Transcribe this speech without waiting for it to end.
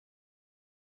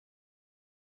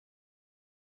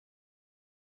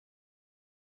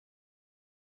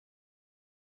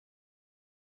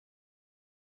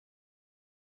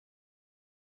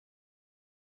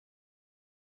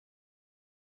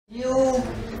You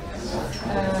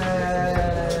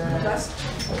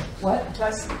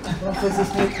for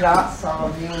this new class or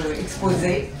new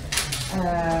exposé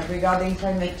regarding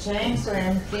climate change. So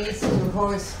I'm pleased to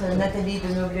host Nathalie de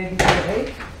Noblet-Ducoudré,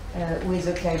 who is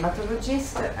a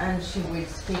climatologist, and she will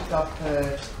speak of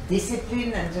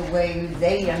discipline and the way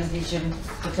they envision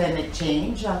the climate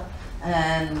change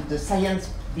and the science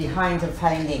behind the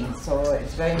findings. So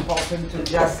it's very important to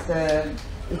just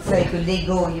it's like a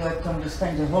Lego, you have to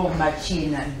understand the whole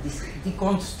machine and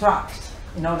deconstruct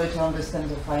in order to understand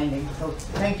the findings. So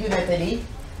thank you, Nathalie.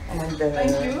 And,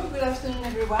 thank you. Good afternoon,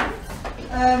 everyone.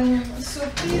 So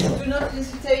please do not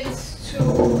hesitate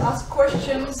to ask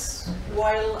questions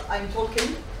while I'm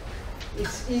talking.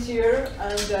 It's easier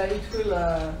and it will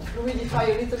fluidify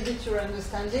a little bit your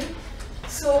understanding.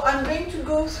 So I'm going to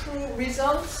go through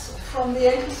results from the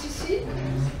IPCC.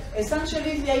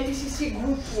 Essentially the IPCC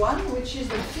Group 1, which is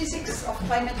the physics of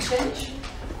climate change.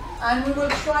 And we will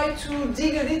try to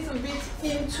dig a little bit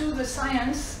into the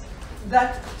science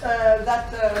that,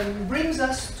 brings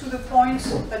us to the point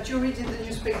that you read in the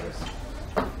newspapers.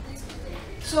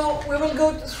 So we will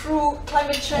go through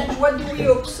climate change. What do we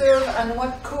observe and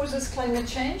what causes climate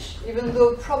change? Even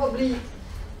though probably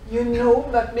you know,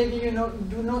 but maybe you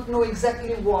do not know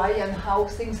exactly why and how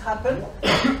things happen.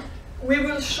 We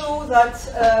will show that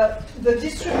the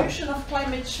distribution of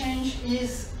climate change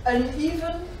is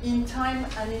uneven in time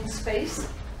and in space.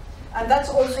 And that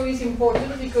also is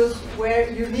important because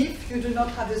where you live, you do not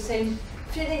have the same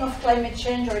feeling of climate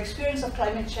change or experience of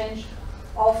climate change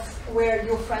of where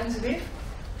your friends live.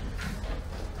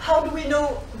 How do we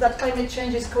know that climate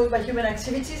change is caused by human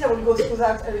activities? I will go through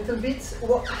that a little bit.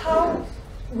 How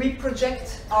we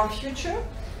project our future.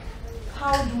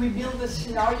 How do we build the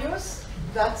scenarios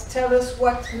that tell us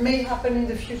what may happen in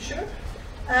the future?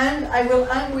 And I will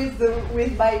end with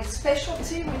my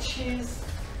specialty, which is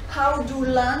how do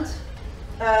land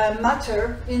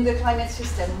matter in the climate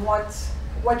system?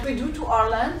 What we do to our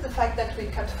land, the fact that we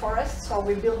cut forests or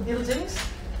we build buildings,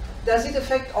 does it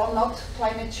affect or not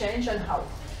climate change and how?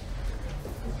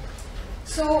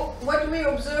 So what do we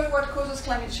observe? What causes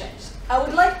climate change? I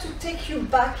would like to take you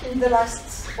back in the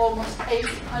last almost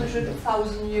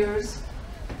 800,000 years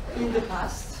in the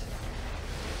past,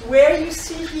 where you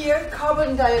see here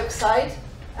carbon dioxide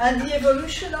and the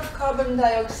evolution of carbon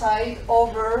dioxide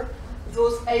over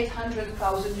those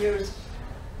 800,000 years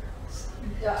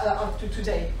up to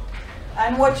today.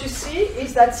 And what you see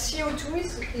is that CO2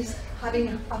 is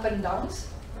having up and downs,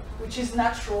 which is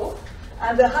natural,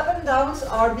 and the up and downs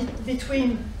are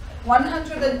between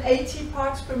 180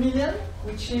 parts per million,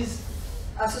 which is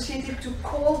associated to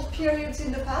cold periods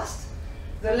in the past.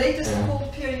 The latest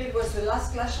cold period was the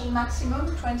last glacial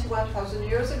maximum, 21,000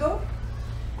 years ago.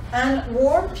 And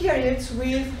warm periods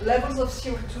with levels of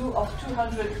CO2 of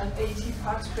 280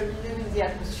 parts per million in the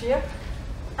atmosphere.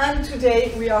 And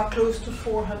today we are close to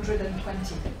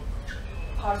 420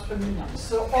 parts per million.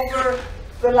 So over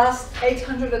the last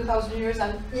 800,000 years,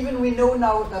 and even we know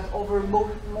now that over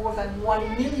more than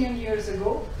 1 million years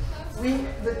ago, the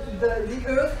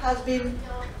Earth has been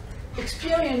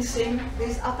experiencing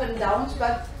these up and downs,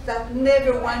 but that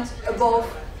never went above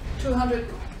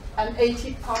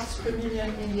 280 parts per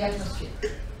million in the atmosphere.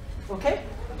 Okay?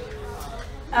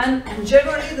 And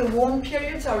generally the warm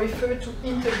periods are referred to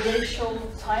interglacial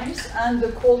times and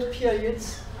the cold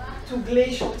periods to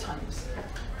glacial times.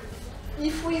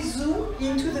 If we zoom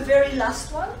into the very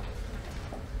last one,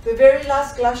 the very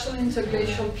last glacial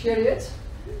interglacial period,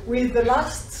 with the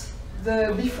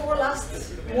before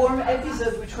last warm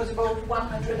episode, which was about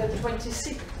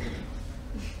 126.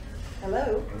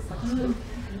 Hello?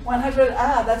 100,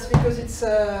 that's because it's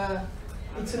a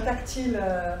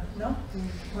tactile, no?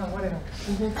 Well, whatever.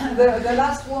 The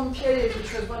last warm period,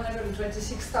 which was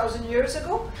 126,000 years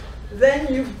ago, then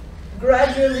you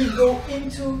gradually go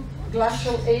into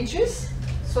glacial ages.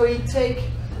 So it takes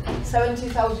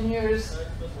 70,000 years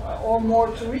or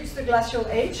more to reach the glacial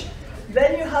age.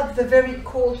 Then you have the very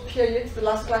cold period, the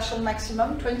last glacial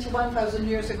maximum, 21,000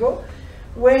 years ago,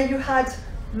 where you had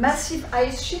massive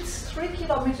ice sheets, 3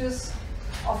 kilometers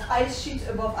of ice sheet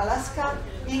above Alaska,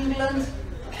 England,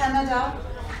 Canada,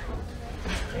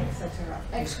 etc.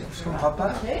 Je comprends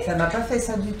pas. Ça m'a pas fait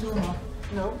ça du tout, moi.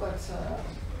 No, but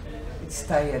it's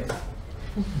tired.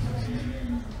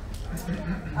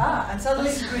 And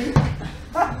suddenly it's green.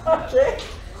 Okay.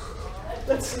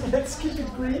 Let's keep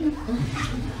it green.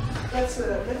 Let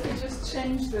me just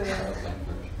change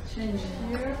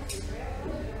here.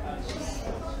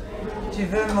 Tu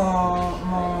veux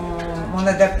mon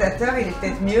adaptateur, il est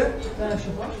peut-être mieux. Je sais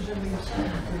pas, j'ai jamais eu ça.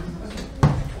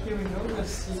 Here we go, let's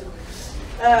see.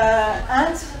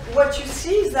 And what you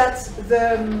see is that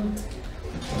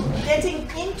getting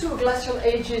into glacial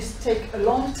ages take a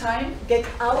long time. Get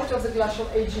out of the glacial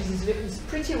ages is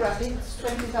pretty rapid, it's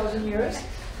 20,000 years.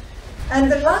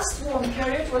 And the last warm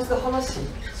period was the Holocene,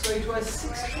 so it was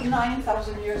 6,000 to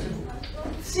 9,000 years ago.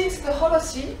 Since the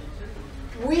Holocene,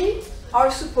 we are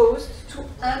supposed to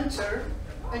enter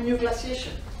a new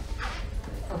glaciation.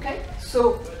 Okay?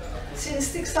 So, since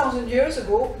 6,000 years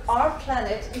ago, our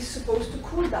planet is supposed to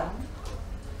cool down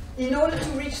in order to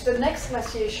reach the next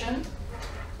glaciation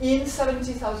in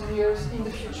 70,000 years in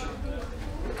the future.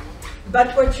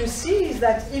 But what you see is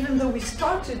that even though we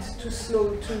started to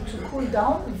cool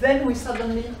down, then we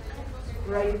suddenly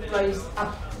raised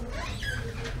up.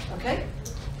 Okay?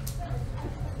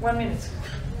 1 minute.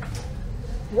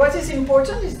 What is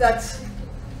important is that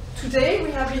today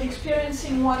we have been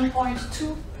experiencing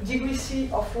 1.2 degrees C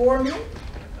of warming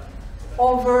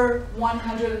over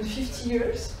 150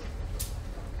 years,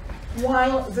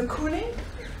 while the cooling,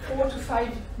 4 to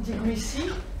 5 degrees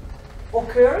C,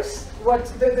 occurs.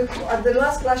 At the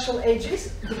last glacial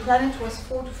ages, the planet was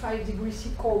 4 to 5 degrees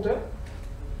C colder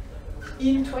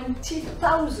in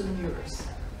 20,000 years.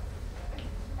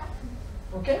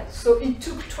 Okay, so it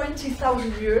took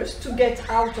 20,000 years to get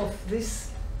out of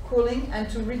this cooling and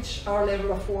to reach our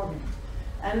level of warming.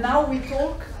 And now we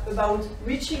talk about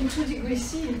reaching 2 degrees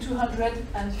C in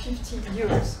 250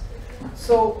 years.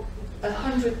 So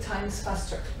 100 times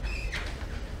faster.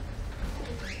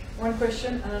 One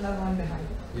question and another one behind.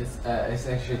 Yes, it's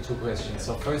actually two questions.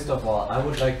 So first of all, I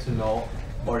would like to know,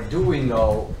 or do we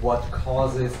know what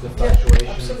causes the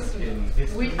fluctuations in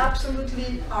history? We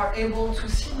absolutely are able to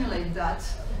simulate that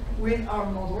with our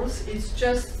models. It's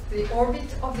just the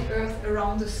orbit of the Earth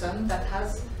around the Sun that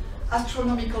has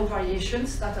astronomical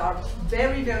variations that are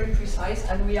very, very precise,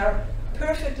 and we are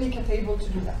perfectly capable to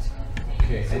do that.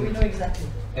 Okay. So we know exactly.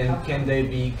 And can they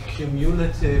be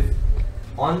cumulative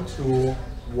onto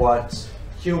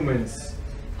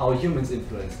how humans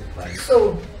influence the climate?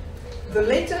 So, the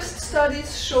latest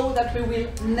studies show that we will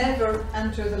never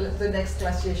enter the next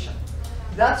glaciation.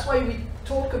 That's why we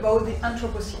talk about the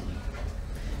Anthropocene.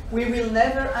 We will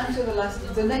never enter the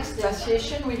next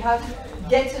glaciation. We have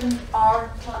gotten our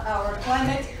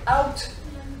climate out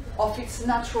of its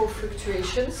natural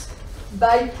fluctuations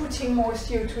by putting more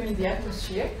CO2 in the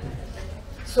atmosphere.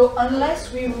 So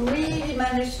unless we really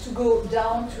manage to go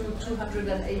down to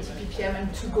 280 ppm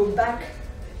and to go back,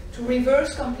 to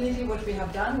reverse completely what we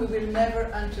have done, we will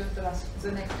never enter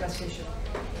the next glaciation.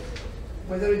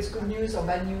 Whether it's good news or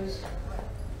bad news,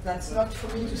 that's not for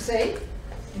me to say,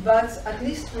 but at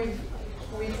least we've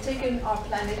taken our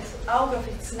planet out of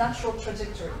its natural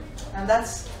trajectory. And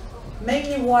that's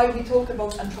mainly why we talk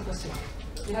about Anthropocene.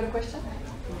 You had a question?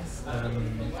 Yes. I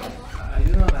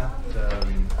do know that,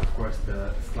 of course,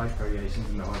 the slight variations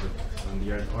in the orbit, on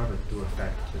the Earth's orbit, do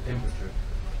affect the temperature.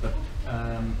 But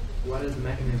what is the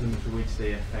mechanism through which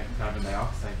they affect carbon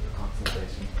dioxide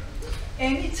concentration?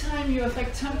 Anytime you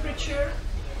affect temperature,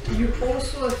 you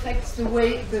also affect the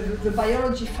way the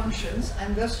biology functions,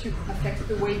 and thus you affect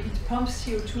the way it pumps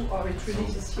CO2 or it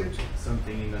releases CO2.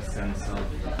 Something in the sense of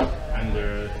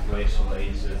under glacial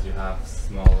ages you have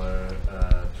smaller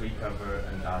tree cover,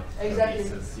 and that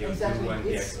releases CO2 exactly. when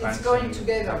the It's expansion going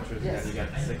together. captures, Yes. then you get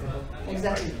the signal.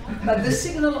 Exactly. But the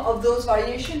signal of those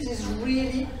variations is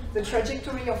really the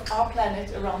trajectory of our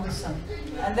planet around the Sun,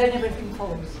 and then everything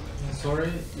follows.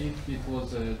 Sorry, if it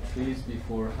was trees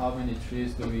before, how many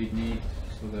trees do we need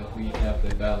so that we have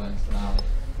the balance now?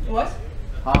 What?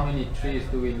 How many trees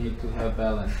do we need to have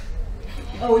balance?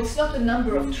 Oh, it's not a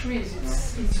number of trees,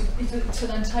 it's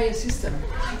an entire system.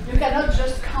 You cannot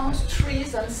just count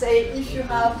trees and say if you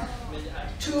have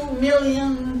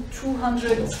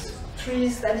 2,200,000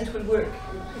 trees then it will work.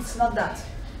 It's not that.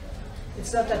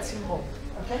 It's not that simple.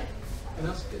 Okay? Can I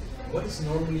ask, what is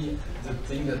normally the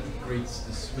thing that creates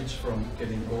the switch from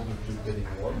getting colder to getting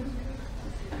warmer?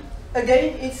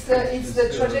 Again, it's the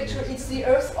trajectory, it's the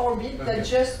Earth's orbit that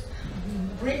just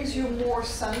brings you more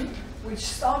sun, which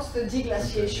starts the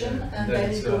deglaciation, and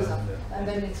then it goes up. And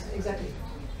then it's exactly.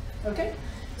 Okay?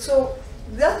 So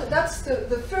that's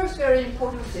the first very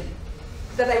important thing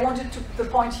that I wanted to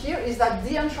point here is that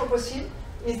the Anthropocene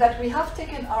is that we have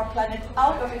taken our planet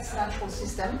out of its natural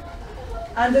system.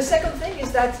 And the second thing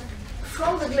is that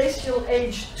from the glacial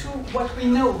age to what we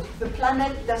know, the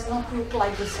planet does not look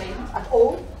like the same at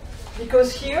all,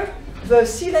 because here the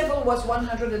sea level was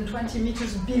 120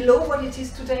 meters below what it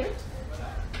is today.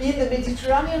 In the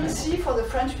Mediterranean Sea, for the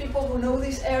French people who know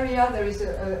this area, there is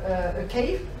a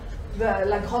cave, the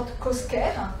La Grotte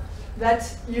Cosquer,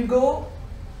 that you go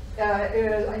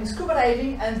in scuba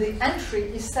diving, and the entry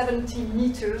is 70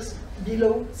 meters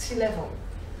below sea level.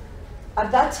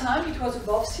 At that time, it was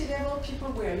above sea level.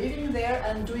 People were living there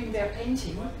and doing their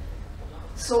painting.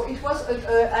 So it was,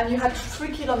 and you had 3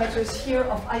 kilometers here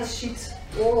of ice sheets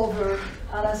all over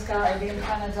Alaska, again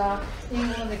Canada,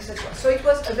 England, etc. So it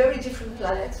was a very different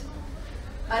planet,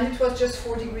 and it was just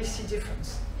 4 degrees C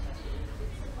difference.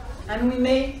 And we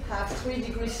may have 3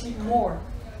 degrees C more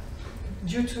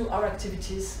due to our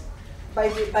activities by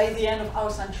the end of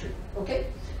our century. Okay,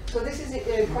 so this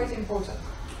is quite important.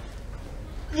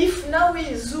 If now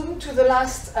we zoom to the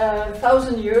last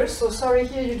 1,000 years, so sorry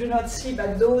here you do not see,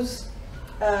 but those,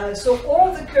 so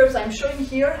all the curves I'm showing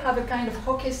here have a kind of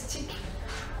hockey stick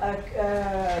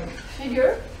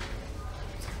figure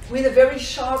with a very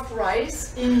sharp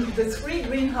rise in the 3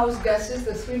 greenhouse gases,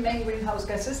 the 3 main greenhouse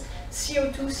gases,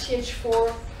 CO2,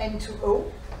 CH4,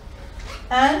 N2O,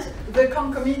 and the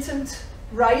concomitant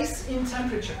rise in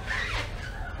temperature.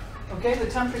 Okay, the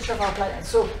temperature of our planet.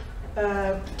 So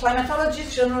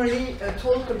climatologists generally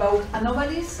talk about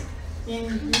anomalies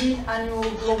in mean annual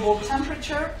global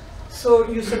temperature. So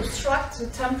you subtract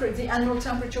the annual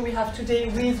temperature we have today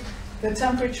with the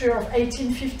temperature of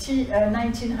 1850,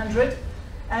 1900,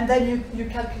 and then you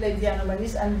calculate the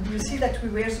anomalies, and you see that we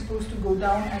were supposed to go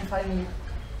down, and finally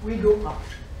we go up.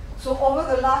 So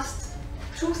over the last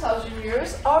 2,000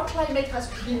 years, our climate has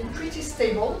been pretty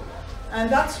stable, and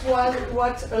that's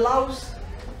what allows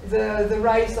the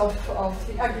rise of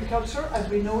the agriculture as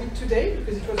we know it today,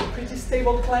 because it was a pretty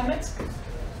stable climate,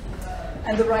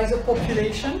 and the rise of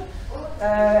population.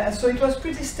 So it was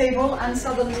pretty stable, and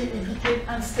suddenly it became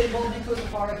unstable because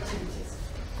of our activities.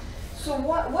 So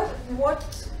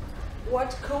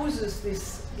what causes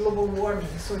this global warming?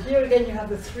 So here again you have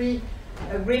the 3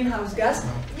 greenhouse gas.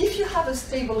 If you have a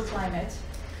stable climate,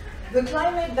 the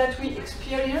climate that we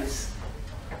experience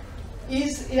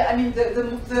is, I mean,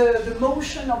 the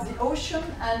motion of the ocean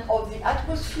and of the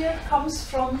atmosphere comes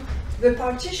from the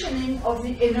partitioning of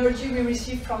the energy we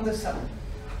receive from the sun.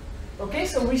 Okay,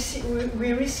 so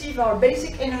we receive our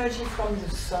basic energy from the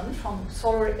sun, from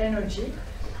solar energy.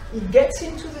 It gets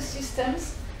into the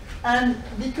systems, and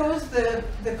because the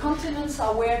continents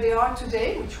are where they are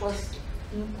today, which was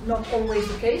not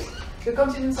always the case, the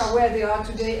continents are where they are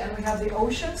today, and we have the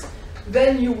oceans,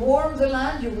 then you warm the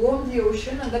land, you warm the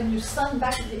ocean, and then you send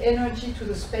back the energy to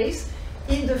the space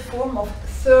in the form of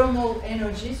thermal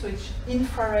energy, so it's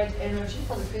infrared energy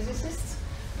for the physicists.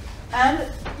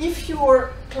 And if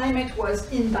your climate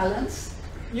was in balance,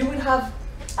 you will have,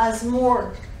 as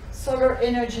more solar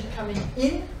energy coming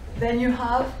in, then you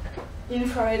have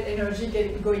infrared energy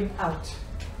going out.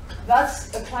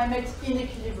 That's a climate in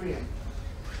equilibrium.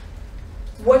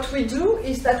 What we do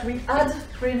is that we add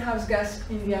greenhouse gas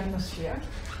in the atmosphere,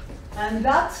 and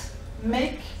that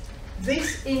makes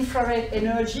this infrared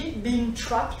energy being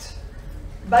trapped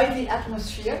by the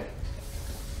atmosphere,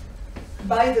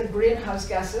 by the greenhouse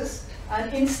gases,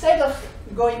 and instead of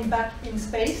going back in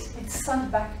space, it's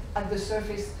sent back at the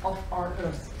surface of our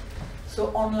Earth,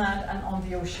 so on land and on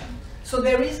the ocean. So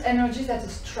there is energy that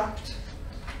is trapped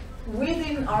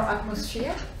within our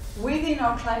atmosphere, within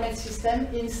our climate system,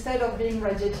 instead of being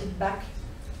radiated back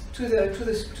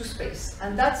to space.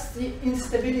 And that's the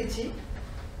instability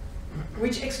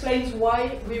which explains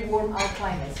why we warm our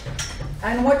climate.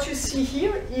 And what you see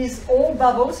here is all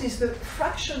bubbles, is the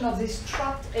fraction of this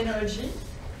trapped energy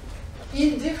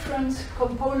in different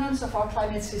components of our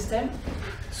climate system.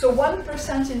 So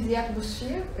 1% in the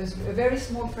atmosphere is a very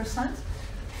small percent,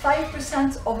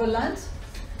 5% over land,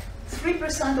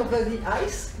 3% over the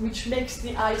ice, which makes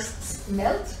the ice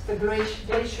melt, the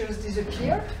glaciers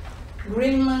disappear,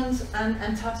 Greenland and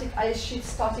Antarctic ice sheets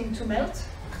starting to melt,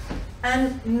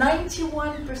 and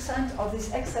 91% of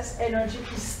this excess energy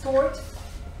is stored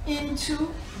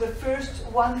into the first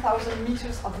 1,000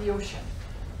 meters of the ocean.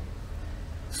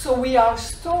 So we are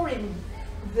storing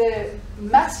the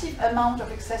massive amount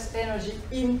of excess energy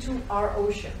into our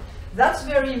ocean. That's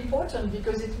very important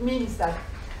because it means that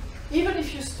even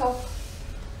if you stop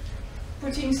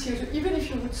putting CO2, even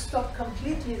if you would stop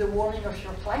completely the warming of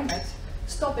your climate,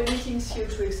 stop emitting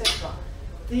CO2, etc.,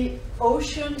 the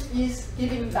ocean is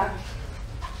giving back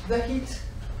the heat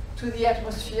to the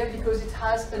atmosphere because it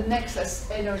has an excess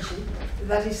energy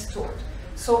that is stored.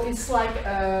 So it's like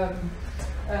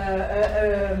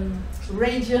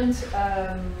radiant,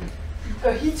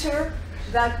 a heater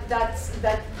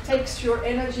that takes your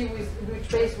energy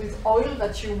replaced with oil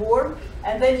that you warm,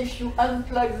 and then if you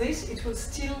unplug this, it will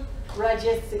still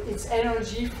radiate its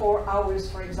energy for hours,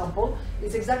 for example.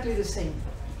 It's exactly the same.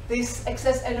 This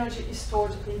excess energy is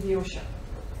stored in the ocean.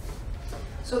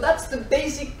 So that's the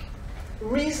basic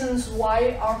reasons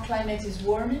why our climate is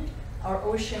warming, our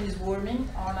ocean is warming,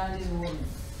 our land is warming.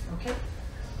 Okay?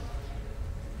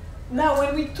 Now,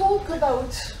 when we talk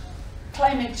about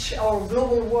climate or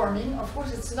global warming, of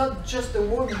course, it's not just the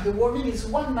warming. The warming is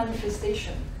one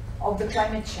manifestation of the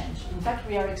climate change. In fact,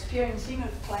 we are experiencing a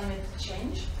climate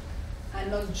change and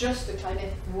not just the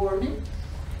climate warming.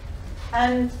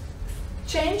 And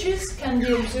changes can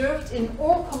be observed in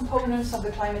all components of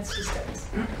the climate systems.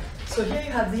 So here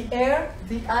you have the air,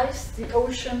 the ice, the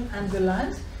ocean, and the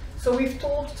land. So we've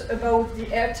talked about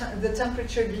the air, the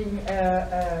temperature being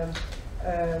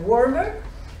warmer,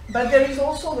 but there is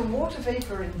also the water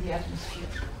vapor in the atmosphere.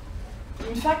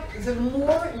 In fact, the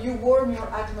more you warm your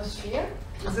atmosphere,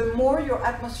 the more your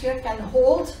atmosphere can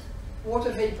hold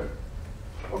water vapor.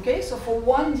 Okay, so for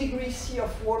 1 degree C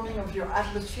of warming of your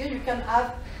atmosphere, you can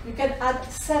add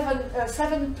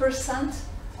 7%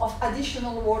 of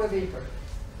additional water vapor.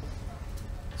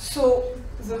 So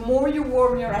the more you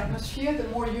warm your atmosphere, the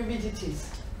more humid it is.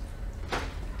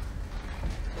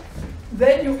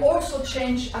 Then you also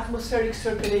change atmospheric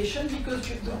circulation because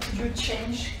you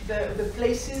change the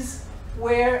places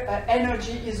where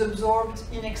energy is absorbed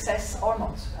in excess or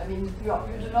not. I mean, you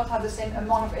do not have the same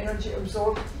amount of energy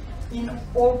absorbed in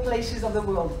all places of the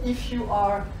world. If you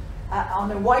are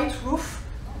on a white roof,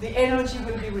 the energy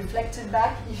will be reflected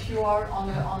back. If you are on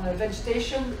a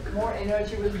vegetation, more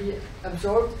energy will be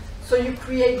absorbed. So you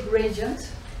create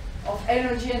gradient of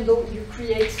energy and you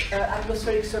create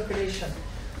atmospheric circulation.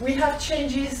 We have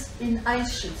changes in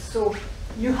ice sheets. So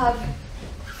you have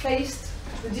faced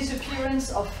the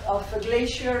disappearance of a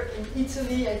glacier in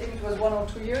Italy, I think it was 1 or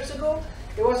 2 years ago.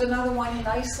 There was another one in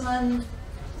Iceland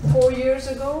 4 years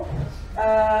ago.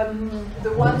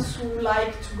 The ones who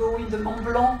like to go in the Mont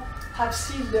Blanc have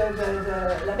seen the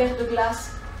La Mer de Glace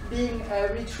being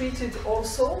retreated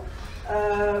also.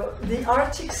 The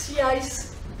Arctic sea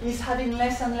ice is having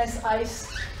less and less ice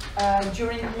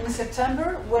in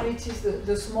September when it is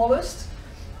the smallest.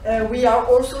 We are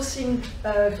also seeing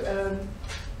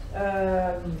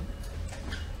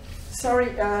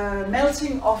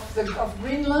melting of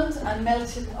Greenland and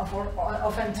melting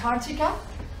of Antarctica.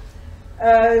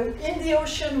 In the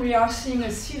ocean, we are seeing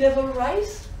a sea level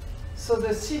rise. So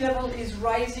the sea level is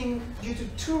rising due to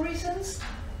 2 reasons.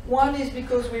 One is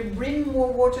because we bring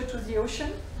more water to the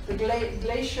ocean. The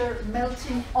glacier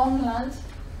melting on land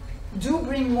do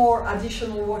bring more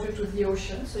additional water to the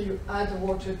ocean. So you add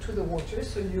water to the water,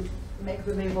 so you make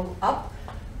the level up.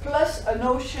 Plus an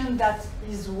ocean that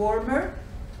is warmer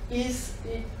is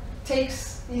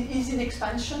in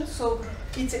expansion, so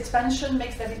its expansion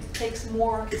makes that it takes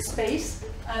more space,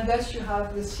 and thus you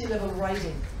have the sea level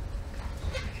rising.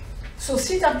 So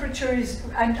sea temperature is,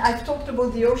 and I've talked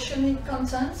about the oceanic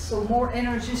content, so more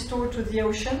energy stored to the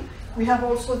ocean. We have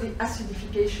also the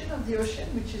acidification of the ocean,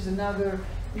 which is another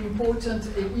important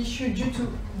issue due to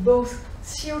both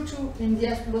CO2 in the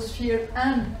atmosphere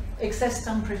and excess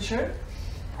temperature.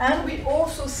 And we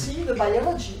also see the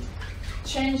biology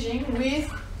changing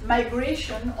with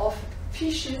migration of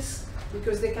fishes,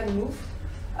 because they can move,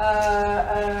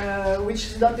 which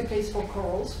is not the case for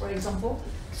corals, for example.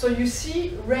 So you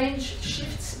see range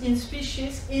shifts in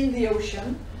species in the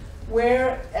ocean,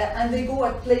 where and they go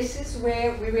at places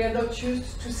where we were not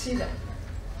used to see them.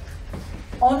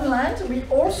 On land, we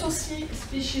also see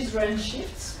species range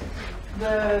shifts.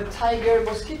 The tiger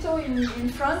mosquito in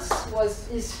France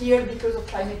is here because of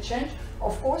climate change.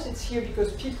 Of course, it's here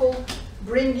because people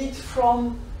bring it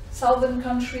from southern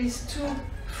countries to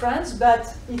France,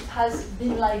 but it has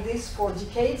been like this for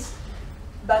decades.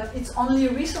 But it's only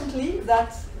recently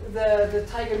that the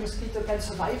tiger mosquito can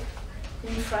survive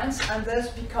in France and thus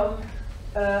become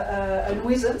a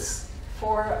nuisance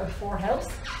for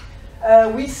health.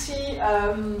 We see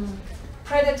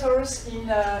predators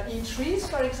in trees,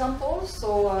 for example,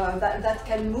 so that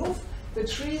can move. The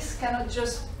trees cannot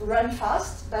just run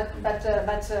fast,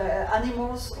 but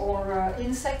animals or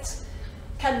insects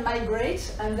can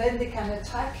migrate, and then they can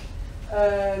attack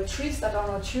trees that are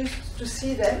not used to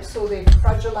see them, so they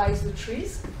fragilize the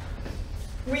trees.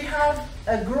 We have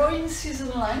a growing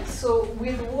season length, so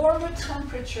with warmer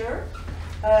temperature,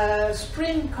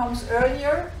 spring comes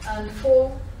earlier and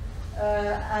fall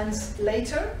ends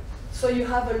later. So you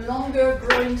have a longer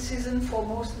growing season for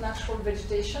most natural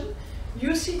vegetation.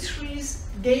 You see trees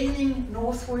gaining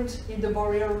northward in the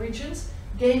boreal regions,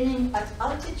 gaining at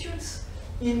altitudes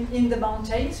in the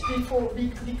mountains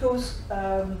because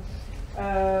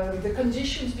the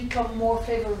conditions become more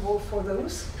favorable for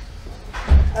those.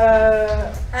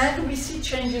 And we see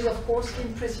changes, of course,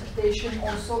 in precipitation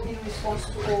also in response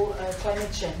to all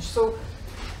climate change. So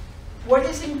what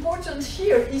is important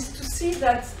here is to see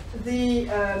that the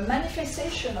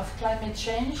manifestation of climate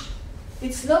change,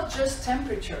 it's not just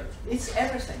temperature, it's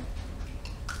everything.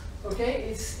 Okay,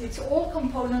 it's all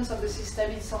components of the system.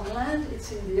 It's on land,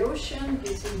 it's in the ocean,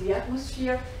 it's in the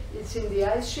atmosphere, it's in the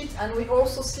ice sheet, and we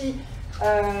also see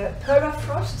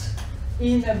permafrost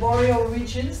in boreal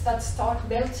regions that start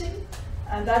melting.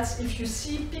 And that's, if you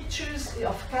see pictures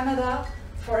of Canada,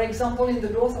 for example, in the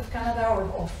north of Canada or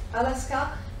of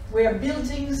Alaska, where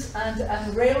buildings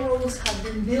and railroads have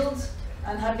been built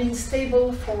and have been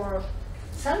stable for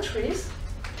centuries,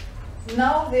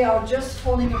 now they are just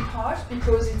falling apart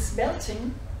because it's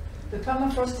melting. The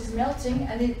permafrost is melting,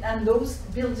 and those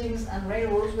buildings and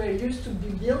railroads were used to be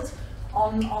built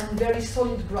on very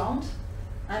solid ground,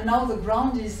 and now the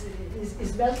ground is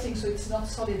melting, so it's not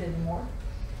solid anymore,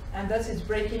 and thus it's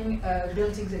breaking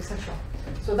buildings, etc.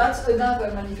 So that's another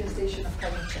manifestation of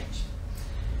climate change.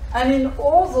 And in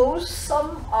all those,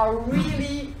 some are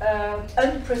really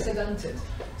unprecedented.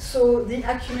 So the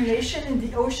accumulation in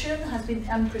the ocean has been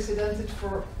unprecedented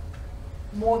for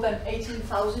more than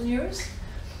 18,000 years.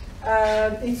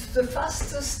 It's the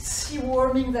fastest sea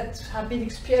warming that have been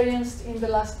experienced in the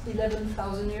last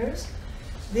 11,000 years.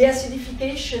 The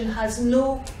acidification has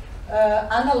no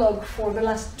analog for the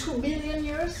last 2 billion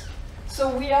years.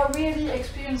 So we are really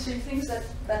experiencing things that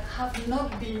have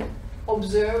not been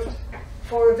observed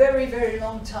for a very, very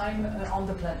long time on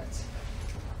the planet.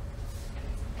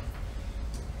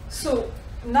 So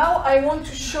now I want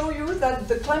to show you that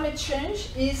the climate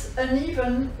change is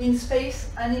uneven in space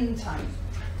and in time.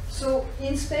 So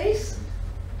in space,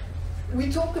 we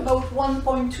talk about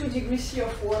 1.2 degrees C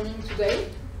of warming today,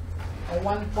 or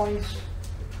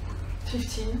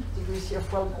 1.15 degrees C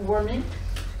of warming.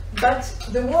 But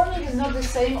the warming is not the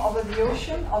same over the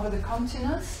ocean, over the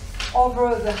continents,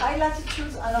 over the high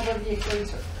latitudes, and over the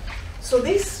equator. So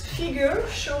this figure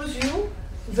shows you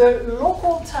the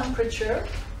local temperature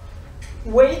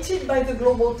weighted by the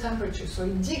global temperature, so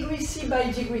in degree C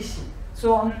by degree C.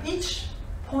 So on each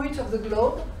point of the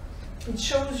globe, it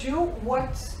shows you what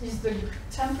is the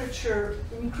temperature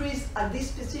increase at this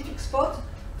specific spot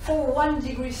for 1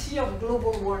 degree C of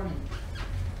global warming.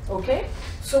 Okay?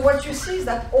 So what you see is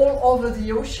that all over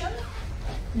the ocean,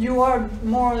 you are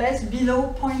more or less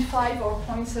below 0.5 or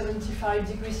 0.75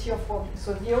 degrees C of warming.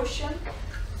 So the ocean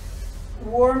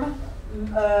warm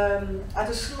at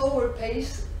a slower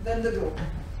pace than the globe.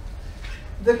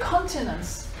 The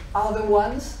continents are the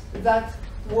ones that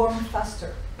warm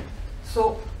faster.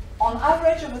 So on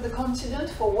average over the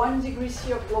continent, for 1 degree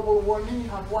C of global warming, you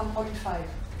have 1.5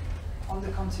 on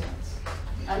the continents.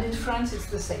 And in France, it's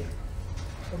the same.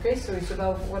 Okay, so it's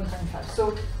about 1.5.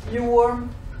 So you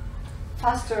warm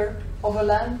faster over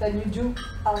land than you do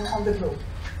on the globe.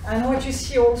 And what you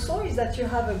see also is that you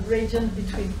have a gradient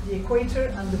between the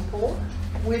equator and the pole,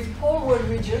 with polar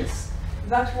regions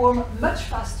that warm much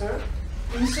faster.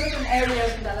 In certain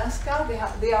areas in Alaska,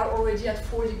 they are already at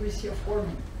 4 degrees C of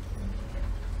warming,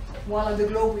 while at the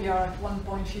globe we are at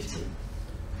 1.15.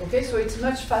 Okay, so it's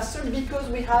much faster because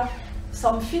we have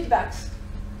some feedbacks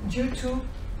due to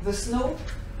the snow,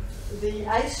 the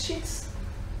ice sheets,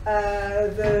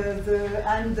 and the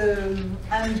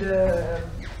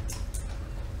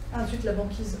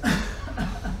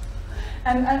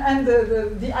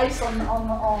ice on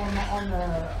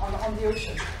the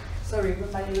ocean. Sorry,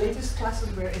 but my latest classes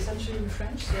were essentially in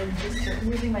French, so I'm just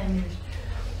using my English.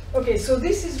 Okay, so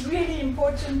this is really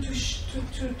important to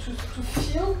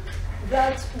feel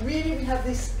that really we have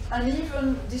this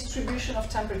uneven distribution of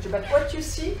temperature. But what you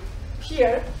see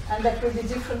here, and that will be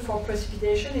different for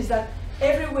precipitation, is that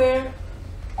everywhere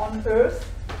on Earth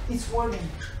it's warming.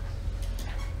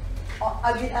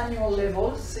 At the annual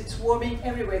levels, it's warming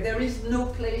everywhere. There is no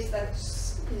place that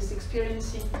is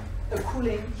experiencing a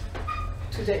cooling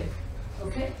today.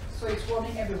 Okay? So it's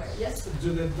warming everywhere. Yes?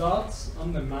 Do the dots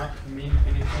on the map mean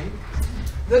anything?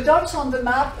 The dots on the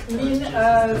map mean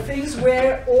things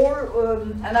where all,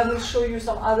 and I will show you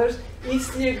some others, it's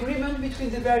the agreement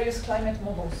between the various climate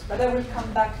models. But I will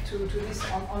come back to this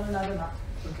on another map.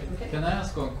 Okay? Can I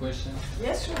ask one question?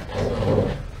 Yes, sure. So,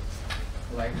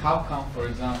 like, how come, for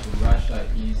example, Russia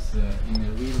is in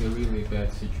a really, really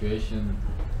bad situation?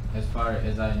 As far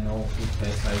as I know, it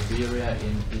has Siberia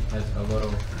and it has a lot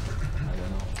of, I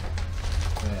don't know.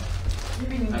 I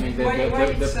mean,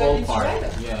 the pole part.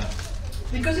 Red? Yeah.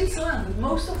 Because it's land.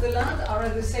 Most of the land are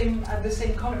at the same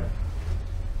color.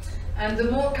 And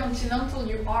the more continental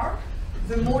you are,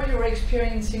 the more you're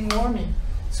experiencing warming.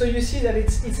 So you see that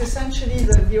it's essentially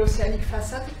the oceanic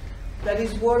facade that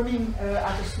is warming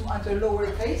at a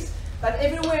lower pace. But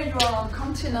everywhere you are on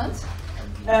continent,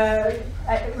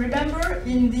 Remember,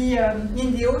 in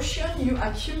the ocean, you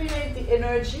accumulate the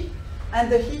energy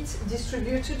and the heat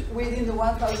distributed within the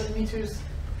 1,000 meters,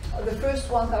 the first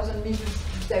 1,000 meters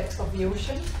depth of the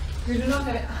ocean. You do not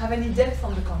have any depth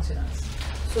on the continents.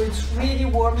 So it's really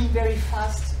warming very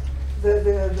fast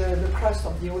the crust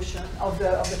of the ocean, of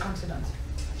the continent.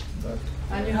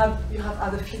 And you have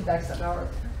other feedbacks that are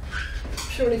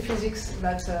purely physics.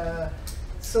 But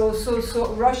so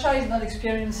Russia is not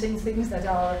experiencing things that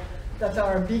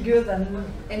are bigger than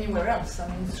anywhere else. I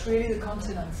mean, it's really the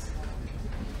continents.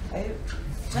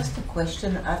 Just a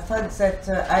question. I thought that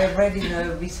I read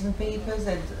in recent papers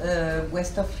that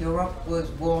west of Europe was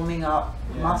warming up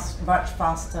much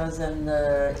faster than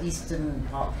the eastern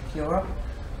part of Europe.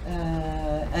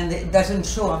 And it doesn't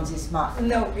show on this map.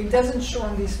 No, it doesn't show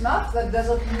on this map. That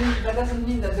doesn't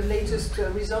mean that the latest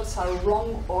results are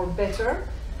wrong or better.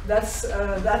 That's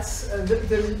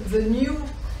the new.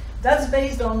 That's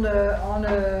based on an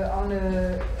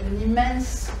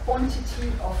immense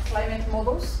quantity of climate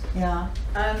models. Yeah.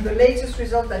 And the latest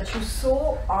result that you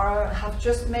saw have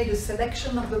just made a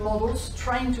selection of the models,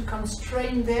 trying to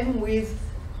constrain them with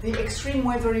the extreme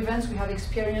weather events we have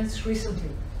experienced recently.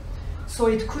 So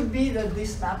it could be that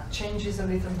this map changes a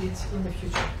little bit in the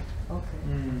future. Okay.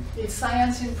 It's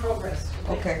science in progress.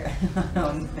 Okay.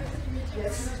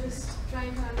 Yes. I'm just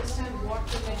trying to understand what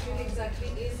the metric exactly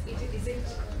is. Is it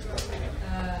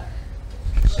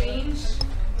change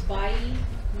by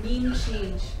mean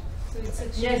change? So it's a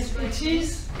change. Yes, it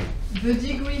is the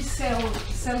degree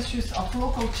Celsius of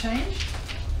local change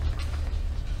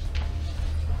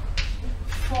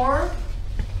for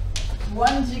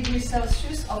 1 degree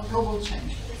Celsius of global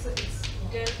change. So it's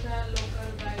delta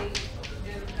local by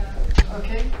delta.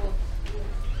 Okay.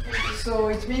 So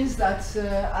it means that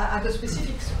at a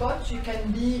specific spot you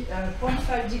can be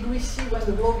 0.5 degrees C when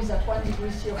the globe is at 1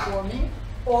 degree C of warming,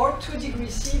 or 2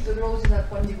 degrees C if the globe is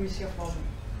at 1 degree C of warming.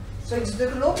 So it's the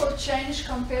global change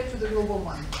compared to the global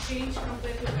one. Change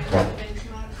compared to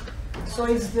benchmark. So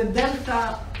it's the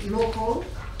delta local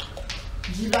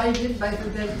divided by the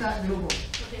delta global.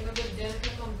 Okay, but the delta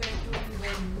compared to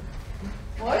when?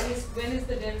 What? When is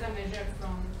the delta measured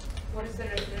from? What is the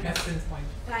reference point?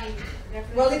 time?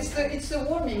 Reference Well, it's the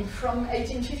warming from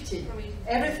 1850. From 1850.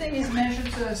 Everything is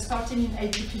measured starting in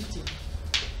 1850,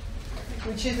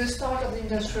 which is the start of the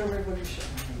Industrial Revolution.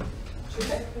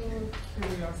 Okay?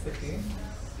 Curiosity.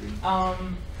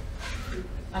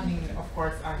 I mean, of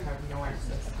course, I have no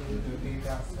access to the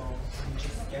data, so I'm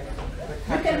just getting the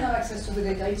You can have access to the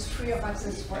data. It's free of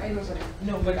access for anybody.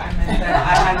 No, but I meant that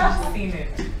I haven't seen it,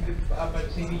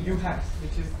 but maybe you have,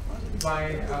 which is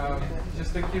why,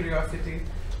 just a curiosity.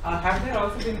 Have there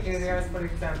also been areas, for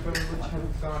example, which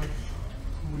have gone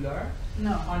cooler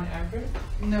No. on average?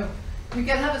 No. We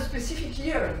can have a specific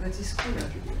year that is cooler,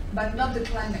 but not the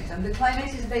climate. And the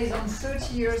climate is based on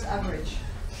 30 years average.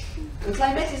 The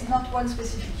climate is not one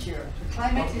specific year. The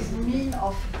climate is mean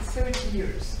of 30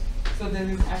 years. So there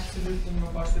is absolutely no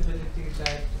possibility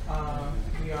that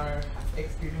we are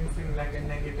experiencing like a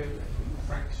negative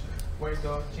fraction, where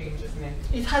the change is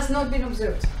negative. It has not been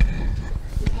observed.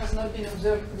 It has not been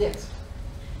observed yet.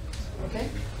 Okay?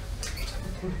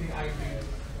 It would be ideal.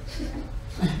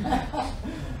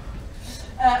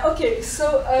 Okay,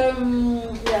 so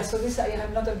yeah, so this I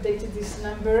have not updated this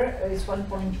number. It's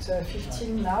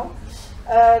 1.15 now.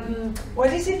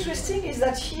 What is interesting is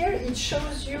that here it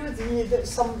shows you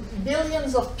some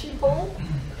billions of people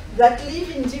that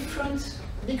live in different,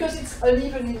 because it's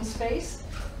uneven in space.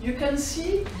 You can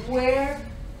see where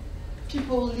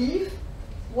people live,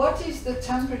 what is the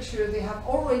temperature they have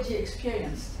already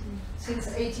experienced since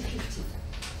 1850.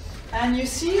 And you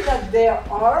see that there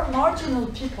are marginal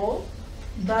people,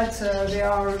 but there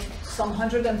are some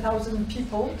 100,000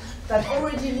 people that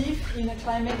already live in a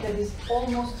climate that is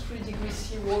almost 3 degrees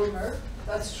C warmer.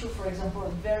 That's true, for example,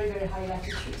 at very, very high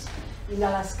latitudes in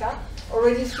Alaska,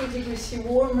 already 3 degrees C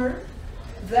warmer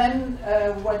than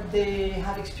what they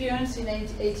have experienced in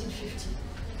 1850.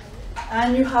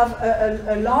 And you have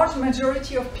a large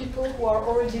majority of people who are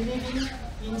already living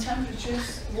in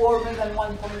temperatures warmer than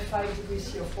 1.5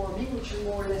 degrees C of warming, which is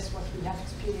more or less what we have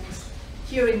experienced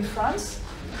here in France.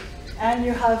 And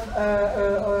you have,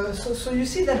 so you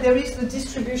see that there is the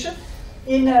distribution.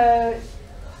 We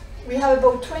have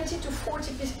about 20 to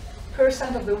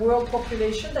 40% of the world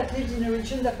population that lived in a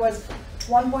region that was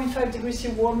 1.5 degrees C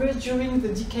warmer during the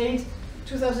decade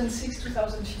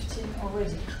 2006-2015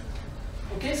 already.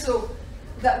 Okay, so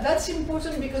that's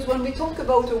important, because when we talk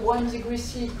about a 1 degree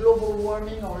C global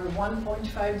warming or a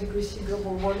 1.5 degree C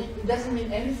global warming, it doesn't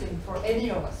mean anything for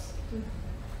any of us.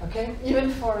 Okay,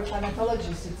 even for a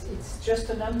climatologist, it's just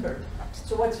a number.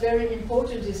 So what's very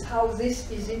important is how this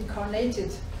is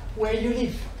incarnated where you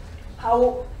live.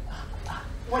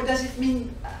 What does it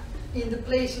mean in the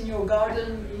place, in your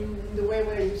garden, in the way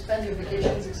where you spend your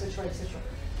vacations, etc., etc.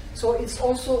 So it's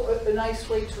also a nice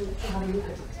way to have a look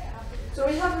at it. So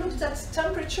we have looked at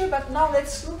temperature, but now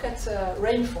let's look at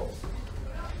rainfall.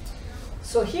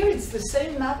 So here it's the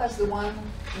same map as the one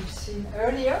we've seen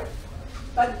earlier,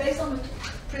 but based on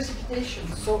precipitation.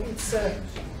 So it's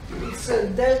a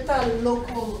delta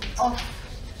local of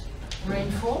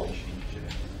rainfall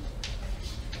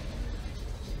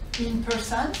in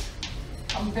percent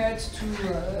compared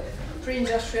to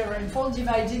pre-industrial rainfall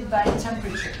divided by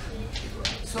temperature.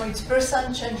 So it's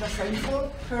percent change of rainfall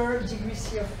per degree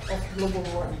C of global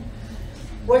warming.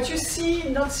 What you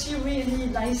not see really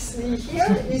nicely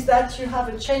here is that you have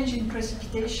a change in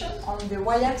precipitation on the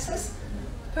y-axis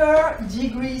per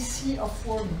degree C of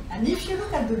warming. And if you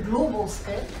look at the global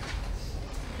scale,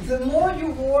 the more you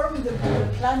warm the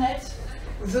planet,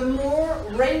 the more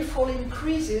rainfall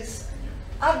increases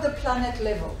at the planet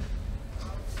level.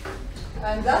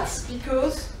 And that's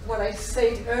because, what I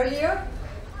said earlier,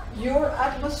 your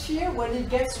atmosphere, when it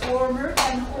gets warmer,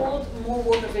 can hold more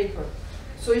water vapor.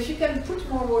 So if you can put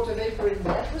more water vapor in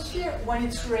the atmosphere, when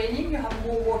it's raining, you have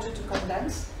more water to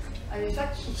condense, and in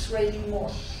fact, it's raining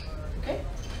more. Okay?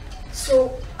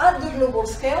 So at the global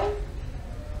scale,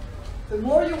 the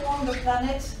more you warm the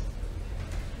planet,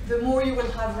 the more you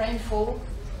will have rainfall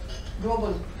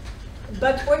globally.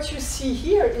 But what you see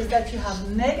here is that you have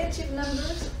negative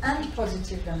numbers and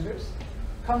positive numbers,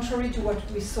 contrary to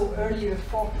what we saw earlier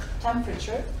for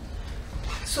temperature.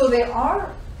 So there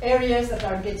are areas that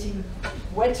are getting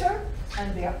wetter,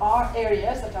 and there are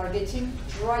areas that are getting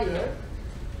drier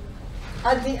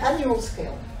at the annual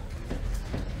scale.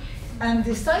 And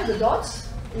this time the dots,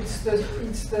 it's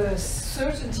the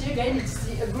certainty, again, it's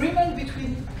the agreement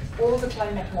between all the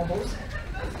climate models.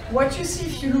 What you see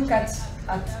if you look at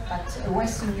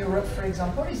Western Europe, for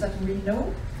example, is that we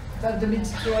know that the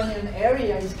Mediterranean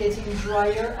area is getting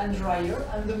drier and drier,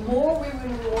 and the more we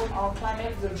will warm our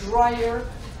climate, the drier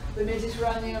the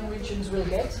Mediterranean regions will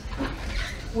get.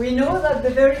 We know that the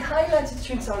very high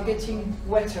latitudes are getting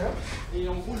wetter,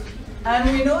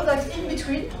 and we know that in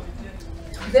between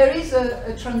there is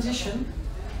a transition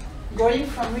going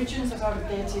from regions that are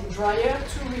getting drier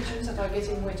to regions that are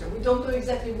getting wetter. We don't know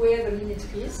exactly where the limit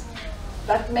is.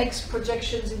 That makes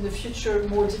projections in the future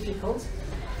more difficult.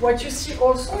 What you see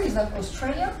also is that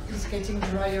Australia is getting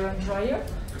drier and drier.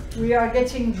 We are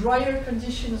getting drier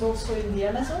conditions also in the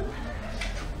Amazon.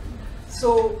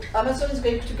 So Amazon is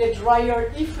going to get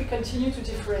drier if we continue to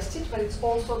deforest it, but it's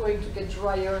also going to get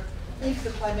drier if the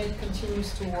climate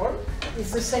continues to warm.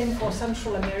 It's the same for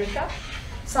Central America,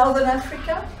 Southern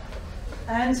Africa,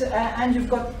 and you've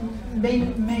got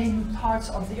main parts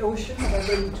of the ocean that are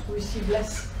going to receive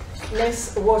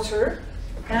less water,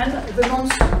 and the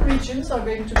monsoon regions are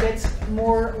going to get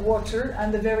more water,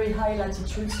 and the very high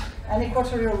latitudes and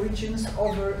equatorial regions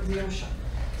over the ocean.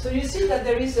 So you see that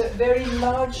there is a very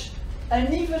large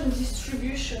uneven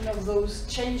distribution of those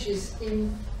changes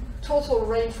in total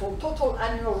rainfall, total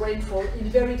annual rainfall in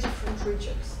very different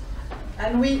regions.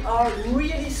 And we are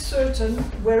really certain,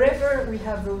 wherever we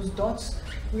have those dots,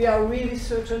 we are really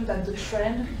certain that the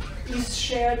trend is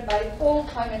shared by all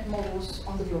climate models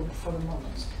on the globe for the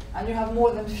moment. And you have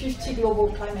more than 50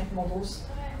 global climate models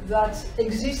that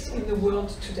exist in the world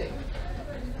today.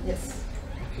 Yes?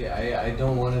 Okay, I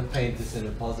don't want to paint this in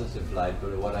a positive light,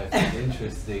 but what I find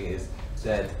interesting is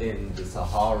that in the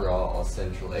Sahara or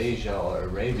Central Asia or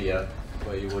Arabia,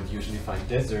 where you would usually find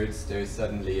deserts, there's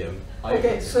suddenly a higher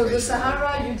Okay, so the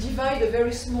Sahara, you divide a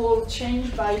very small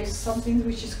change by something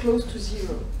which is close to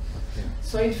zero. Okay.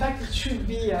 So in fact, it should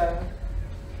be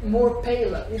more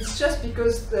pale. It's just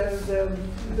because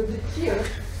here,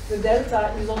 the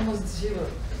delta is almost zero.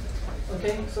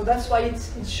 Okay, so that's why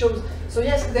it shows. So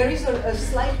yes, there is a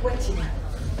slight wetting.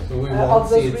 So we won't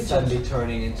see it regions. suddenly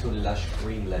turning into lush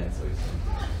greenlands or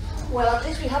something. Well, at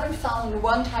least we haven't found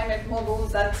one climate model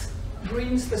that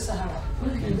greens the Sahara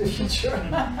in the future.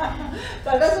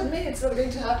 That doesn't mean it's not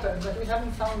going to happen, but we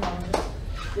haven't found one yet.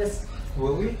 Yes?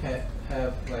 Will we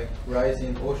have like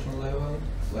rising ocean level,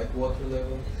 like water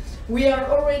level? We are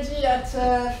already at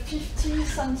 50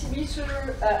 centimeters,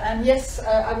 and yes,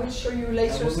 I will show you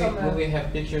later Will we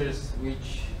have pictures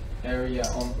which area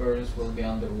on Earth will be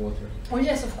underwater? Oh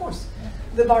yes, of course. Yeah.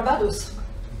 The Barbados.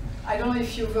 I don't know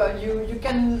if you've you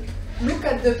can look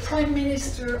at the Prime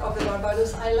Minister of the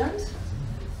Barbados Island.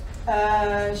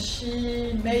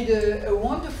 She made a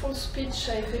wonderful speech.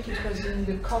 I think it was in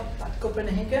the COP at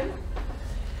Copenhagen,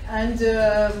 and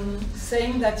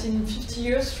saying that in 50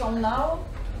 years from now,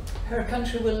 her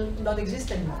country will not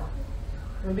exist anymore.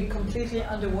 It will be completely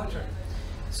underwater.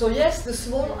 So yes, the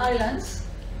small islands,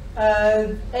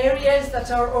 areas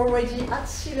that are already at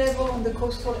sea level on the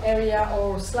coastal area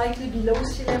or slightly below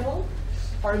sea level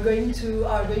are going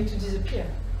to disappear.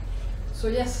 So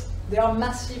yes, there are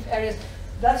massive areas.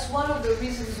 That's one of the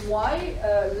reasons why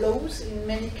laws in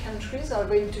many countries are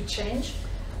going to change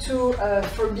to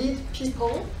forbid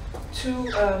people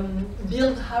to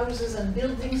build houses and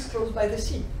buildings close by the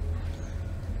sea.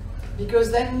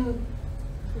 Because then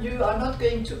you are not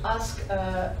going to ask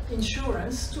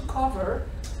insurance to cover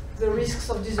the risks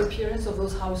of disappearance of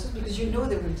those houses, because you know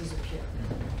they will disappear.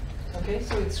 Okay,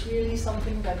 so it's really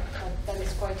something that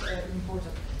is quite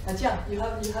important. And yeah, you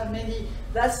have many.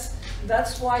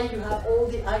 That's why you have all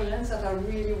the islands that are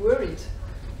really worried,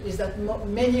 is that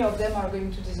many of them are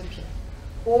going to disappear.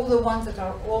 All the ones that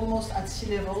are almost at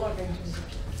sea level are going to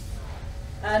disappear,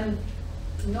 and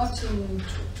not in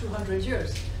 200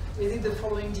 years, within the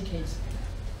following decades.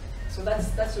 So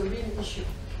that's a real issue.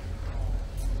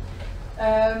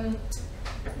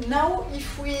 Now,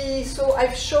 so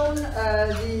I've shown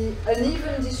the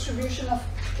uneven distribution of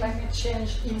climate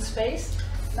change in space.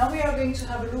 Now we are going to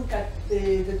have a look at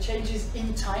the changes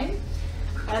in time.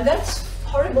 And that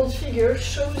horrible figure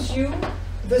shows you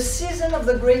the season of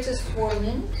the greatest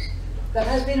warming that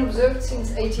has been observed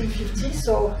since 1850.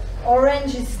 So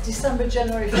orange is December,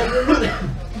 January, February.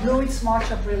 Blue it's March,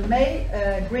 April, May.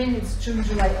 Green it's June,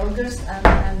 July, August.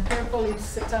 And purple it's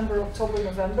September, October,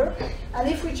 November. And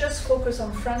if we just focus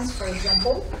on France, for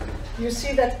example, you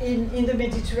see that in the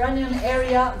Mediterranean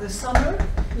area, the summer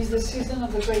is the season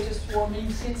of the greatest warming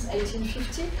since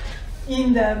 1850.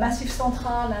 In the Massif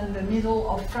Central and the middle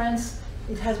of France,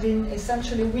 it has been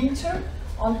essentially winter.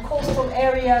 On coastal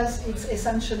areas, it's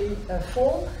essentially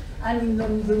fall. And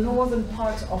in the northern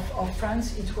part of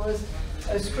France, it was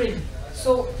spring.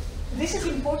 So this is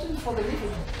important for the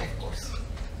living, of course.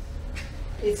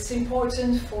 It's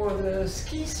important for the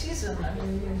ski season. I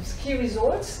mean, ski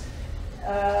resorts.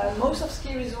 Most of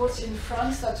ski resorts in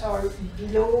France that are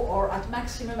below or at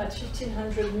maximum at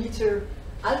 1,500 meter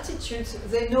altitude,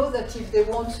 they know that if they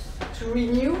want to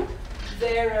renew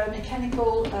their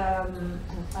mechanical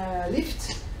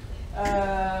lift,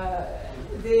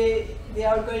 they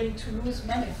are going to lose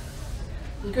money,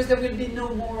 because there will be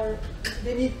no more.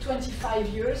 They need 25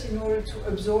 years in order to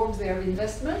absorb their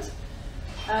investment,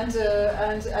 and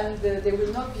they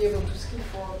will not be able to ski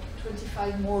for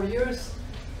 25 more years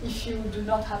if you do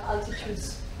not have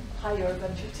altitudes higher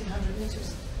than 1,500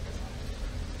 meters.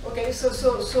 Okay, so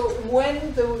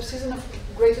when the season of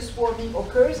greatest warming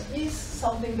occurs is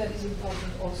something that is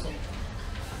important also.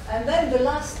 And then the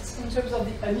last, in terms of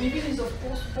the uneven, is of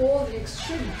course all the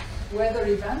extreme weather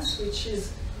events, which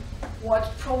is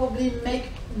what probably make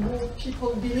more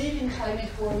people believe in climate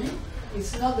warming.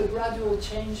 It's not the gradual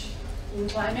change in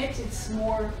climate, it's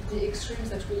more the extremes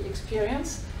that we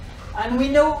experience. And we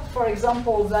know, for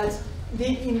example, that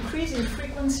the increase in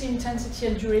frequency, intensity,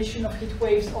 and duration of heat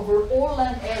waves over all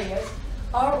land areas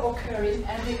are occurring,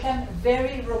 and they can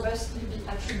very robustly be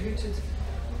attributed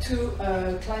to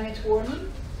climate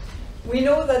warming. We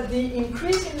know that the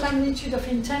increase in magnitude of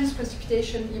intense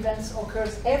precipitation events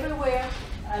occurs everywhere,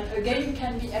 and again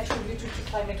can be attributed to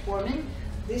climate warming.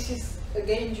 This is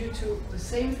again due to the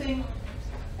same thing.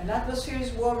 An atmosphere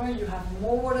is warmer, you have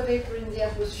more water vapor in the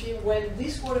atmosphere. When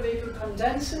this water vapor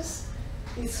condenses,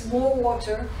 it's more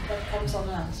water that comes on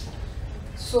land.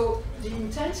 So the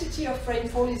intensity of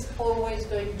rainfall is always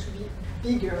going to be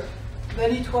bigger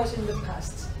than it was in the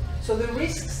past. So the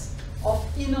risks of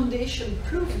inundation,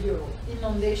 pluvial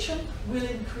inundation, will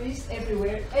increase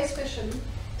everywhere, especially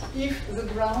if the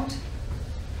ground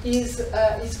is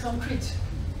concrete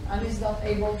and is not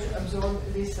able to absorb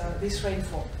this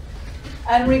rainfall.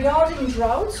 And regarding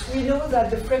droughts, we know that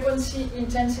the frequency,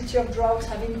 intensity of droughts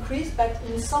have increased, but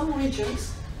in some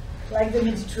regions, like the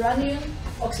Mediterranean,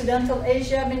 Occidental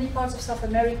Asia, many parts of South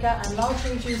America, and large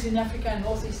regions in Africa and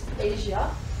Northeast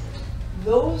Asia,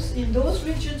 in those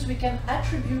regions we can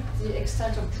attribute the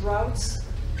extent of droughts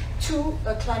to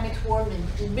climate warming.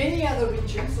 In many other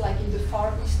regions, like in the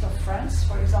far east of France,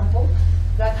 for example,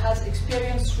 that has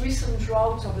experienced recent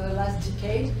droughts over the last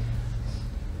decade,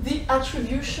 the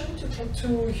attribution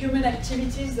to human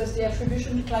activities, thus the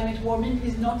attribution to climate warming,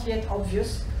 is not yet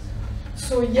obvious.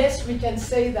 So yes, we can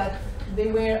say that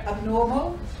they were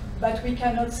abnormal, but we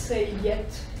cannot say yet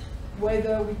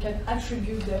whether we can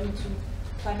attribute them to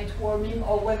climate warming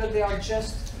or whether they are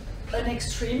just an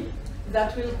extreme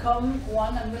that will come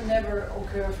one and will never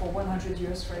occur for 100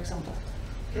 years, for example.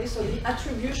 Okay, so the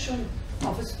attribution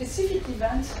of a specific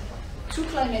event to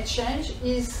climate change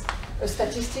is a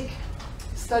statistic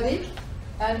study.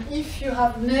 And if you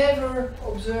have never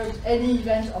observed any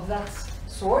event of that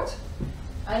sort,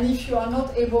 and if you are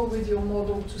not able with your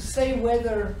model to say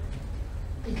whether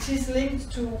it is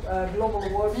linked to global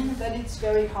warming, then it's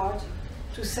very hard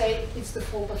to say it's the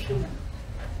fault of human.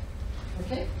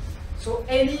 Okay? So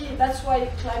that's why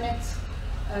climate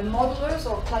modelers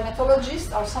or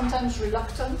climatologists are sometimes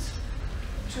reluctant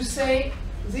to say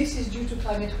this is due to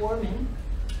climate warming,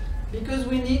 because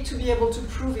we need to be able to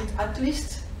prove it at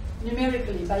least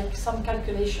numerically by some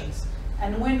calculations.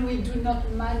 And when we do not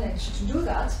manage to do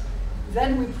that,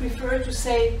 then we prefer to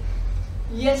say,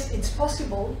 yes, it's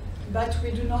possible, but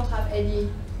we do not have any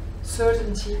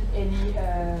certainty,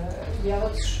 we are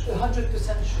not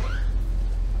 100% sure.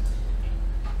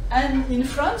 And in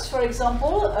France, for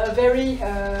example, a very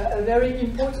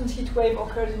important heat wave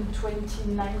occurred in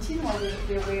 2019, while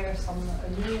there were some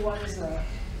new ones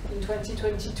in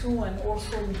 2022 and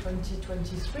also in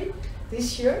 2023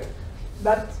 this year.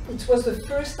 But it was the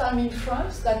first time in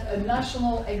France that a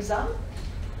national exam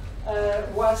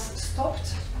was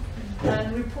stopped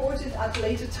and reported at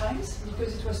later times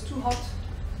because it was too hot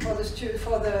for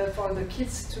the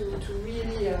kids to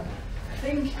really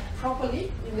think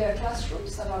properly in their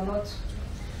classrooms that are not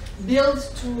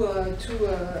built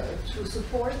to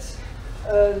support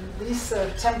this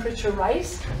temperature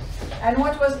rise. And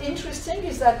what was interesting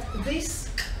is that this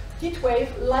heat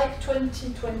wave, like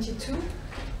 2022,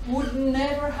 would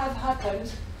never have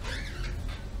happened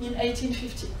in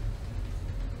 1850.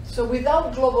 So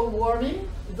without global warming,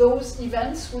 those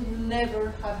events would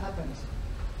never have happened.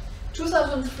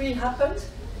 2003 happened,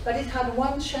 but it had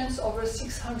one chance over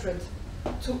 600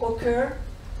 to occur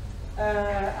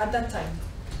at that time.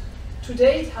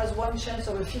 Today it has one chance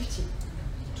over 50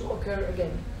 to occur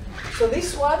again. So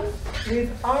this one, with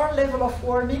our level of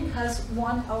warming, has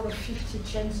 1 out of 50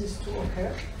 chances to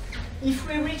occur. If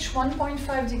we reach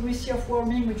 1.5 degrees C of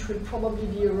warming, which will probably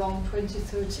be around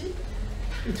 2030,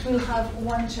 it will have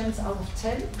 1 chance out of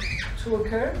 10 to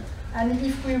occur. And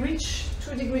if we reach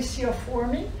 2 degrees C of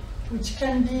warming, which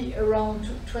can be around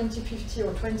 2050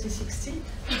 or 2060,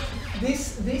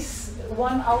 this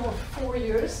 1 out of 4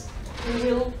 years, we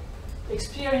will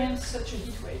experience such a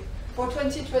heat wave. For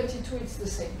 2022, it's the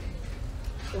same.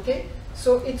 Okay?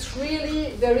 So it's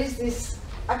really, there is this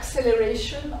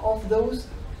acceleration of those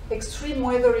extreme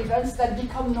weather events that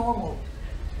become normal,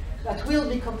 that will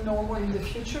become normal in the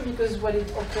future, because when it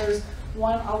occurs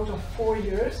 1 out of 4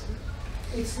 years,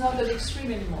 it's not an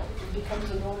extreme anymore. It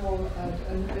becomes a normal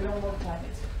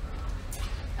climate.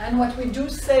 And what we do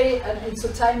say, and it's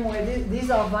a time where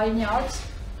these are vineyards,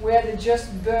 where they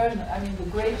just burn, I mean the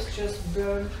grapes just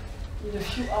burn in a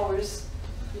few hours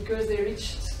because they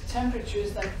reached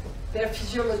temperatures that their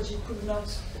physiology could not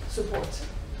support.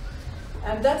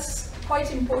 And that's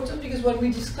quite important, because when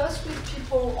we discuss with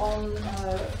people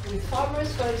with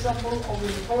farmers, for example, or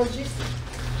with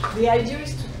ecologists, the idea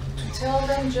is to tell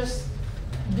them just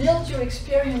build your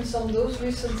experience on those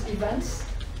recent events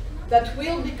that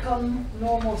will become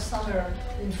normal summer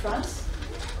in France,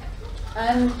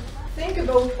 and think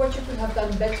about what you could have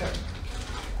done better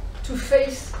to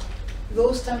face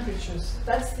those temperatures.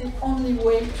 That's the only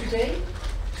way today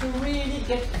to really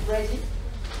get ready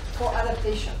for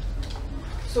adaptation.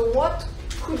 So what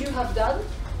could you have done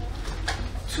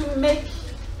to make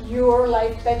your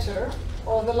life better,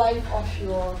 or the life of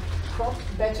your crop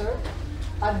better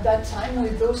at that time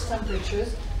with those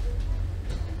temperatures?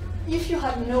 If you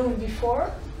had known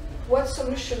before, what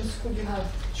solutions could you have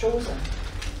chosen?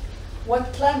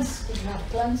 What plants could you have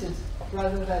planted,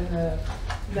 rather than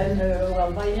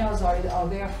well, vineyards are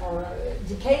there for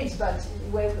decades, but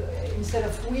instead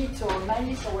of wheat or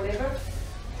maize or whatever,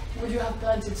 would you have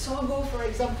planted sorghum, for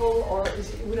example, or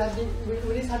would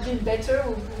it have been better?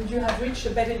 Would you have reached a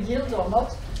better yield or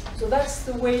not? So that's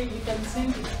the way you can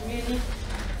think. It's really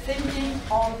thinking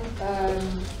on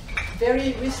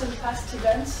very recent past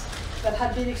events that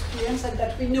have been experienced and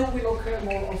that we know will occur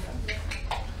more often.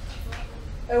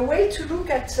 A way to look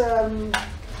at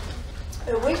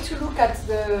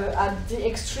the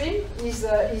extreme is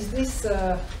this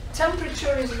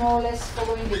temperature is more or less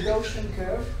following the Gaussian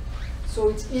curve. So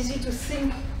it's easy to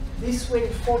think this way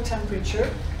for temperature.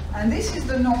 And this is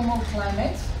the normal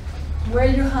climate, where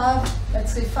you have,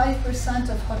 let's say, 5%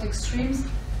 of hot extremes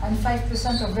and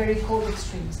 5% of very cold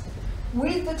extremes.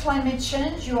 With the climate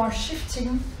change, you are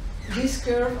shifting this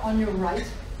curve on your right.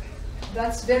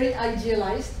 That's very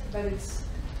idealized, but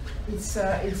it's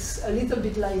a little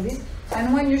bit like this.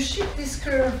 And when you shift this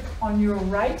curve on your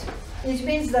right, it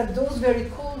means that those very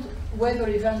cold weather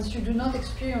events, you do not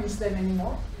experience them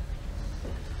anymore.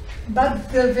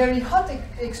 But the very hot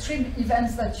extreme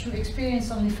events that you experience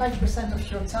only 5%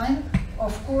 of your time,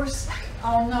 of course,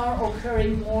 are now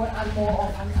occurring more and more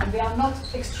often, and they are not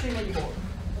extreme anymore.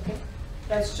 Okay?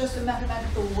 That's just a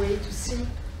mathematical way to see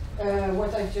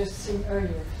what I've just seen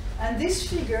earlier. And this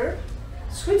figure,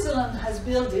 Switzerland has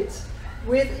built it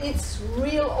with its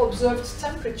real observed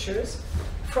temperatures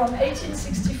from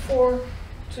 1864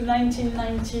 to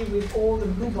 1990 with all the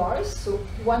blue bars. So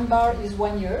one bar is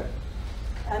 1 year.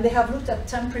 And they have looked at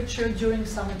temperature during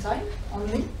summertime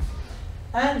only.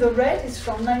 And the red is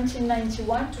from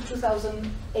 1991 to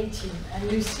 2018.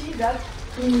 And you see that,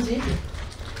 indeed,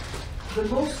 the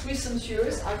most recent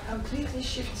years are completely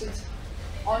shifted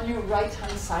on your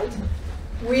right-hand side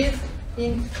with,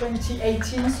 in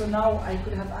 2018, so now I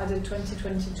could have added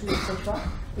 2022, etc.,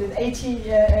 with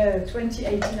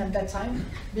 2018 at that time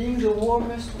being the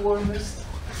warmest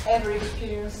ever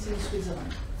experienced in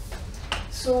Switzerland.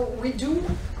 So we do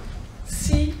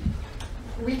see,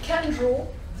 we can draw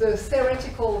the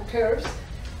theoretical curves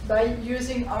by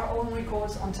using our own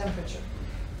records on temperature.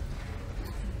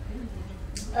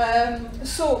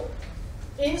 So,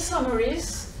 in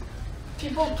summaries,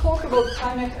 people talk about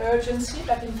climate urgency,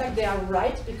 but in fact they are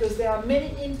right, because there are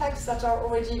many impacts that are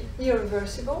already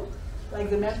irreversible,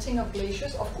 like the melting of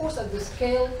glaciers. Of course, at the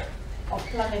scale of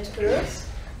planet Earth,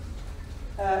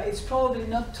 it's probably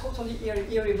not totally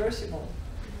irreversible,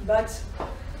 but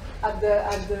at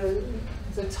the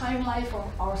time life of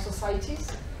our societies,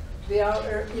 they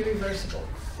are irreversible.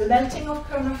 The melting of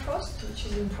permafrost, which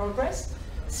is in progress,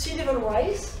 sea level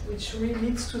rise, which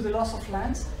leads to the loss of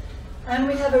land, and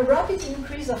we have a rapid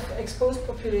increase of exposed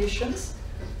populations,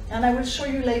 and I will show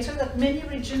you later that many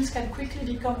regions can quickly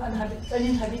become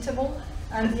uninhabitable,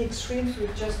 and the extremes,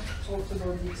 we've just talked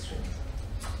about the extremes.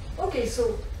 Okay,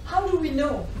 so how do we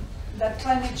know that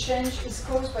climate change is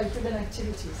caused by human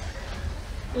activities?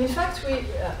 In fact,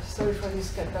 sorry for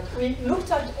this cut, but we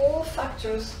looked at all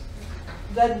factors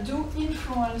that do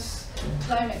influence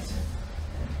climate.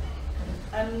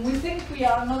 And we think we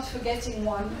are not forgetting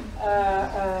one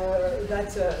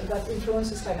that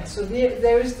influences climate. So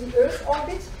there is the Earth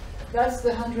orbit. That's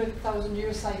the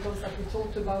 100,000-year cycles that we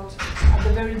talked about at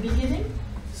the very beginning.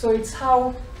 So it's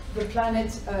how the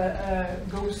planet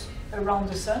goes around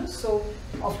the sun. So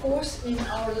of course, in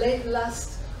our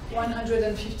last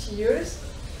 150 years,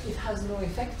 it has no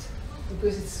effect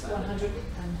because it's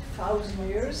 100,000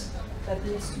 years that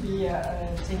needs to be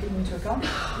taken into account.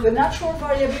 The natural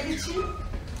variability,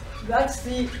 that's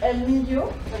the El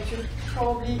Niño that you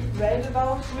probably read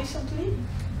about recently.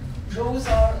 Those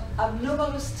are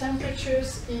abnormalous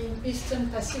temperatures in Eastern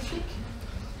Pacific.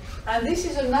 And this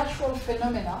is a natural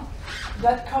phenomena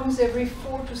that comes every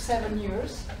 4 to 7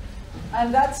 years.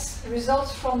 And that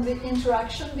results from the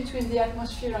interaction between the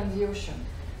atmosphere and the ocean.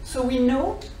 So we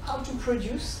know how to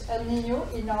produce El Niño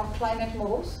in our climate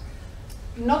models.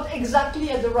 Not exactly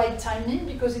at the right timing,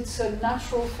 because it's a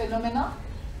natural phenomena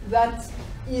that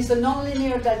is a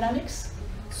nonlinear dynamics.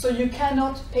 So you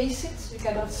cannot pace it. You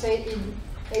cannot say in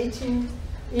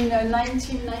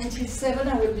 1997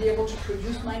 I will be able to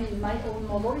produce mine in my own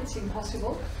model. It's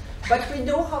impossible. But we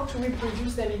know how to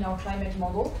reproduce them in our climate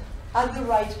model at the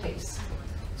right pace.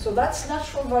 So that's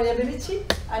natural variability,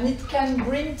 and it can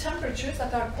bring temperatures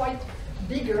that are quite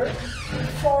bigger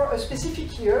for a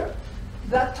specific year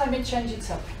than climate change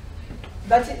itself.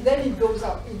 But then it goes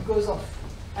up, it goes off,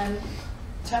 and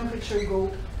temperature go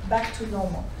back to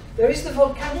normal. There is the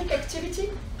volcanic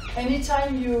activity.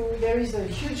 Anytime there is a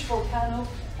huge volcano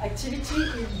activity,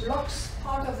 it blocks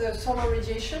part of the solar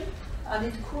radiation and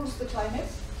it cools the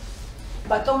climate,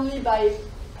 but only by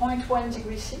 0.1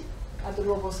 degrees C at the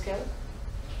global scale,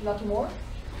 not more.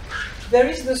 There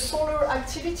is the solar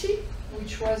activity,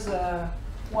 which was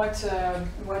what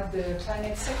the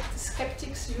climate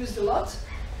skeptics used a lot,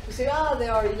 to say,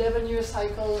 there are 11-year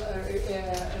cycle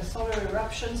solar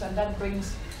eruptions, and that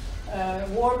brings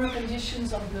warmer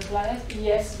conditions on the planet.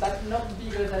 Yes, but not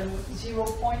bigger than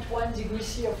 0.1 degrees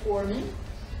C of warming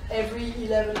every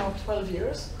 11 or 12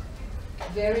 years.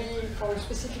 Vary for a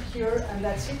specific year, and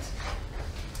that's it.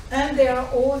 And there are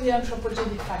all the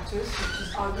anthropogenic factors, which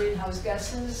is our greenhouse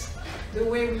gases, the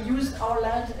way we use our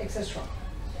land, etc.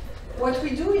 What we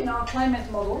do in our climate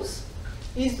models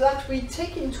is that we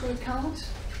take into account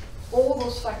all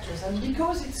those factors. And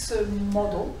because it's a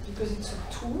model, because it's a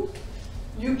tool,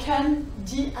 you can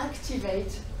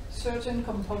deactivate certain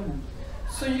components.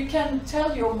 So you can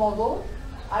tell your model,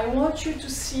 I want you to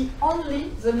see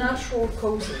only the natural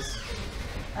causes.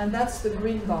 And that's the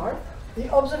green bar. The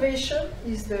observation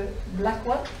is the black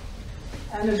one.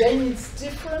 And again, it's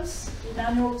difference in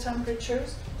annual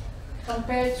temperatures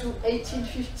compared to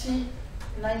 1850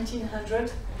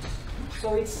 1900.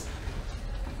 So it's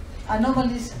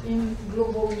anomalies in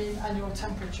global mean annual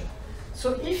temperature.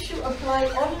 So if you apply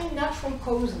only natural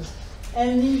causes,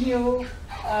 El Nino,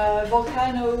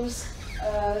 volcanoes,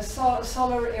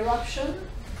 solar eruption,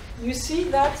 you see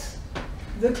that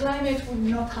the climate would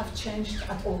not have changed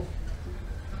at all.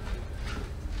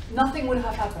 Nothing would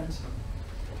have happened.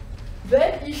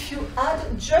 Then if you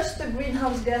add just the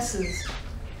greenhouse gases,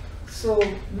 so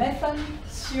methane,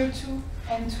 CO2,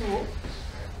 N2O,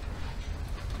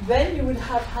 then you would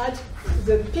have had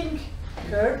the pink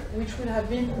curve, which would have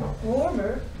been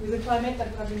warmer, with a climate that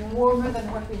would have been warmer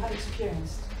than what we have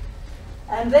experienced.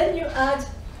 And then you add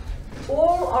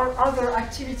all our other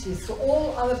activities, so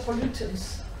all other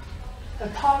pollutants,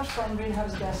 apart from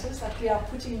greenhouse gases that we are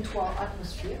putting into our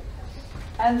atmosphere.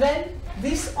 And then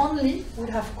this only would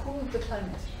have cooled the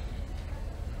climate.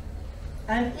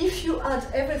 And if you add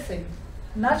everything,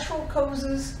 natural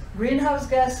causes, greenhouse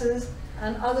gases,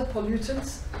 and other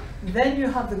pollutants, then you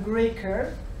have the gray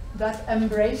curve that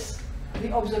embrace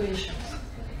the observations.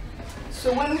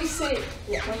 So when we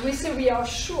say we are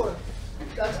sure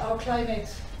that our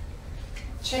climate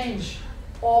change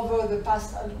over the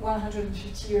past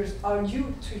 150 years are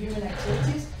due to human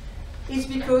activities, it's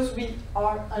because we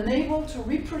are unable to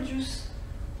reproduce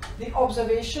the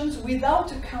observations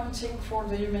without accounting for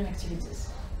the human activities,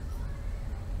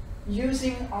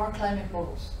 using our climate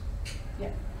models.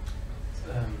 Yeah.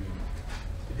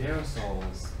 The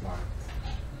aerosols,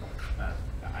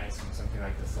 I assume something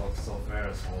like the sulfur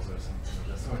aerosols or something of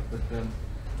the sort, but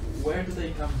where do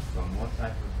they come from? What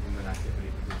type of human activity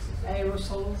produces them?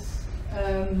 Aerosols,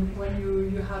 when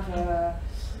you have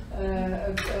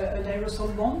an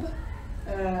aerosol bomb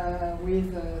with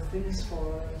things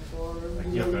for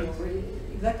like yogurt.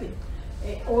 Exactly.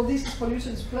 All these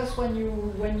pollutants, plus when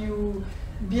you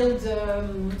build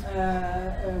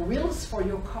wheels for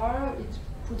your car, it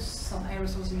puts some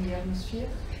aerosols in the atmosphere.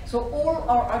 So all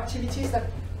our activities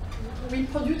that we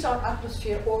pollute our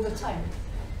atmosphere all the time.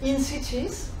 In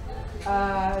cities, you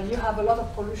have a lot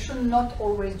of pollution, not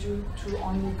always due to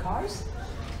only cars,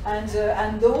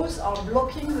 and those are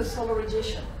blocking the solar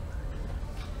radiation.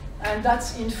 And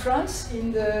that's in France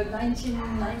in the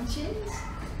 1990s.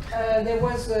 There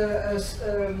was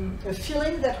a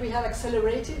feeling that we have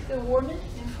accelerated the warming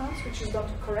in France, which is not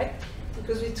correct,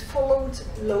 because it followed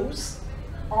laws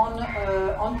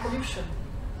on pollution.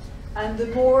 And the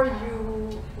more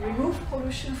you remove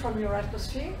pollution from your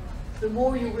atmosphere, the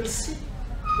more you will see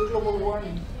the global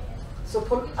warming. So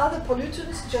other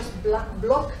pollutants just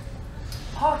block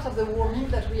part of the warming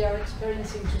that we are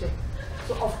experiencing today.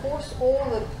 So of course, all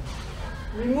the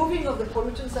removing of the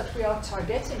pollutants that we are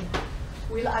targeting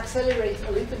will accelerate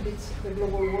a little bit the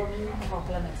global warming of our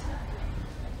planet.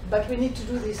 But we need to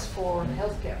do this for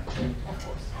healthcare, of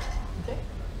course. Okay?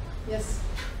 Yes?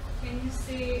 Can you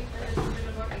say a little bit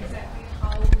about exactly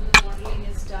how the modeling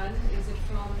is done? Is it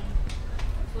from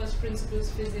first principles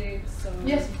physics? Or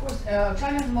Yes, of course.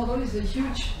 Climate model is a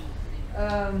huge.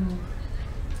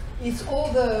 It's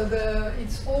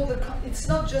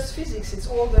not just physics. It's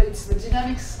the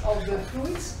dynamics of the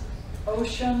fluids,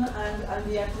 ocean and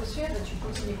the atmosphere that you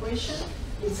put in equation.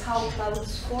 It's how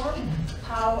clouds form,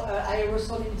 how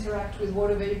aerosol interact with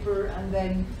water vapor and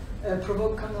then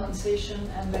provoke condensation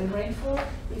and then rainfall.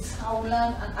 It's how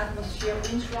land and atmosphere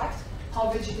interact,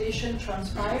 how vegetation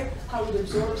transpire, how it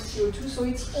absorbs CO2. So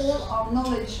it's all our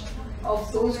knowledge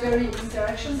of those very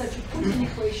interactions that you put in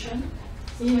equation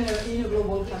in a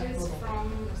global climate model.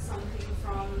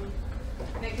 From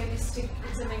mechanistic,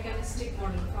 it's a mechanistic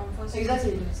model from first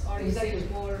Exactly. principles, or Exactly. is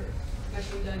it more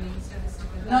machine learning,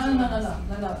 statistical?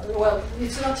 No. Well,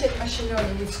 it's not yet machine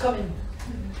learning, it's coming.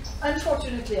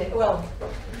 Unfortunately, well,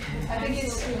 I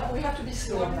think we have to be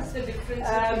slow on What is that. the difference?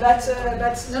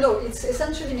 But it's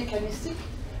essentially mechanistic,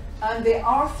 and there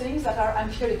are things that are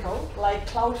empirical, like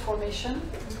cloud formation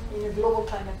in a global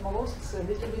climate models. It's a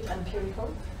little bit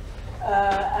empirical,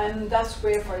 and that's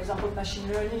where, for example, machine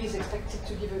learning is expected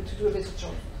to do a better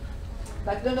job.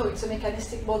 But no, it's a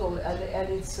mechanistic model, and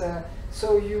it's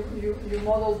so you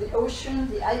model the ocean,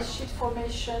 the ice sheet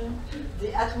formation,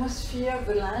 the atmosphere,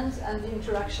 the land, and the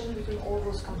interaction between all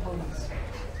those components.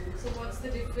 So what's the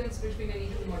difference between any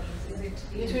two models? Is it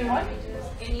Between what?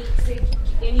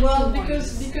 Any Well, two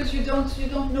because you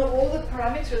don't know all the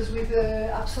parameters with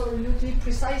absolutely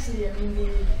precisely. I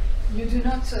mean, you do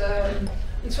not.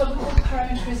 It's what we call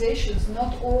parameterizations.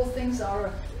 Not all things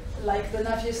are like the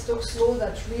Navier-Stokes law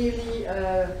that really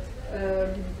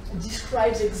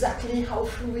describes exactly how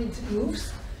fluid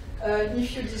moves.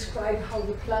 If you describe how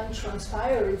the plant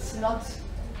transpires, it's not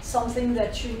something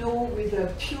that you know with a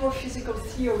pure physical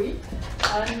theory,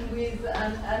 and with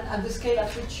and the scale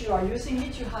at which you are using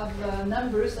it, you have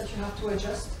numbers that you have to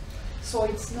adjust. So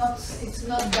it's not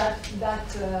that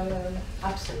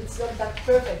absolute. It's not that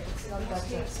perfect. It's not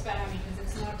Mostly that it's parameters.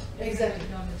 It's not Exactly.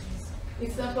 methodologies.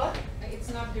 It's not what? It's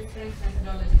not different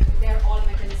methodologies. They're all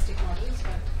mechanistic models,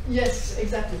 but Yes,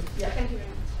 exactly. Yeah. thank you very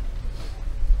much.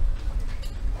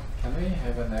 Can we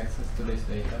have an access to this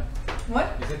data? What?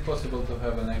 Is it possible to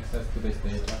have an access to this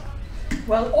data?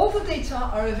 Well, all the data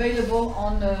are available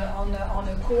on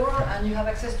a core, and you have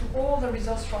access to all the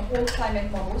results from all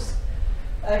climate models.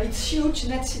 It's huge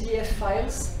NetCDF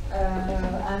files,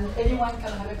 and anyone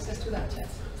can have access to that, yes,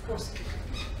 of course.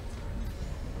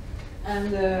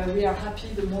 And we are happy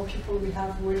the more people we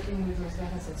have working with those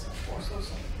data sets, of course,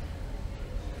 also.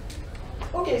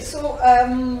 Okay, so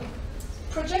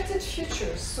projected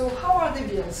futures. So how are they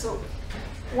built? So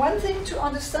one thing to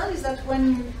understand is that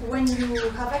when you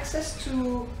have access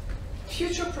to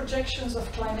future projections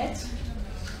of climate,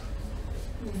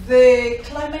 the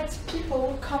climate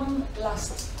people come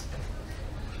last.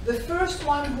 The first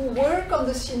one who work on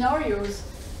the scenarios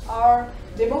are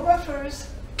demographers,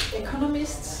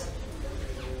 economists,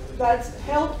 that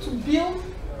help to build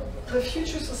the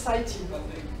future society.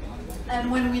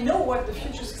 And when we know what the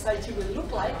future society will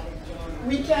look like,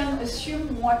 we can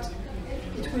assume what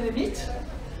it will emit,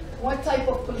 what type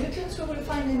of pollutants we will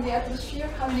find in the atmosphere,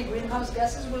 how many greenhouse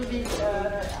gases will be,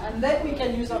 and then we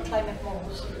can use our climate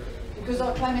models. Because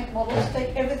our climate models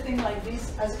take everything like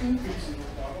this as input.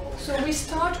 So we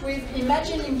start with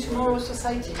imagining tomorrow's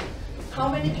society. How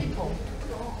many people?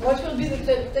 What will be the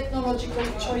technological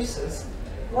choices?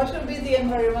 What will be the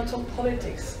environmental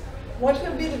politics? What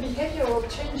will be the behavioral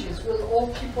changes? Will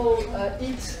all people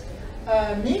eat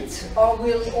meat, or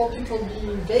will all people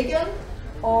be vegan?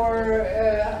 Or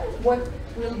what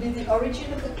will be the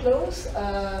origin of the clothes?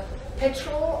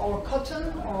 Petrol or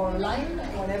cotton or lime,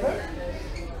 whatever.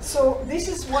 So this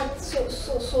is what,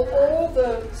 so all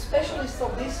the specialists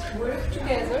of this work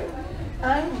together,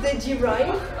 and they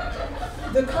derive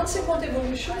the consequent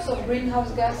evolutions of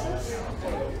greenhouse gases,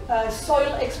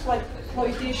 soil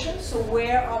exploitation, so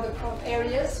where are the crop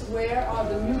areas, where are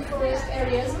the new forest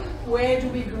areas, where do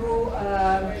we grow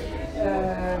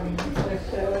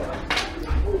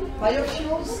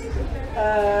biofuels,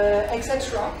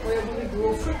 etc., where do we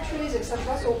grow fruit trees,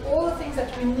 etc. So all the things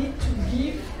that we need to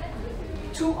give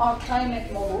to our climate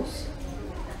models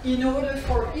in order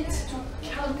for it to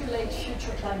calculate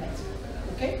future climate.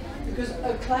 Okay? Because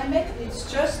a climate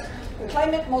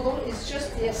model is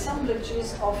just the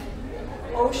assemblages of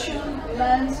ocean,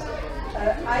 land,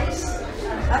 ice,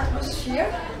 and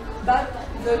atmosphere, but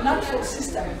the natural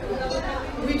system.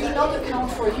 We do not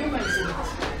account for humans in it.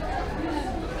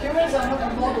 Humans are not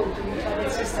a model to the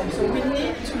climate system, so we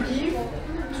need to give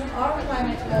to our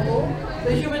climate model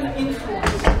the human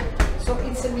influence. So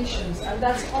it's emissions, and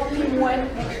that's only when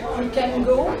we can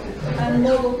go and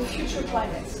model future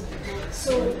climates.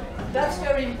 So that's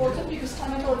very important because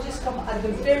climatologists come at the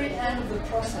very end of the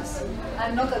process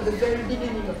and not at the very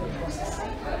beginning of the process.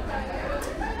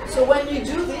 So when you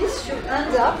do this, you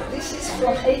end up, this is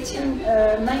from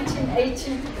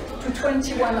 1980 to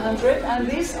 2100, and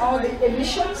these are the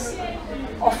emissions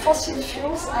of fossil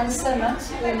fuels and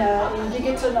cement in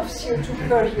gigaton of CO2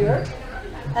 per year.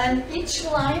 And each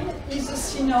line is a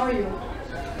scenario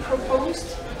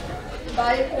proposed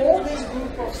by all this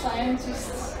group of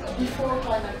scientists before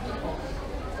climate people.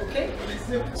 Okay?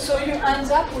 So you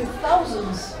end up with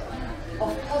thousands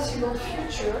of possible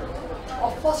future,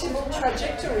 of possible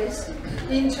trajectories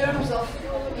in terms of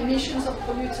emissions of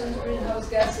pollutants, greenhouse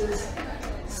gases,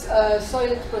 soil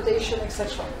exploitation,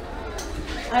 etc.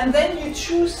 And then you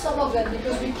choose some of them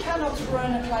because we cannot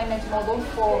run a climate model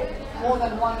for more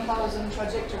than 1,000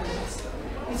 trajectories.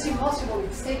 It's impossible.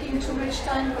 It's taking too much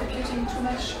time, computing too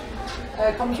much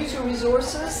computer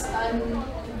resources, and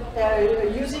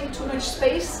using too much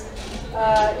space.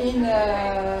 In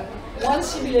one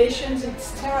simulation,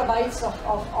 it's terabytes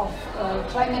of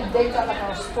climate data that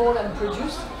are stored and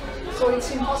produced. So it's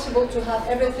impossible to have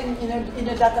everything in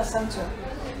a data center.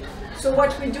 So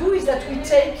what we do is that we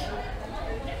take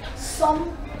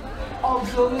some of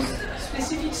those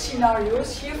specific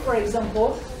scenarios. Here, for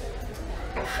example,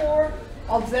 4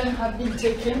 of them have been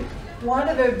taken. One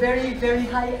of a very, very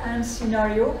high-end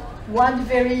scenario, one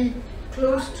very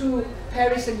close to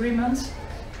Paris Agreement,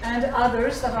 and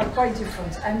others that are quite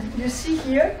different. And you see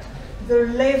here the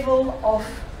level of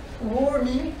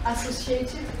warming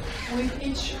associated with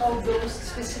each of those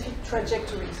specific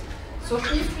trajectories. So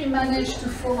if we manage to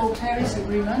follow Paris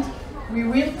Agreement, we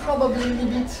will probably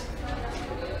limit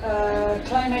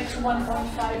climate to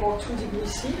 1.5 or 2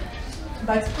 degrees C.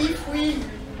 But if we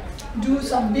do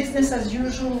some business as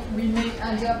usual, we may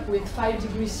end up with 5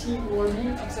 degrees C warming,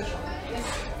 etc. Yes?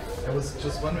 I was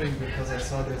just wondering because I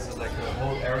saw there's like a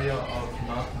whole area of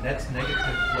net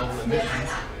negative global emissions.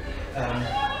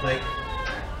 Like,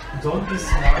 don't these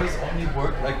scenarios only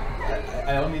work? Like,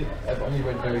 I've only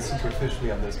read very superficially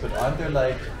on this, but aren't there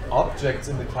like objects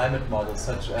in the climate model,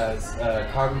 such as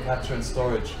carbon capture and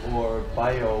storage or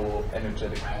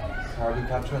bioenergetic carbon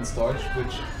capture and storage,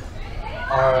 which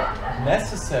are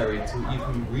necessary to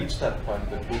even reach that point,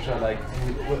 but which are like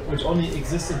which only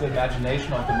exist in the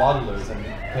imagination of the modelers and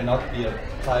cannot be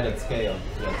applied at scale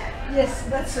yet? Yes,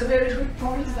 that's a very good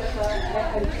point that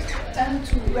I tend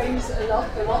to raise a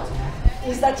lot.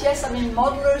 Is that yes, I mean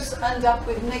modelers end up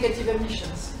with negative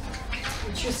emissions,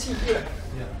 which you see here.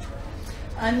 Yeah.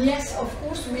 And yes, of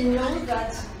course, we know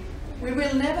that we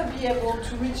will never be able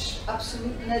to reach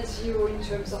absolute net zero in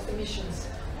terms of emissions.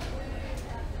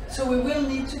 So we will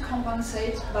need to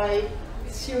compensate by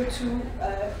CO2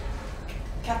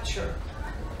 capture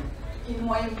in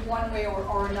one way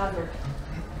or another.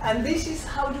 And this is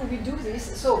how do we do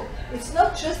this? So it's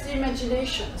not just the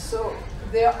imagination. So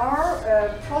there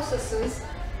are processes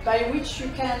by which you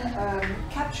can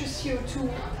capture CO2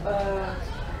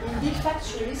 in big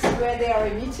factories where they are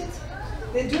emitted.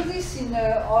 They do this in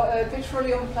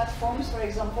petroleum platforms, for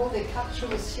example. They capture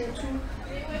the CO2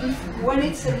 when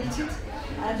it's emitted,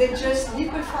 and they just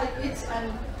liquefy it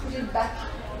and put it back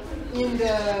in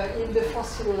the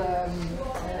fossil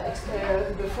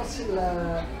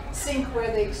sink where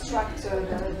they extract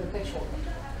the petrol.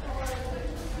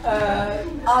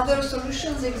 Other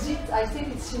solutions exist. I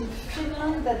think it's in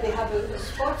Finland that they have a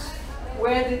spot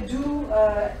where they do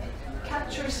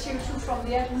capture CO2 from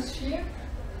the atmosphere,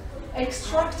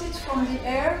 extract it from the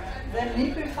air, then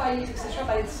liquefy it, etc.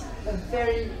 But it's a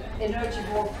very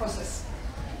energy-poor process.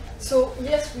 So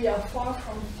yes, we are far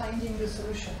from finding the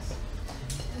solutions.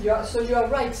 So you are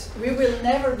right. We will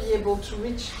never be able to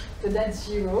reach the net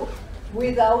zero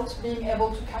without being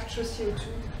able to capture CO2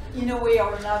 in a way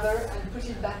or another and put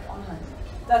it back on land.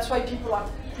 That's why people are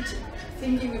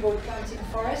thinking about planting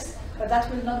forests, but that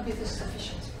will not be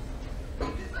sufficient.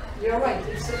 You're right.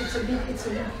 It's a big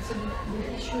issue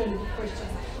and a big question.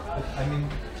 I mean,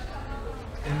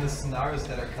 in the scenarios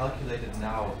that are calculated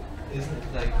now, isn't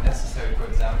it like necessary, for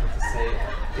example, to say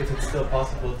if it's still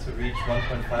possible to reach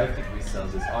 1.5 degrees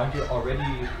Celsius? Aren't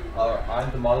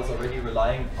the models already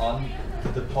relying on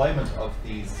the deployment of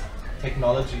these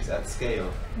technologies at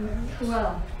scale?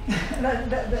 Well,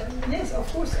 yes, of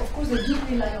course, they do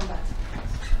rely on that.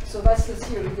 So that's the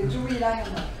theory. They do rely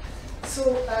on that. So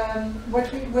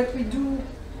what we do.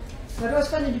 That was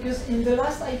funny because in the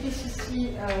last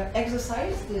IPCC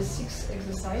exercise, the 6th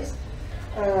exercise,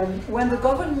 when the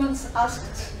governments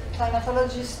asked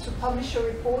climatologists to publish a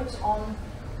report on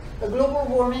a global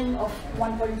warming of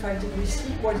 1.5 degrees C,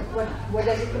 what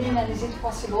does it mean and is it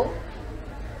possible?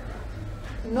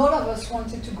 None of us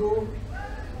wanted to go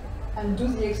and do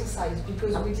the exercise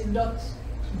because we did not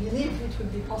believe it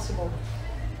would be possible.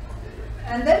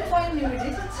 And then finally we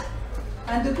did it.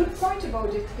 And the good point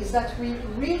about it is that we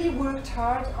really worked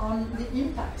hard on the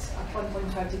impacts at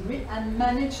 1.5 degree and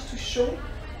managed to show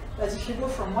that if you go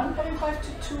from 1.5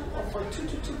 to 2 or from 2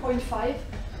 to 2.5,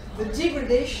 the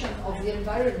degradation of the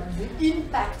environment, the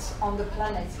impact on the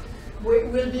planet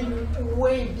will be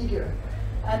way bigger.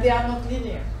 And they are not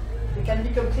linear. They can be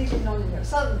completely non-linear.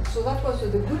 So that was the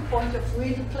good point of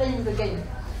really playing the game.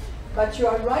 But you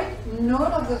are right,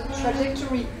 none of the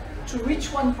trajectory to reach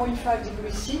 1.5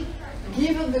 degrees C,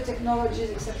 given the technologies,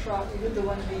 etc., even the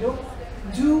ones below,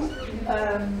 do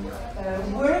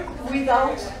work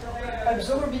without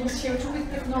absorbing CO2 with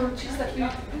technologies that we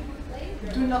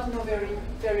do not know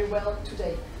very well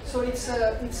today. So it's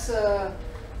a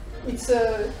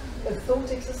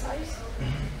thought exercise.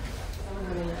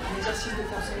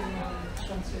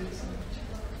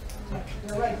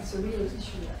 You're right, it's a real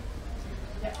issue.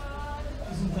 Yeah.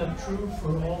 Isn't that true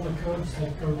for all the curves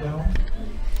that go down?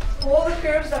 All the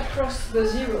curves that cross the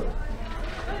zero.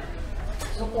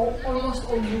 So almost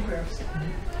all new curves.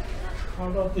 How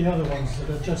about the other ones that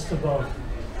are just above?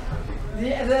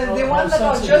 The ones that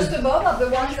are just above are the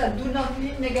ones that do not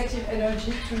need negative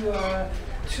energy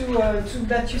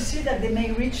that you see that they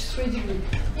may reach 3 degrees.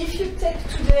 If you take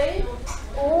today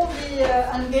all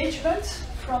the engagement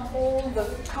from all the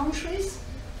countries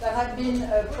that have been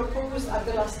proposed at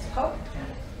the last COP,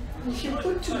 if you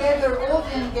put together all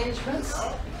the engagements,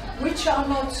 which are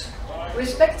not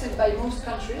respected by most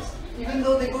countries, even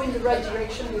though they go in the right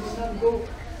direction, they do not go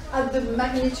at the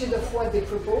magnitude of what they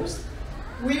proposed,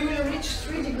 we will reach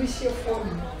 3 degrees C of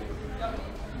warming,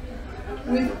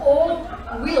 with all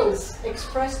wills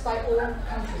expressed by all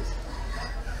countries.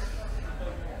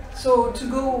 So to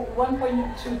go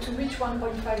to reach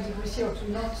 1.5 degrees C, or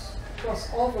to not cross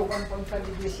over 1.5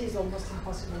 degrees C, is almost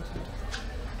impossible to do.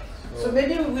 So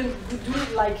maybe we will do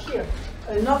it like here,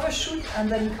 an overshoot and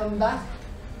then come back.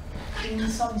 In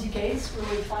some decades, we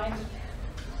will find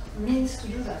means to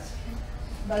do that,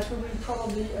 but we will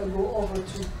probably go over 2.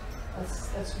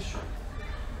 That's for sure.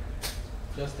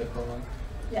 Just a comment.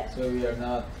 Yeah. So we are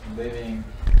not leaving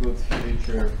good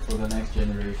future for the next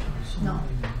generation. No.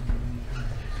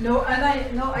 No, and I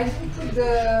didn't put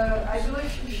the. I don't know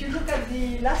if you look at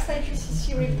the last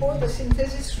IPCC report, the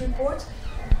synthesis report.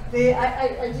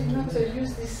 I did not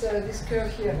use this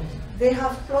curve here. They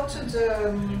have plotted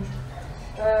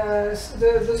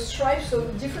the stripes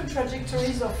of different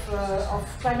trajectories of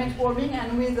climate warming,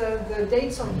 and with the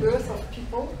dates of birth of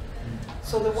people.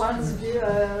 So the ones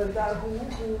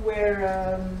who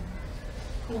were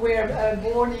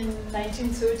born in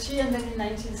 1930, and then in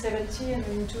 1970, and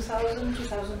in 2000,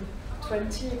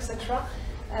 2020, etc.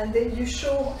 And then you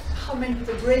show how many,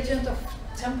 the gradient of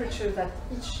temperature that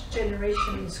each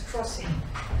generation is crossing.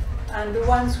 And the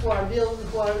ones who were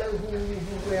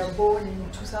born in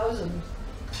 2000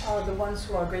 are the ones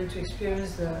who are going to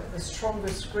experience the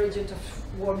strongest gradient of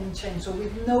warming change. So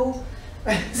with no,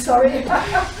 sorry,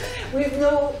 with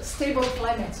no stable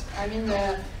climate. I mean,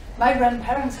 my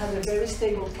grandparents had a very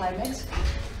stable climate,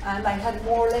 and I had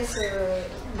more or less,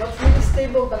 not really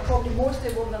stable, but probably more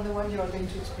stable than the one you are going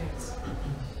to experience.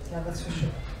 Yeah, that's for sure.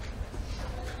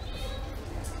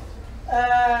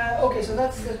 Okay, so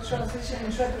that's the transition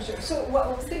in temperature. So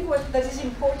I think that is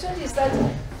important is that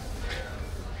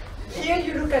here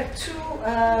you look at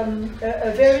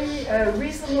a very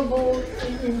reasonable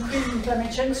increase in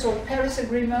climate change, so Paris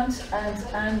Agreement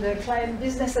and climate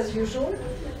business as usual.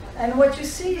 And what you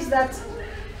see is that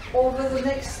over the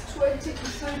next 20 to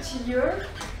 30 years,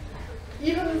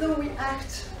 even though we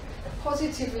act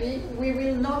positively, we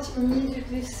will not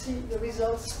immediately see the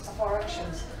results of our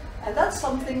actions. And that's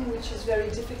something which is very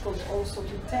difficult also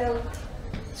to tell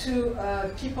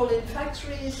to people in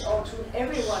factories or to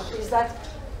everyone, is that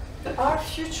our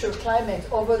future climate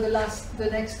over the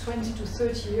next 20 to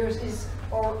 30 years is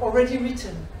already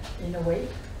written in a way.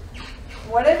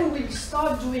 Whatever we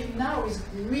start doing now is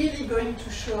really going to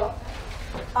show up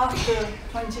after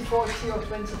 2040 or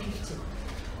 2050.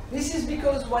 This is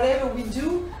because whatever we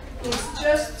do is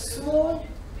just small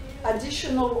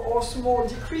additional or small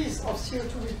decrease of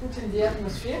CO2 we put in the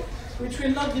atmosphere, which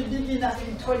will not be big enough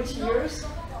in 20 years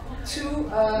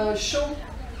to show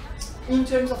in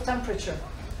terms of temperature.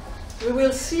 We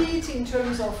will see it in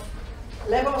terms of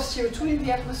level of CO2 in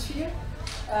the atmosphere,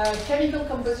 chemical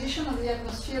composition of the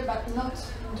atmosphere, but not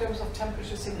in terms of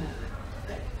temperature signal.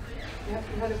 Yeah,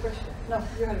 you had a question? No,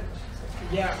 you had a question.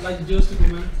 Yeah, like just to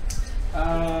comment.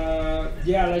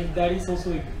 Yeah, like that is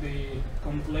also the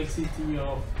complexity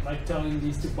of like telling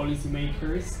this to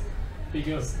policymakers,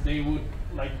 because they would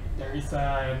like there is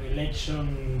an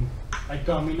election like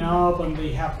coming up, and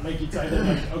they have like it's either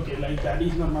like okay, like that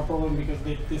is not my problem because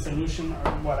the solution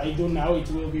or what I do now it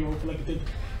will be reflected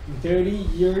in 30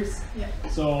 years. Yeah.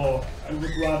 So I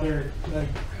would rather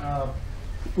like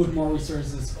put more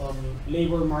resources on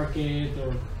labor market,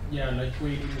 or yeah, like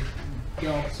creating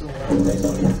jobs or whatever.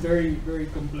 So it's very, very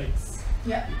complex.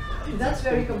 Yeah, that's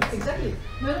very complex. Exactly.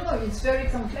 No, it's very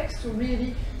complex to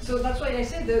really. So that's why I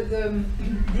said the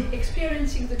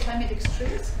experiencing the climate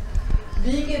extremes,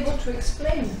 being able to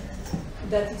explain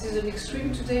that it is an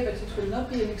extreme today, but it will not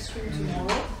be an extreme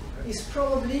tomorrow, is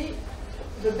probably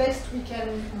the best we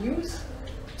can use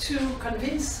to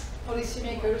convince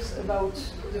policymakers about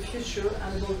the future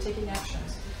and about taking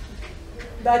actions.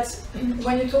 But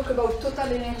when you talk about total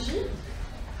energy,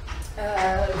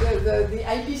 the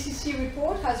IPCC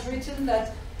report has written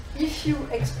that if you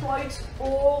exploit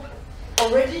all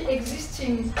already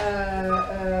existing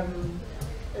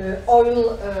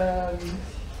oil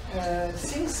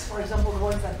sinks, for example, the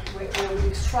ones that where we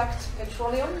extract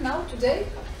petroleum now today,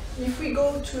 if we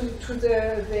go to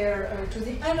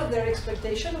the end of their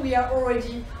exploitation, we are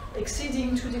already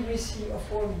exceeding 2 degrees C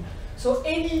of warming. So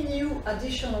any new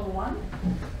additional one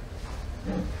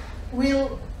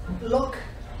will lock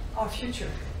our future.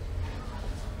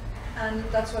 And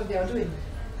that's what they are doing.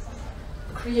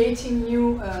 Creating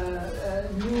new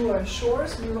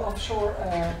shores, new offshore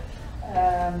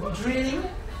drilling,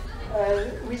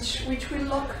 which will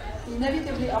lock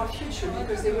inevitably our future,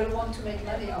 because they will want to make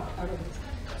money out of it.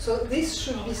 So this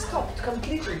should be stopped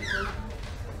completely.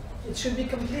 It should be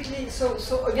completely, so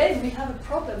again, we have a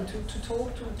problem to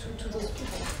talk to those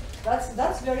people.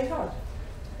 That's very hard.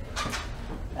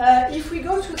 If we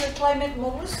go to the climate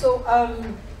models, so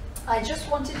I just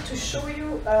wanted to show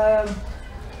you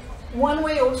one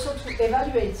way also to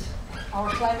evaluate our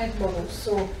climate models.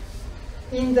 So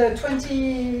in the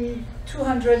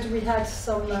 2200, we had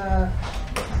some,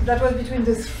 that was between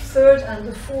the third and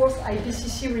the fourth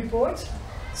IPCC report.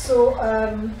 So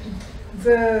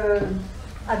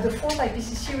at the fourth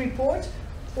IPCC report,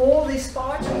 all this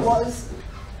part was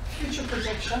future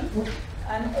projection,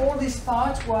 and all this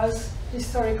part was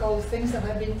historical things that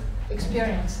have been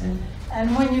experienced.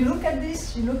 And when you look at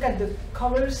this, you look at the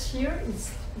colors here,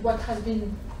 it's what has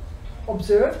been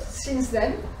observed since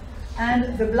then.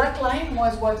 And the black line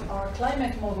was what our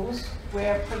climate models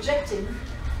were projecting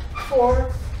for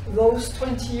those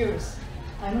 20 years.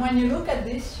 And when you look at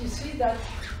this, you see that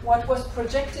what was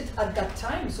projected at that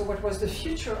time, so what was the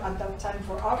future at that time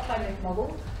for our climate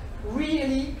model,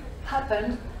 really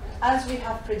happened as we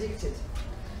have predicted.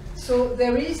 So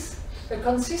there is a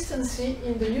consistency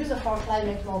in the use of our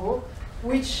climate model,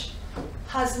 which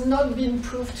has not been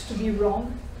proved to be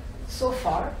wrong so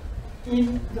far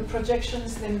in the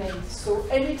projections they made. So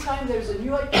anytime there's a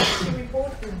new IPCC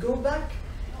report, we go back.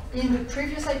 In the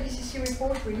previous IPCC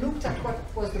report, we looked at what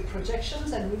was the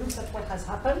projections and we looked at what has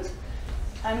happened.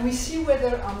 And we see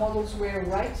whether our models were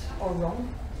right or wrong.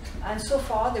 And so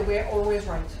far, they were always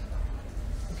right.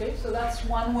 Okay, so that's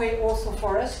one way also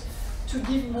for us to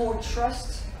give more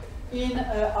trust in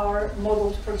our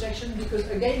modeled projection, because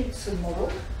again, it's a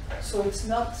model. So it's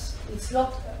not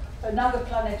another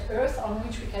planet Earth on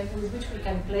which we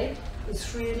can play.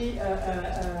 It's really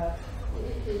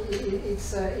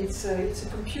it's a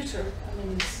computer. I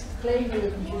mean, it's playing with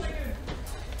a computer.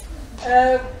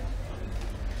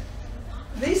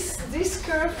 This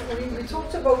curve, we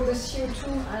talked about the CO2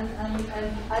 and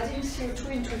adding CO2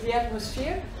 into the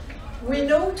atmosphere. We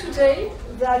know today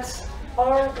that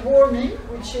our warming,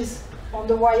 which is on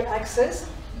the y-axis,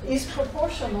 is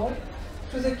proportional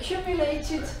to the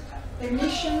cumulated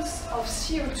emissions of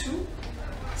CO2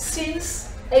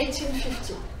 since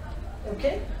 1850.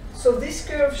 Okay? So this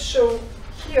curve shows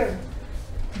here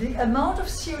the amount of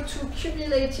CO2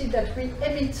 cumulated that we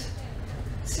emit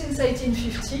since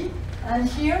 1850, and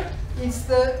here is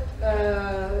the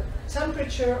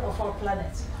temperature of our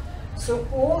planet. So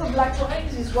all the black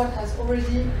lines is what has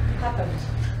already happened.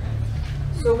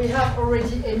 So we have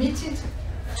already emitted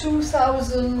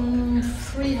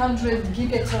 2,300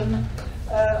 gigaton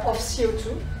of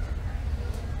CO2,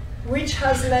 which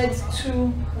has led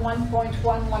to 1.1,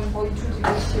 1.2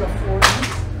 degrees C of warming.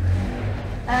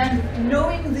 And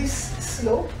knowing this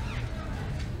slope,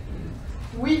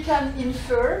 we can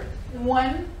infer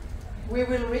when we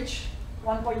will reach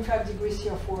 1.5 degrees C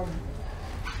of warming.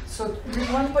 So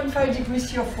 1.5 degrees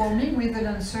C of warming with an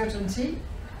uncertainty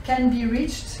can be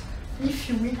reached if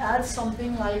we add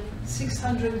something like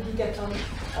 600 gigaton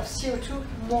of CO2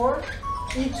 more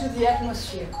into the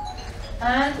atmosphere.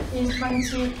 And in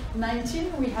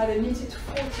 2019, we had emitted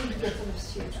 40 gigaton of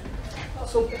CO2.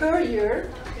 So per year,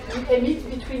 we emit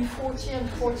between 40 and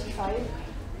 45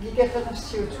 gigaton of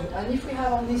CO2. And if we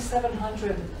have only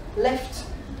 700 left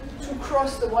to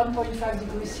cross the 1.5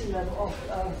 degrees C level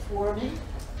of warming,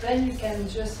 then you can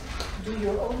just do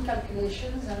your own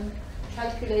calculations and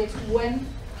calculate when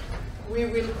we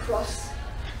will cross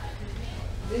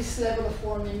this level of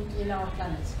warming in our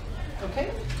planet.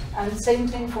 Okay? And same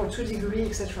thing for 2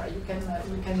 degrees, etc. You can do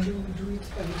it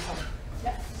every time.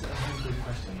 Yeah. That's a good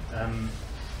question.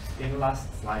 In the last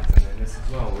slides and in this as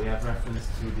well, we have reference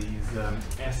to these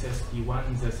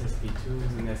SSP1s,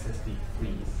 SSP2s, and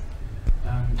SSP3s.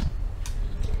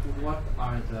 What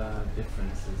are the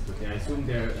differences? I assume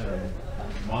they're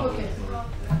models. Okay.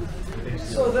 Or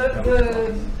so the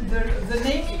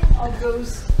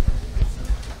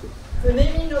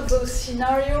naming of those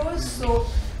scenarios. So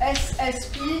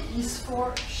SSP is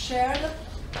for shared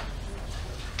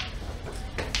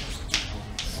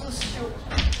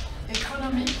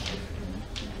socio-economic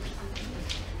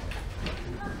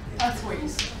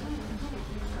pathways.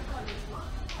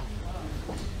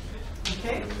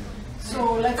 Okay.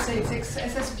 So let's say it's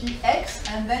SSPX,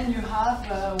 and then you have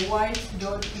Y.Z.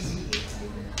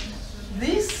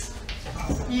 This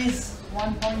is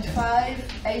 1.5,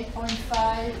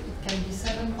 8.5, it can be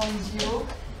 7.0.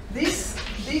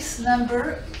 This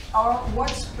number are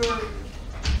watts per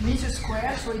meter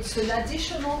square, so it's an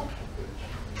additional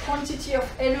quantity of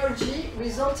energy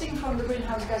resulting from the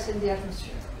greenhouse gas in the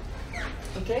atmosphere.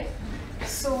 Okay,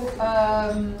 so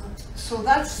so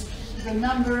that's the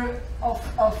number of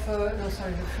no,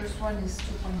 sorry, the first one is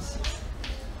 2.6.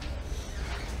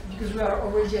 because we are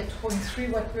already at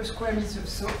 2.3 watt per square meter.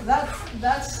 So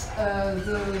that's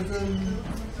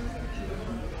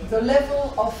the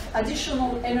level of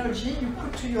additional energy you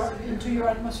put into your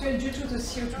atmosphere due to the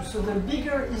CO2. So the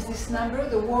bigger is this number,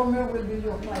 the warmer will be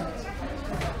your planet.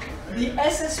 The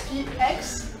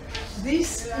SSPX,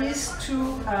 this is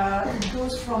it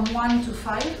goes from 1 to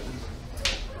 5.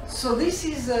 So this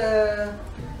is a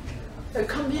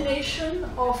combination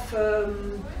of,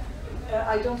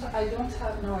 I don't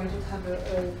have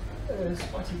a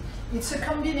spotting. It's a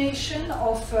combination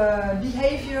of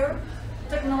behavior,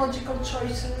 technological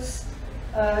choices,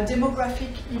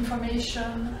 demographic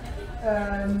information,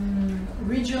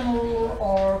 regional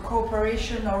or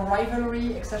cooperation or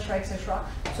rivalry, etc., etc.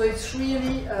 So it's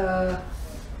really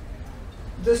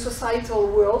the societal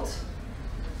world.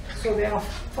 So there are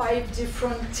 5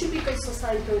 different typical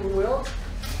societal worlds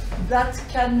that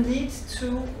can lead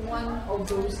to one of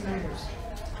those numbers.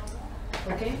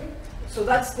 Okay? So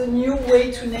that's the new way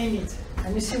to name it.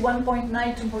 And you see 1.9,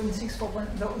 2.6,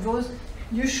 4.0, those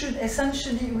you should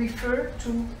essentially refer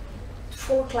to,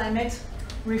 for climate,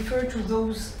 refer to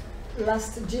those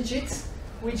last digits,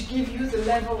 which give you the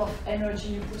level of energy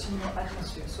you put in your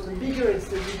atmosphere. So the bigger it's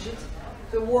the digit,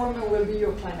 the warmer will be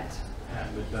your climate.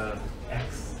 And with the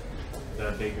X,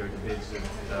 the bigger the digit,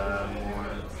 the more,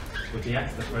 with the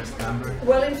X, the first number?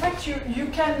 Well, in fact, you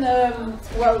can,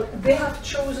 well, they have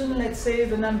chosen, let's say,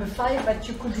 the number 5, but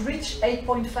you could reach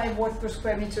 8.5 watt per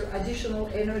square meter additional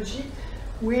energy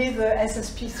with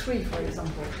SSP3, for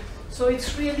example. So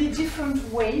it's really different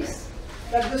ways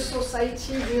that the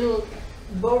society will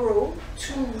borrow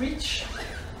to reach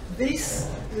this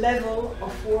level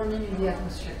of warming in the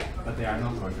atmosphere. But they are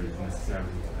not ordered necessarily,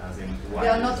 as in one They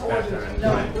are is not better ordered.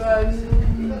 and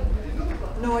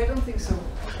No, I don't think so.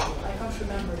 I can't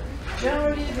remember.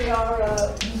 Generally,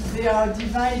 they are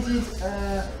divided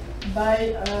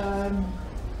by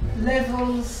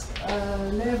levels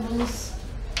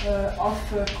of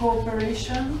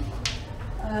cooperation,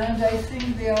 and I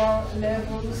think there are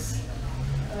levels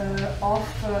of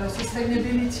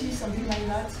sustainability, something like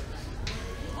that.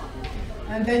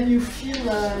 And then you feel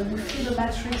a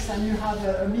matrix, and you have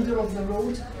a middle of the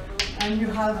road, and you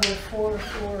have four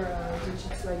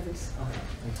digits like this.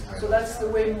 So that's the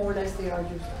way more or less they are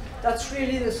used. That's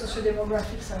really the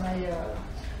sociodemographics, and I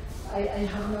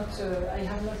have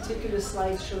not taken a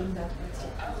slide showing that. But,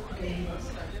 okay.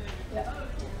 Yeah.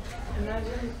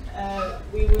 Imagine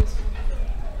we would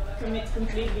commit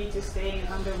completely to staying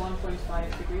under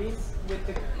 1.5 degrees with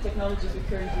the technologies we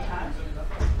currently have.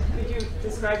 Could you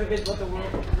describe a bit what the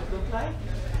world would look like?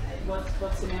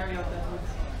 What scenario that would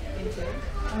entail?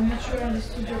 I'm not sure I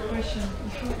understood your question.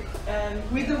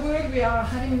 With the world we are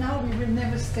having now, we will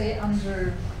never stay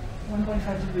under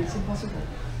 1.5 degrees. It's impossible.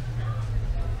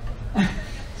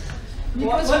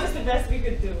 What is the best we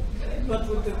could do? What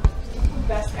would the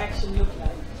best action look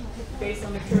like based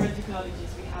on the current technologies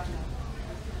we have now?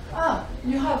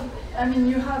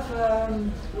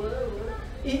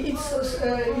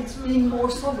 It's being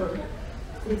more sober.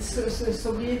 It's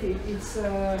sobriety.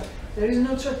 There is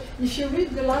no choice. If you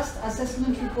read the last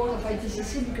assessment report of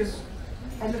IPCC, because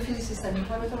I'm a physicist, I'm a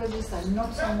climatologist, I'm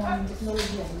not someone in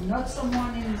technology, I'm not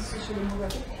someone in social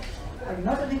demography, I'm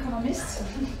not an economist,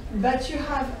 but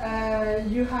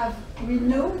we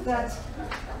know that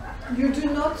you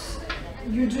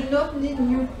do not need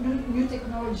new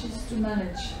technologies to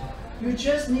manage. You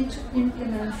just need to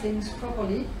implement things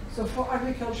properly. So for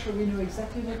agriculture, we know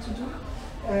exactly what to do.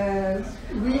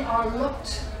 We are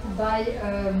locked by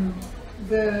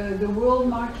the world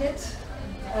market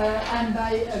and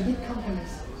by big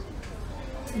companies.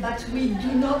 But we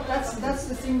do not, that's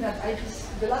the thing that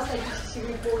the last IPCC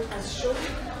report has shown,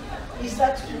 is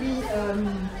that we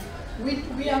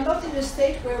are not in a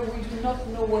state where we do not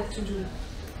know what to do.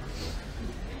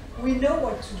 We know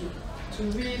what to do to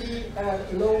really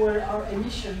lower our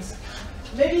emissions.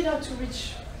 Maybe not to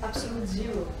reach absolute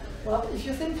zero. Well, if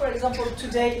you think, for example,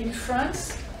 today in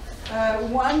France,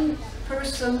 one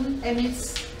person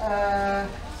emits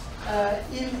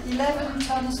 11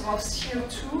 tons of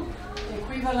CO2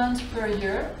 equivalent per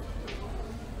year.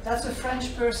 That's a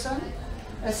French person.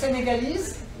 A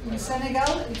Senegalese, in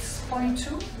Senegal, it's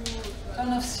 0.2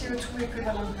 ton of CO2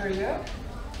 equivalent per year.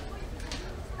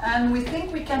 And we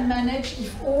think we can manage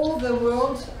if all the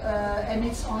world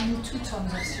emits only 2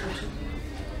 tons of CO2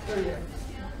 per year.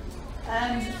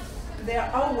 And there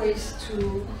are ways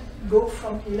to go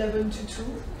from 11 to 2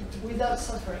 without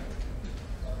suffering.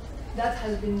 That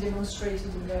has been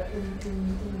demonstrated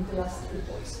in the last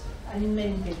reports and in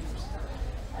many papers.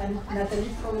 And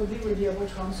Nathalie probably will be able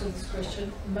to answer this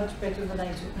question much better than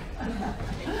I do.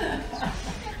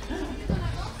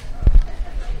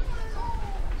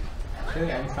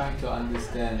 Actually, I'm trying to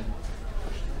understand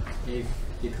if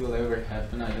it will ever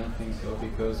happen. I don't think so,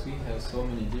 because we have so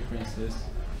many differences,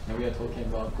 and we are talking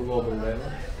about global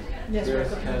level. Yes, we we're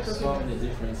have so many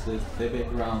differences: the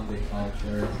background, the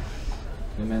culture,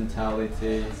 the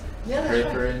mentality, Yeah, that's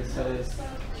preferences.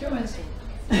 Humans.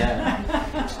 Yeah,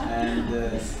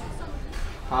 and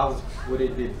how would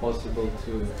it be possible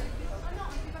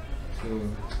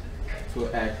to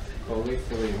act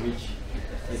collectively, which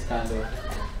is kind of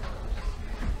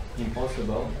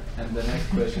impossible? And the next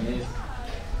question is.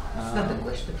 It's not a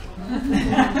question.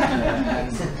 And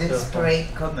it's a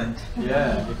desperate comment.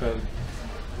 Yeah, because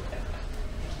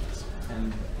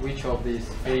and which of these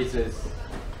phases,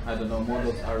 I don't know,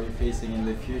 models are we facing in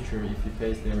the future if we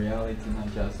face the reality,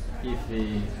 not just if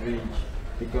we reach,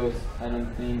 because I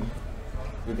don't think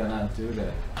we're gonna do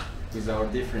that with our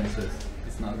differences.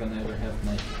 It's not gonna ever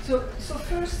happen. So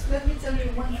first, let me tell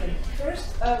you one thing.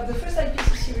 First, the first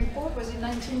IPCC report was in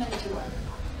 1991.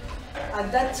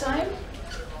 At that time,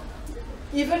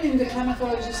 even in the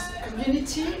climatologist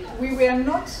community, we were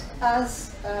not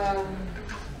as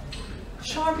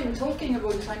sharp in talking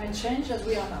about climate change as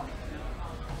we are now,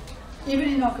 even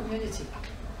in our community.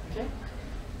 Okay?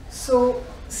 So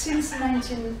since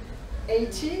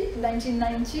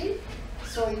 1990,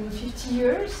 so in 50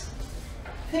 years,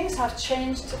 things have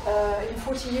changed. In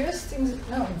 40 years, in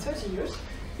 30 years,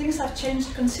 things have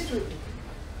changed considerably.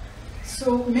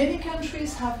 So many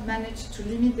countries have managed to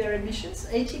limit their emissions.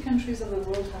 80 countries of the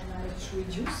world have managed to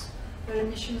reduce their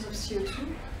emissions of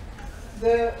CO2.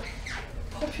 The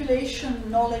population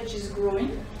knowledge is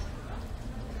growing.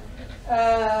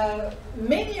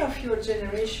 Many of your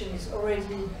generation is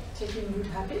already taking good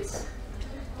habits.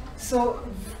 So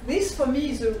this, for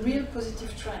me, is a real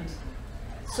positive trend.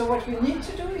 So what we need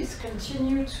to do is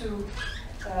continue to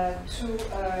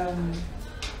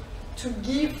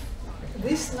give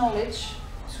this knowledge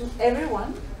to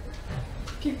everyone,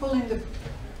 people in the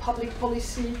public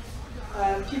policy,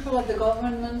 people at the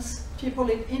governments, people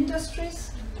in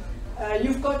industries.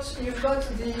 You've got the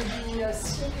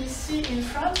CEC in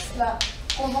France, la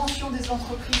Convention des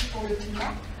entreprises pour le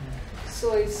climat.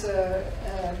 So it's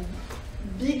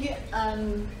big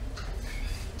and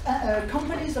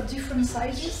companies of different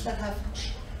sizes that have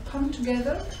come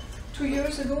together 2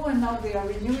 years ago, and now they are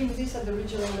renewing this at the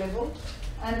regional level.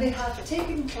 And they have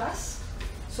taken class.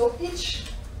 So each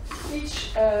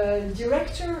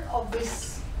director of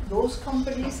those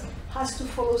companies has to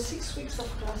follow 6 weeks of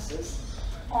classes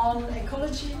on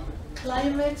ecology,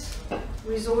 climate,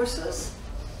 resources,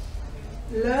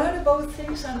 learn about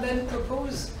things, and then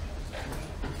propose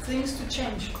things to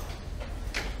change.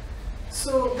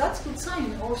 So that's a good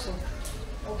sign also.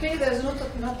 Okay, there's not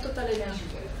total energy.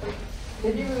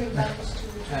 Maybe we will manage to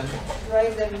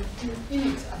drive them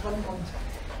in it at one point.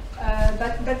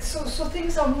 But so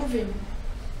things are moving,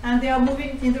 and they are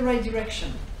moving in the right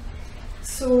direction.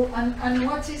 So, and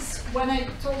what is, when I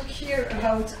talk here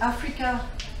about Africa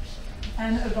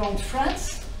and about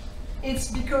France, it's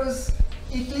because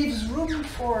it leaves room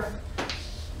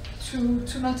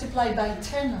to multiply by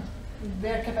 10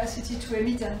 their capacity to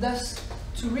emit, and thus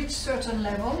to reach certain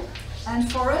level. And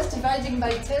for us, dividing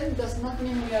by 10 does not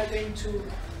mean we are going to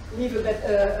live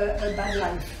a bad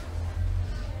life.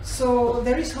 So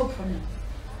there is hope for me.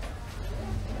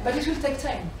 But it will take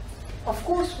time. Of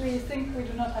course, we think we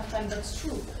do not have time. That's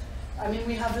true. I mean,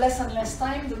 we have less and less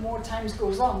time the more time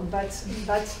goes on. But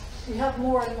we have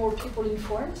more and more people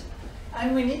informed,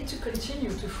 and we need to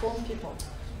continue to form people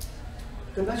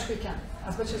the much we can,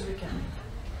 as much as we can.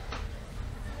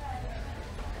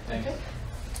 Thank you.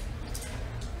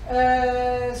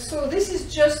 So this is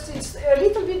just, it's a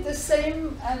little bit the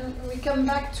same, and we come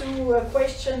back to a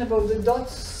question about the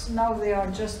dots. Now they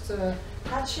are just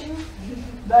hatching,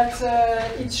 but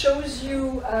it shows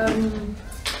you,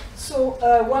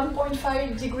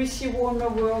 1.5 degrees C warmer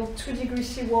world, 2 degrees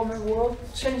C warmer world,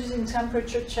 changes in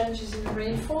temperature, changes in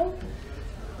rainfall.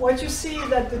 What you see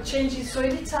that the changes, so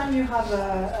anytime you have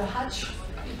a hatch,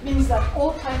 it means that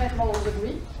all climate models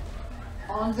agree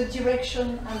on the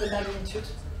direction and the magnitude.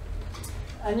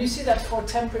 And you see that for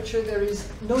temperature there is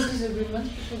no disagreement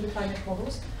between the climate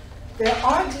models. There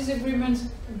are disagreements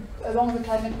along the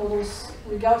climate models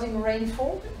regarding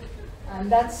rainfall,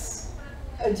 and that's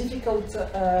a difficult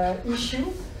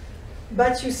issue.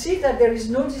 But you see that there is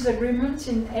no disagreement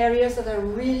in areas that are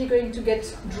really going to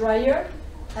get drier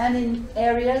and in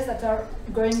areas that are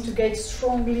going to get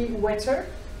strongly wetter.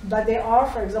 But there are,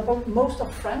 for example, most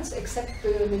of France, except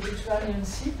the Mediterranean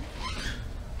Sea,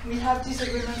 we have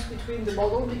disagreements between the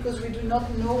model because we do not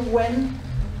know when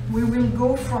we will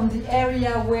go from the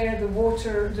area where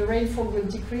the rainfall will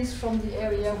decrease from the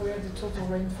area where the total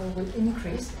rainfall will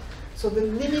increase. So the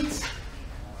limit,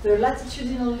 the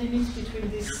latitudinal limit between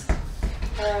this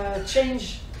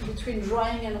change between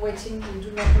drying and wetting, we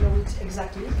do not know it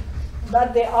exactly.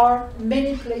 But there are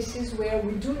many places where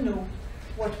we do know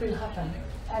what will happen.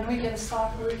 And we can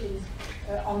start working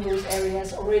on those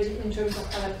areas already in terms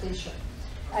of adaptation.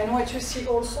 And what you see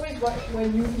also is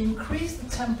when you increase the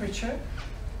temperature,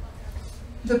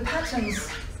 the patterns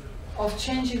of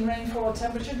change in rainfall or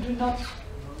temperature do not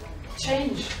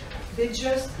change, they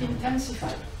just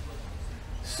intensify.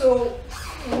 So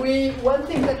one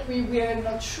thing that we are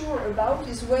not sure about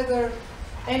is whether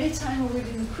anytime we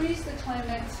would increase the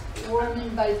climate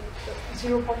warming by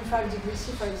 0.5 degrees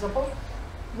C, for example,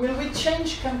 will we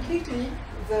change completely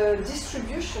the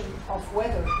distribution of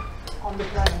weather on the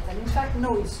planet? And in fact,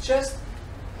 no, it's just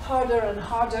harder and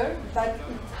harder, but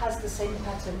it has the same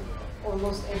pattern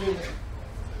almost everywhere.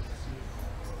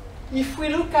 If we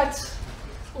look at,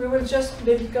 we will just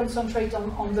maybe concentrate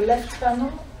on the left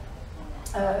panel,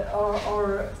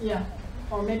 or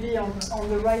maybe on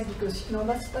the right, because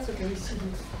that's okay, we see it.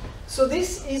 So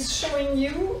this is showing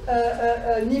you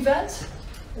an event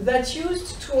that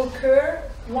used to occur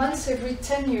once every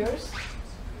 10 years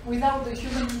without the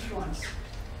human influence.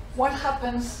 What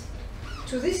happens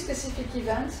to this specific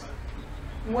event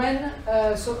when,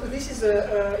 so this is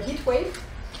a heat wave,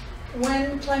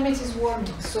 when climate is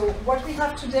warming. So what we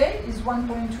have today is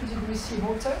 1.2 degrees C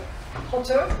hotter.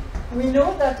 We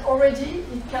know that already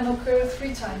it can occur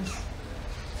 3 times,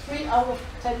 3 out of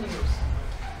 10 years.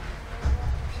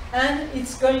 And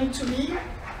it's going to be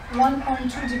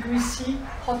 1.2 degrees C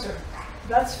hotter.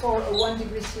 That's for a 1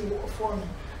 degree C of warming.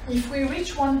 If we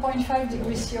reach 1.5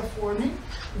 degrees C of warming,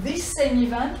 this same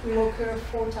event will occur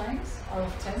 4 times out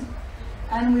of 10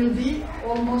 and will be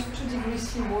almost 2 degrees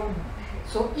C warming.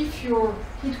 So if your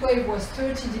heat wave was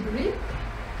 30 degrees,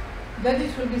 then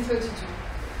it will be 32.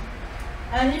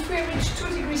 And if we reach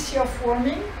 2 degrees C of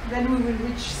warming, then we will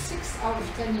reach 6 out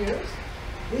of 10 years,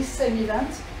 this same event,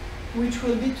 which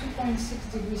will be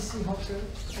 2.6 degrees C hotter,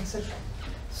 etc.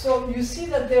 So you see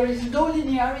that there is no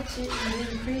linearity in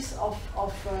the increase of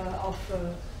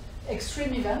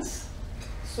extreme events.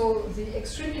 So the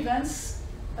extreme events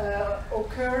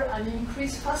occur and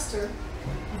increase faster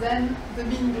than the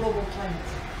mean global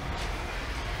climate.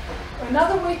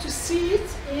 Another way to see it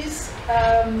is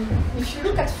if you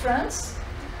look at France,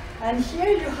 and here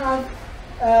you have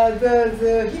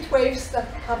the heat waves that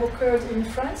have occurred in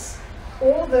France.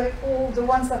 All the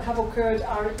ones that have occurred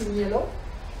are in yellow.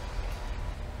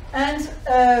 And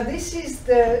this is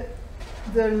the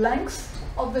length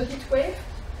of the heat wave,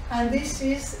 and this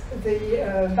is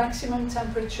the maximum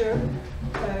temperature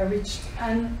reached.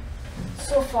 And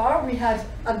so far we had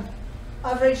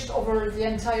averaged over the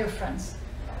entire France.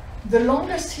 The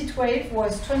longest heat wave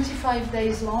was 25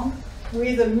 days long,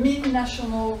 with a mean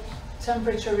national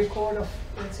temperature record of,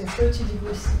 let's say, 30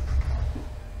 degrees C.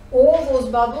 All those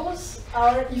bubbles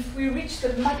are if we reach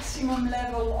the maximum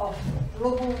level of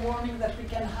global warming that we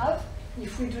can have,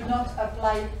 if we do not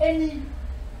apply any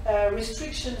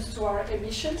restrictions to our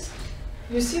emissions.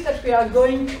 You see that we are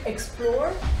going to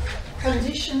explore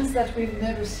conditions that we've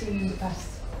never seen in the past.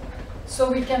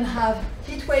 So we can have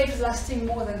heat waves lasting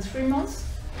more than 3 months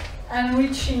and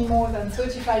reaching more than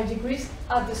 35 degrees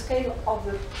at the scale of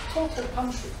the total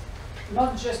country,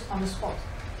 not just on the spot,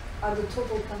 at the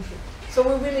total country. So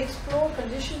we will explore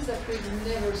conditions that we've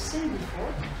never seen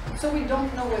before. So we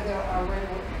don't know whether our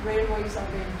railways are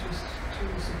going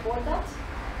to support that.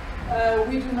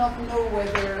 We do not know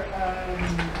whether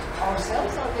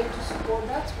ourselves are going to support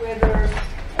that, whether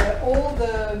all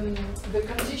the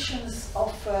conditions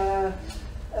of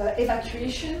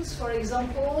evacuations, for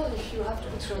example, if you have to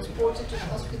be transported to the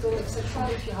hospital, etc.,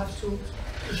 if you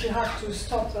have to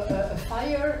stop a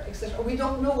fire, etc. We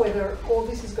don't know whether all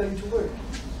this is going to work.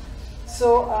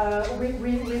 So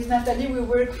with Nathalie, we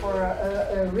work for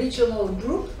a regional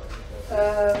group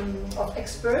of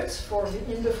experts for the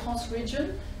Île-de-France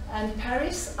region, and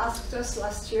Paris asked us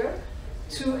last year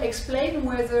to explain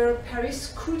whether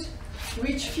Paris could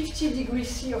reach 50 degrees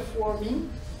C of warming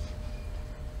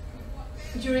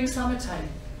during summertime.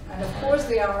 And of course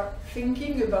they are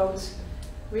thinking about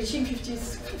reaching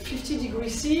 50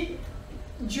 degrees C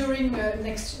during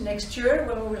next year,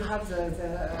 when we will have the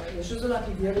Jeux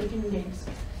Olympiques, the Olympic Games.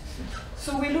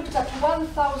 So we looked at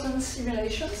 1,000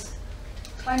 simulations,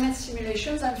 climate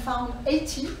simulations, and found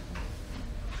 80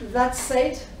 that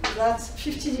said that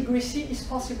 50 degrees C is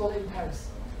possible in Paris.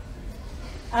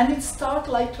 And it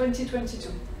started like 2022,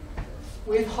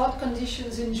 with hot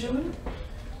conditions in June,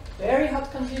 very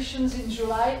hot conditions in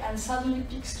July and suddenly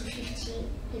peaks to 50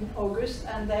 in August,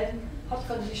 and then hot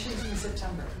conditions in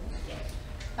September.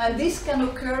 And this can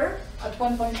occur at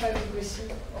 1.5 degrees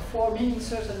C of warming in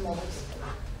certain models.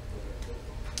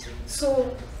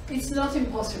 So it's not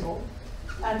impossible.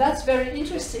 And that's very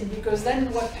interesting, because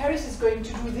then what Paris is going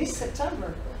to do this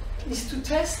September is to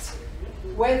test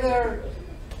whether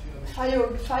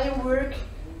firework,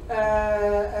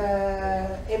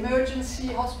 emergency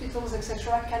hospitals,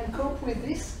 etc., can cope with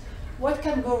this. What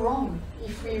can go wrong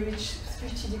if we reach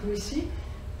 50 degrees C?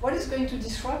 What is going to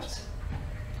disrupt?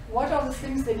 What are the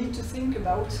things they need to think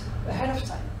about ahead of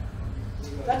time?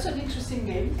 That's an interesting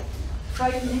game.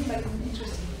 Frightening, but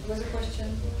interesting. Was a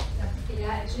question? Yeah,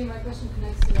 actually my question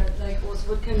connects to that, like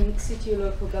also what can city or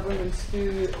local governments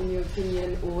do in your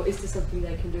opinion, or is this something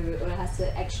they can do, or has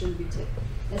the action be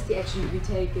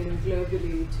taken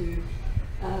globally to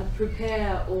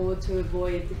prepare or to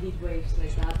avoid the heat waves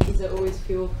like that? Because I always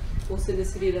feel also in the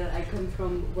city that I come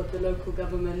from, what the local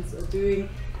governments are doing,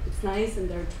 it's nice and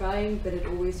they're trying, but it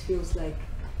always feels like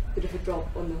a bit of a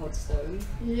drop on the hot stone.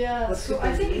 Yeah, What so could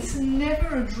I they think do? it's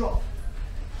never a drop,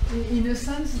 in a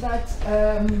sense that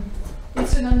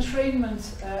it's an entrainment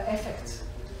effect.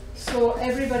 So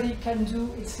everybody can do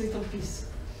its little piece.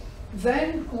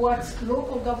 Then what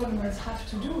local governments have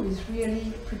to do is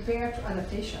really prepare to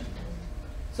adaptation.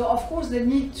 So of course they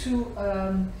need to,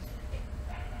 I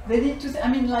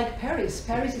mean, like Paris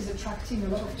is attracting a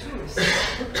lot of tourists.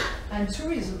 And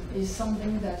tourism is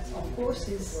something that of course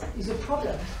is a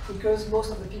problem, because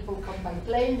most of the people come by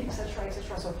plane, etc.,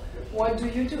 etc. So what do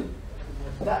you do?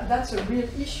 That's a real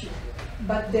issue.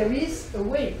 But there is a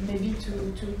way maybe to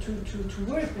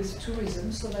work with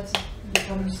tourism so that it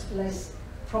becomes less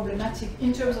problematic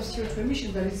in terms of CO2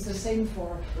 emissions, but it's the same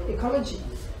for ecology.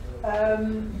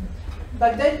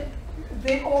 But then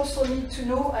they also need to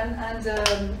know,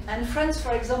 and France,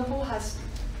 for example,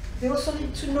 they also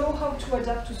need to know how to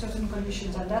adapt to certain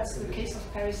conditions, and that's the case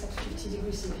of Paris at 50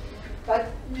 degrees C.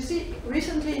 But you see,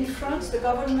 recently in France, the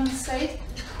government said,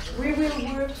 we will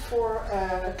work for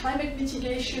climate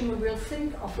mitigation, we will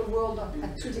think of a world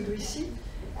at 2 degrees C,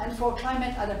 and for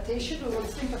climate adaptation, we will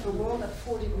think of a world at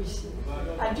 4 degrees C.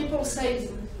 And people say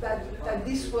that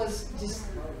this was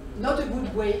not a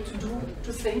good way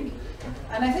to think,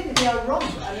 and I think they are wrong.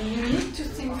 I mean, you need to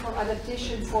think for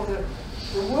adaptation for the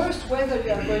worst weather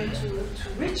you are going to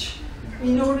reach,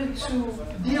 in order to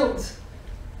build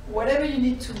whatever you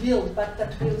need to build, but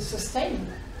that will sustain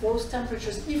those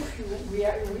temperatures if we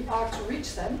are to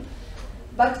reach them.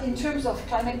 But in terms of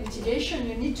climate mitigation,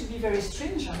 you need to be very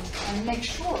stringent and make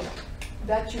sure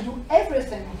that you do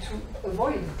everything to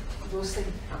avoid those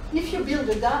things. If you build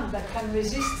a dam that can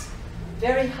resist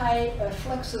very high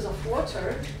fluxes of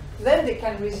water, then they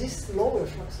can resist lower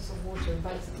fluxes of water,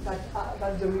 but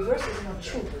the reverse is not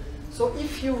true. So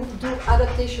if you do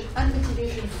adaptation and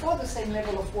mitigation for the same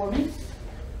level of warming,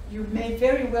 you may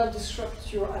very well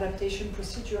disrupt your adaptation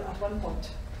procedure at one point.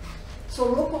 So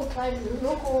local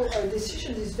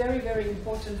decision is very, very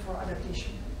important for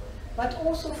adaptation. But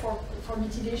also for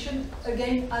mitigation,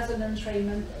 again, as an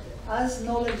entrainment, as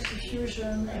knowledge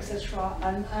diffusion, etc.,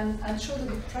 and show the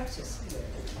good practice.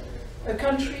 A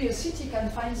country, a city can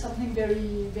find something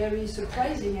very, very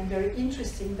surprising and very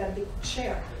interesting that they could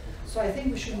share. So I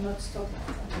think we should not stop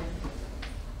that.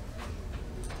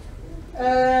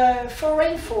 For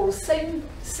rainfall, same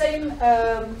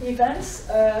events.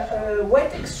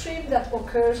 Wet extreme that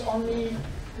occurs only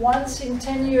once in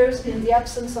 10 years in the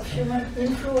absence of human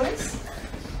influence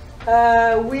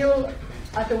will,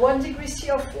 at a 1 degree C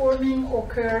of warming,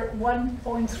 occur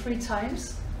 1.3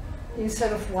 times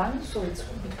instead of 1, so it's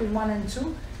between 1 and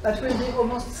 2. That will be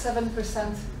almost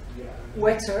 7%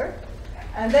 wetter.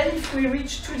 And then if we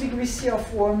reach 2 degrees C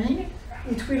of warming,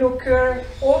 it will occur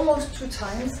almost 2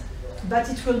 times, but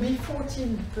it will be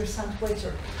 14%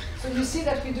 wetter. So you see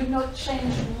that we do not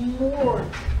change more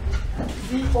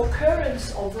the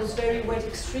occurrence of those very wet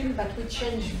extremes, but we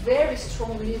change very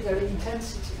strongly their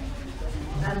intensity.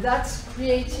 And that's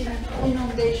creating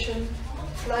inundation,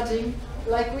 flooding,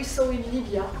 like we saw in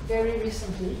Libya very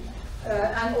recently,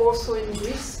 and also in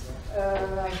Greece,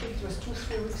 I think it was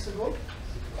 2-3 weeks ago.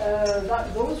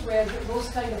 Those were those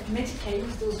kind of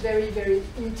meticanes, those very, very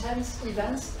intense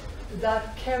events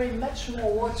that carry much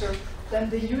more water than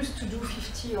they used to do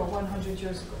 50 or 100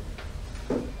 years ago.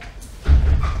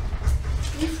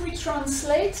 If we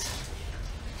translate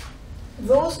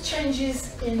those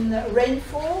changes in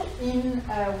rainfall in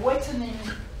wettening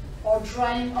or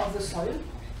drying of the soil,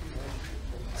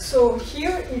 so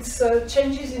here it's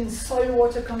changes in soil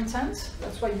water content,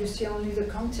 that's why you see only the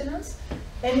continents,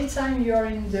 Anytime you are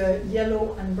in the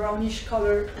yellow and brownish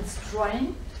color, it's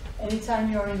drying.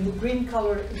 Anytime you are in the green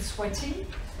color, it's wetting.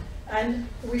 And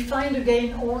we find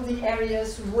again all the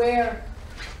areas where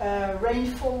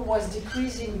rainfall was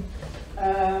decreasing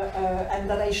and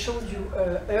that I showed you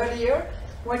earlier.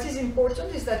 What is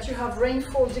important is that you have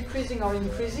rainfall decreasing or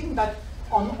increasing, but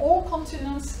on all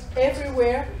continents,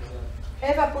 everywhere,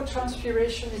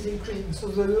 evapotranspiration is increasing. So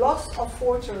the loss of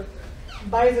water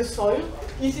by the soil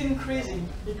is increasing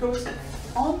because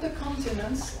on the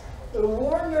continents, a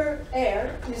warmer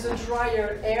air is a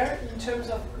drier air in terms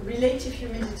of relative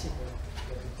humidity.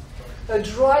 A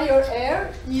drier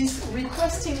air is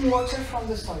requesting water from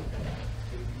the soil,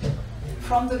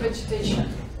 from the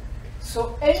vegetation.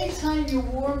 So anytime you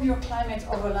warm your climate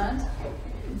over land,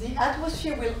 the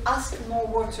atmosphere will ask more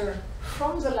water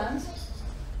from the land,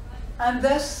 and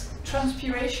thus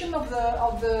transpiration of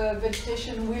the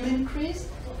vegetation will increase,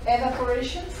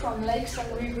 evaporation from lakes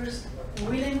and rivers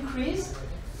will increase,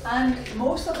 and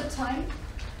most of the time,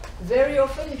 very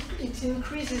often, it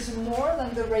increases more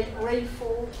than the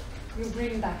rainfall you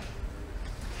bring back.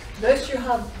 Thus you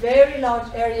have very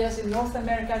large areas in North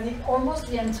America, and almost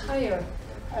the entire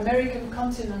American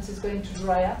continent is going to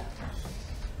dry up.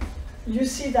 You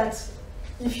see that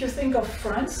if you think of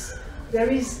France, there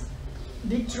is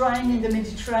big drying in the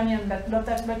Mediterranean, but not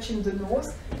that much in the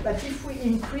north. But if we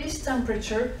increase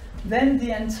temperature, then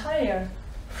the entire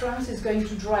France is going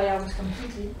to dry out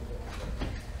completely,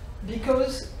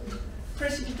 because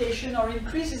precipitation or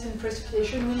increases in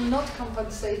precipitation will not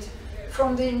compensate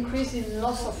from the increase in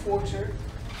loss of water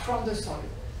from the soil.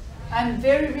 And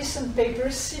very recent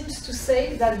papers seems to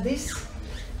say that this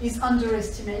is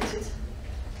underestimated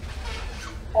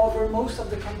over most of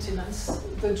the continents.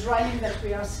 The drying that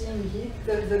we are seeing here,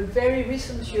 the very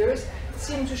recent years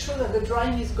seem to show that the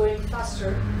drying is going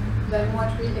faster than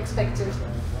what we expected,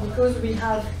 because we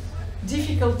have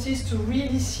difficulties to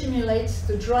really simulate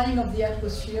the drying of the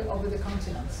atmosphere over the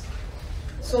continents.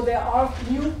 So there are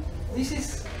new, this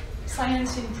is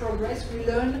science in progress. We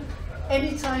learn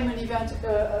anytime an event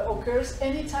occurs,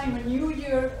 anytime a new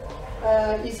year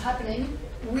is happening,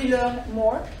 we learn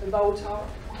more about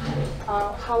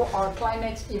how our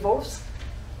climate evolves,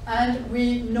 and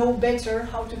we know better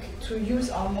how to use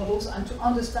our models and to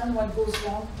understand what goes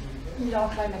wrong in our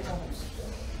climate models.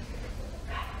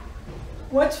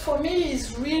 What for me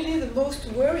is really the most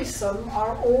worrisome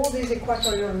are all these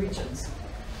equatorial regions.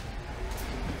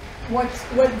 What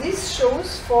this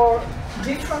shows for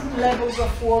different levels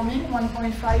of warming,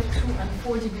 1.5, 2, and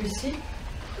 4 degrees C,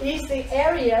 is the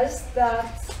areas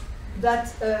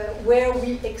where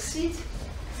we exceed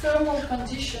thermal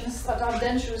conditions that are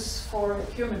dangerous for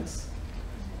humans.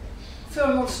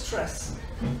 Thermal stress.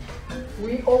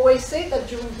 We always say that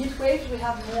during heat waves we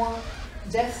have more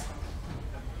death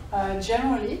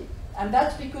generally, and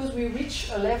that's because we reach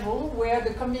a level where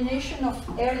the combination of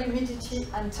air humidity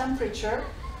and temperature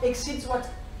exceeds what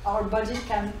our body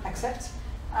can accept,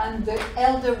 and the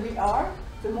elder we are,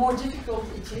 the more difficult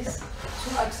it is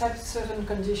to accept certain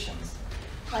conditions.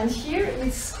 And here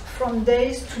it's from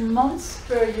days to months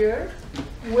per year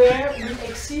where we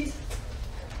exceed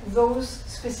those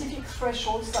specific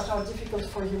thresholds that are difficult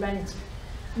for humanity.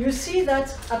 You see that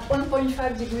at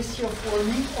 1.5 degrees C of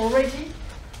warming already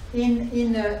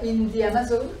in the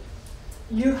Amazon,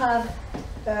 you have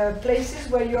places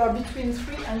where you are between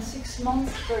 3 and 6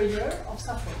 months per year of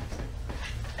suffering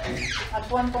at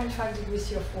 1.5 degrees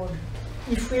C of warming.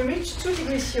 If we reach 2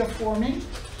 degrees C of warming,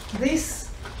 this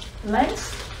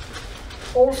length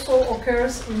also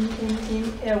occurs in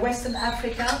Western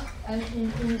Africa and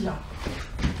in India.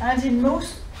 And in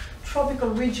most tropical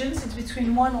regions, it's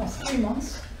between 1 or 3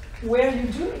 months where you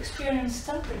do experience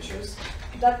temperatures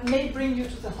that may bring you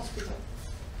to the hospital.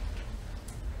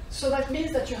 So that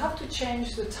means that you have to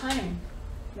change the time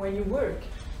when you work.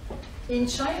 In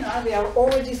China, they are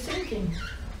already thinking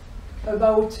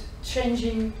about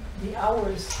changing the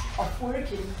hours of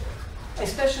working,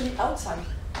 especially outside.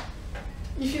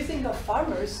 If you think of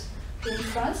farmers, in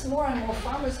France, more and more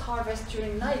farmers harvest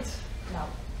during night now,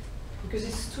 because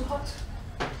it's too hot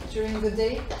during the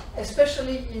day,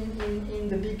 especially in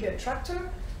the big tractor,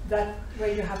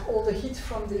 where you have all the heat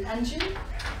from the engine,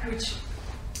 which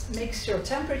makes your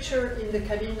temperature in the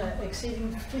cabin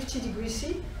exceeding 50 degrees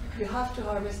C, you have to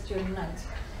harvest during night.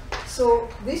 So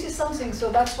this is something,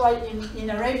 so that's why in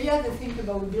Arabia they think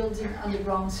about building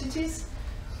underground cities.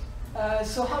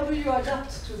 So how do you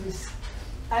adapt to this?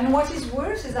 And what is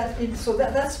worse is that,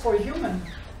 that's for human,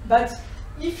 but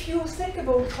if you think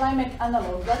about climate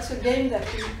analog, that's a game that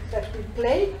we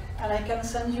play, and I can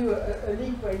send you a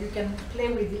link where you can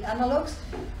play with the analogs,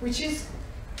 which is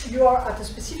you are at a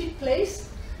specific place,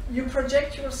 you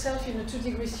project yourself in a 2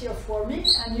 degrees C of warming,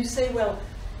 and you say, well,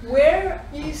 where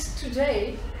is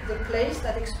today the place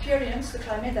that experiences the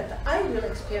climate that I will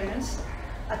experience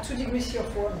at 2 degrees C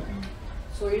of warming?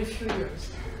 So in a few years.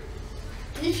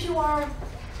 If you are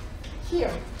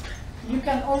here, you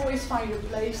can always find a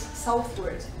place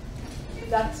southward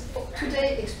that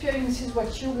today experiences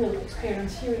what you will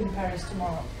experience here in Paris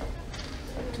tomorrow.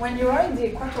 When you are in the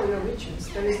equatorial regions,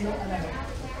 there is no analog.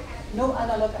 No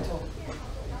analog at all.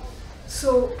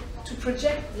 So to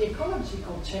project the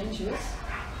ecological changes,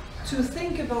 to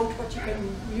think about what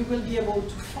you will be able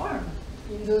to farm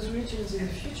in those regions in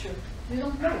the future, you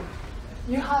don't know.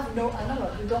 You have no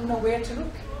analog, you don't know where to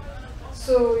look.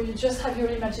 So you just have your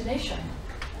imagination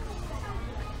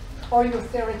or your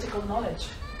theoretical knowledge.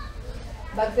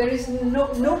 But there is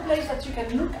no place that you can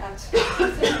look at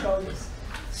to think about this.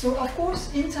 So of course,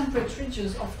 in temperate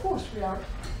regions, of course, we are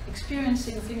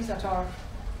experiencing things that are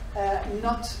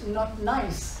not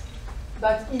nice.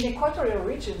 But in equatorial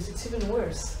regions, it's even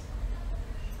worse.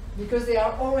 Because they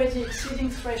are already exceeding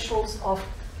thresholds of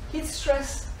heat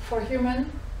stress for human,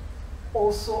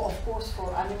 also of course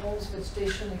for animals,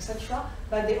 vegetation, etc.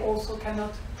 But they also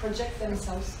cannot project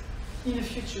themselves in the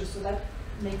future, so that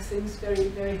makes things very,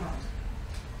 very hard.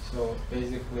 So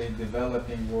basically,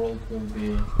 developing world will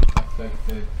be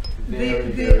affected.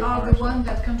 They are the one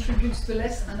that contributes the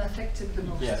less and affected the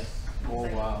most. Yes. Oh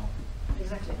wow.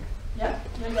 Exactly. Yeah.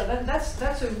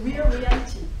 That's a real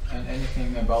reality. And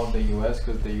anything about the US,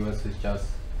 because the US is just.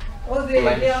 Oh,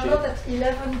 they are not at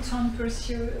 11 tons per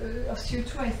of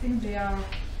CO2. I think they are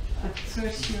at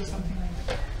 30 or something like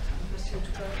that.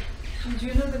 Do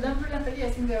you know the number, Nathalie? I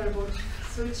think they are about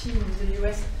 13 in the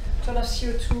US. Ton of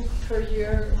CO2 per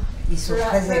year. Ils sont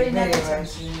très élevés, ouais,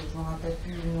 je m'en rappelle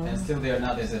plus le nom. And still they are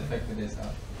not as affected as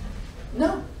us.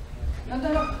 No.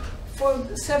 For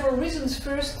several reasons.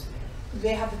 First,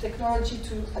 they have the technology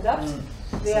to adapt.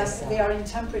 They are in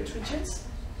temperate regions.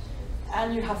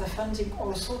 And you have the funding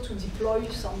also to deploy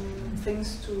some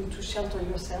things to shelter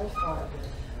yourself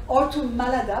or to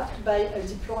maladapt by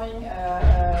deploying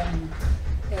air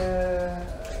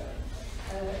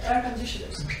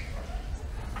conditioners,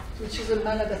 which is a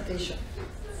maladaptation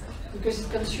because it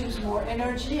consumes more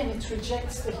energy and it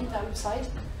rejects the heat outside,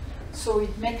 so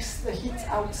it makes the heat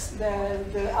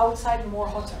the outside more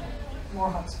hot.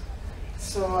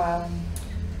 So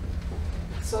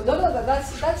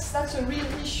that's a real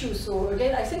issue. So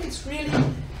again, I think it's really,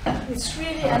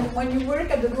 and when you work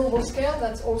at the global scale,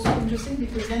 that's also interesting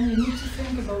because then you need to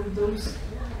think about those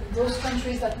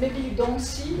countries that maybe you don't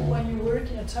see when you work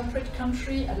in a temperate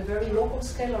country at a very local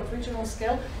scale or regional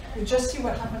scale. You just see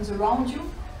what happens around you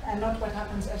and not what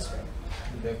happens elsewhere.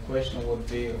 The question would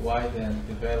be, why then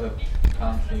developed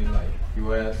country like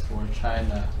US or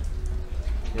China,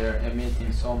 they're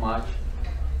emitting so much,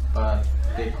 but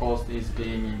the cost is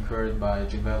being incurred by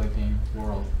developing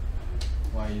world.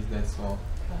 Why is that so?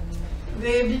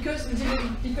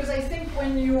 Because I think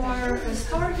when you are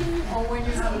starving or when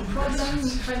you have a problem,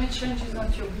 climate change is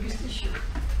not your biggest issue.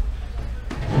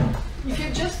 If you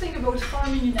just think about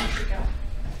farming in Africa,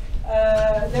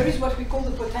 there is what we call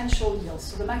the potential yield,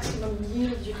 so the maximum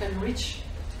yield you can reach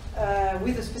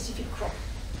with a specific crop.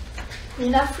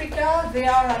 In Africa, they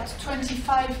are at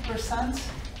 25%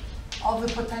 of the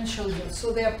potential yield,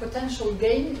 so their potential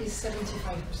gain is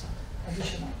 75%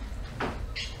 additional.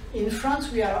 In France,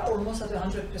 we are almost at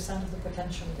 100% of the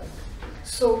potential yield.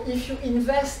 So if you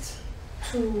invest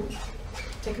to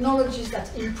technologies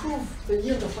that improve the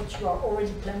yield of what you are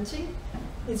already planting,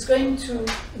 it's going to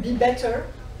be better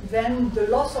than the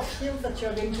loss of yield that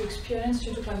you're going to experience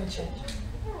due to climate change.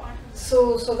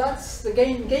 So that's the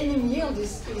gaining yield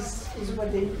is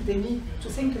what they need to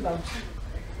think about.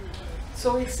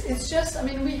 So it's just, I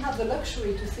mean, we have the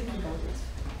luxury to think about it.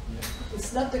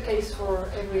 It's not the case for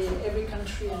every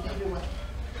country and everywhere.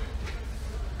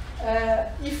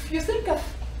 If you think of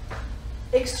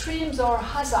extremes or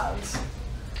hazards,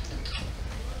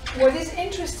 what is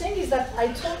interesting is that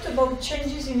I talked about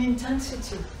changes in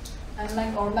intensity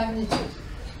and or magnitude.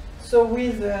 So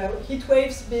with heat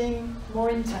waves being more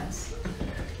intense.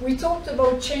 We talked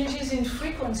about changes in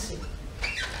frequency.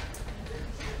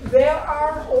 There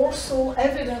are also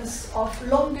evidence of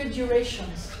longer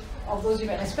durations of those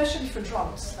events, especially for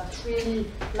droughts that really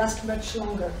last much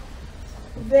longer.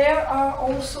 There are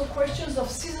also questions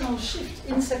of seasonal shift.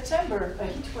 In September, a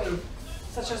heat wave,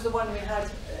 such as the one we had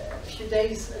a few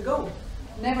days ago,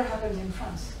 never happened in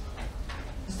France.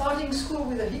 Starting school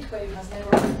with a heat wave has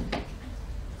never happened.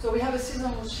 So we have a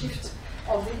seasonal shift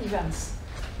of the events.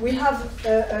 We have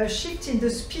a shift in the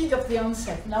speed of the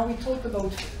onset. Now we talk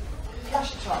about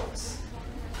flash droughts,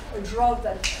 a drought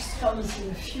that just comes in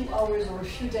a few hours or a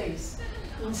few days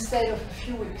instead of a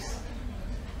few weeks.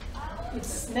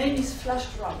 Its name is flash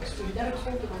droughts. We never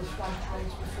talked about flash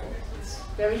droughts before. It's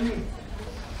very new.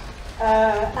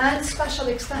 And spatial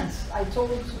extent. I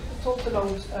talked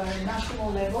about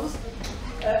national levels.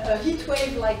 A heat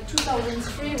wave like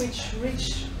 2003, which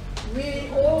reached really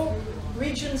all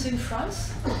regions in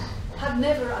France, had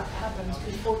never happened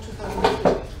before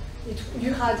 2003.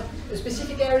 You had a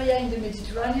specific area in the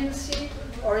Mediterranean Sea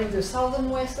or in the southern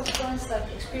west of France that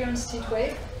experienced heat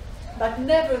wave, but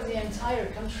never the entire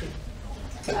country.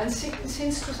 And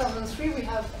since 2003, we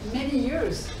have many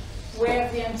years where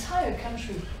the entire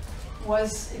country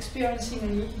was experiencing a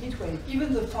heat wave,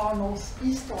 even the far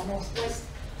northeast or northwest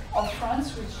of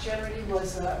France, which generally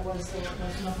was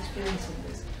not experiencing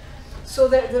this. So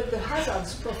the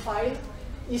hazards profile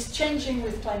is changing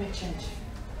with climate change.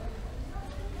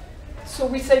 So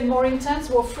we say more intense,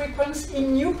 more frequent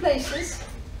in new places.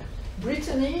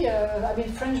 Brittany,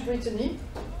 French Brittany,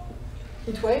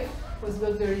 heat wave was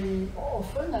not very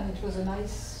often, and it was a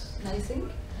nice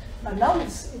thing. But now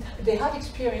they have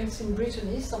experienced in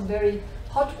Brittany some very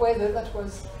hot weather that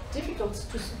was difficult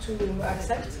to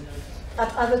accept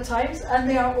at other times, and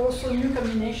there are also new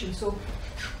combinations. So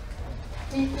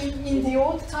in the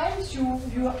old times, you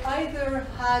either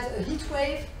had a heat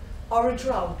wave or a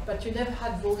drought, but you never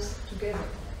had both together.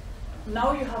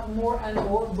 Now you have more and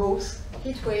more both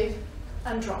heat wave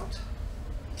and drought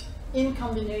in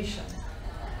combination.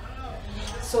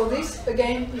 So this,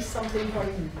 again, is something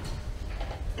very new.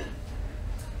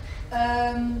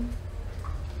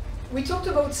 We talked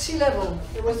about sea level.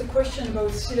 There was a question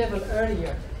about sea level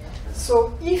earlier.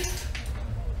 So if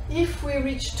we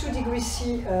reach 2 degrees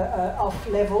C of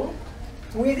level,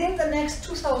 within the next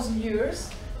 2,000 years,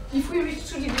 if we reach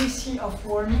 2 degrees C of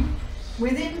warming,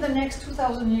 within the next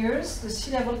 2,000 years, the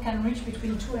sea level can reach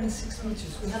between 2 and 6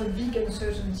 meters. We have a big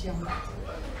uncertainty on that,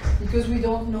 because we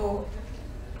don't know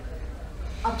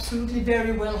absolutely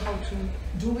very well how to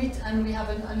do it, and we have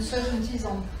uncertainties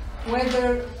on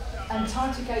whether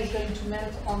Antarctica is going to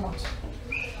melt or not.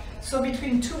 So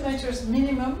between 2 meters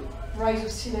minimum rise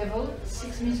of sea level,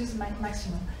 6 meters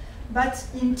maximum. But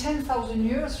in 10,000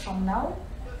 years from now,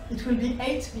 it will be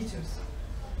 8 meters.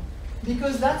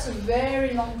 Because that's a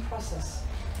very long process.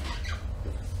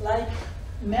 Like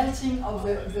melting of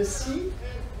the sea,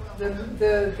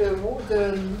 the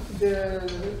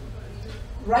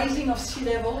rising of sea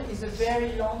level is a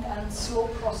very long and slow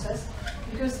process,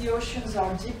 because the oceans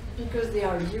are deep, because they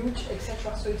are huge,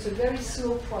 etc. So it's a very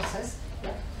slow process.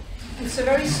 Yeah. It's a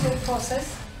very slow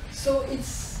process. So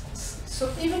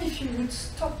even if you would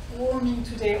stop warming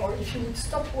today, or if you would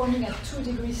stop warming at 2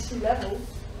 degrees sea level,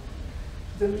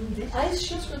 the ice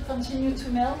sheets will continue to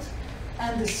melt,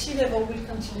 and the sea level will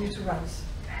continue to rise.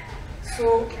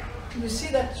 So you see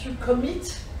that you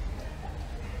commit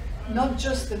not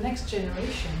just the next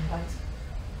generation, but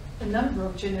a number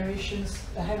of generations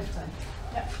ahead of time.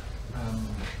 Yeah.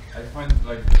 I find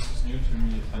like this is new to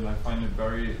me, and I find it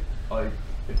very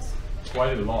it's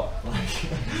quite a lot.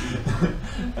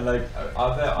 And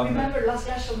are there? Remember, last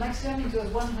glacial maximum it was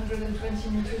 120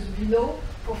 meters below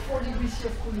for 4 degrees C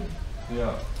of cooling.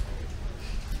 Yeah.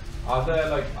 Are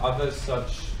there other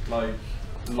such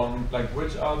long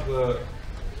which are the,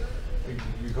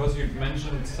 because you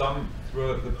mentioned some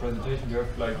throughout the presentation, you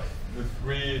have the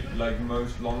 3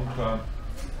 most long-term.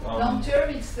 Long term,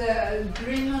 it's the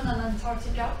Greenland and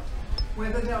Antarctica,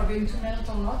 whether they are going to melt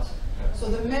or not. Yeah. So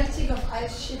the melting of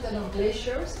ice sheet and of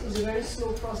glaciers is a very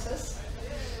slow process,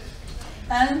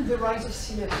 and the rise of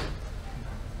sea level.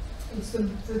 It's at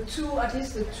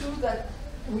least the two that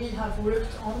we have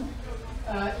worked on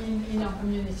in our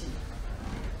community.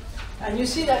 And you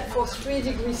see that for 3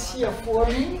 degrees C of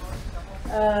warming,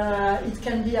 it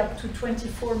can be up to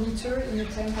 24 meters in a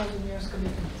 10,000 years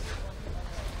commitment.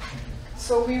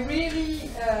 So we really,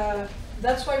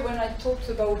 that's why when I talked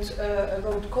about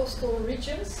coastal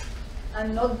regions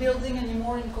and not building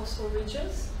anymore in coastal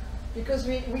regions, because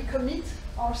we commit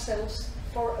ourselves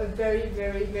for a very,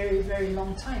 very, very, very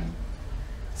long time.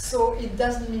 So it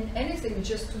doesn't mean anything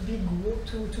just to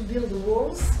build the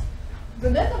walls. The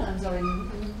Netherlands are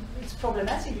it's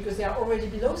problematic because they are already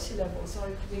below sea level, so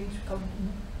it's going to come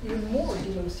even more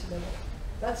below sea level.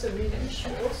 That's a real issue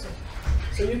also.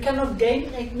 So you cannot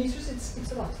gain 8 meters,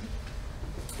 it's a lot.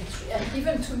 And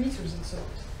even 2 meters it's a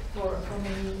lot for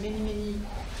many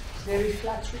very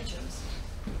flat regions.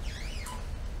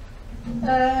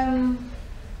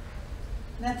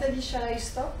 Nathalie, shall I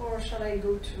stop or shall I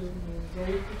go to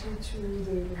very quickly to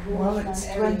the Well, it's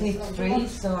 23,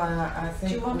 so I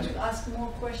think. Do you want to ask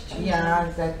more questions?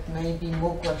 Yeah, that may be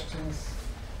more questions.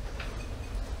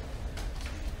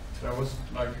 there was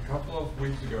like a couple of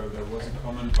weeks ago there was a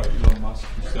comment by Elon Musk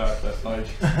who said that like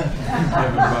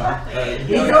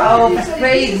he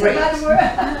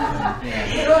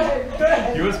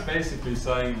was basically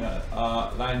saying that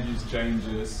land use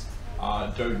changes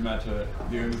don't matter.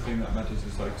 The only thing that matters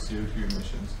is like CO2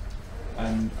 emissions.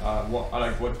 And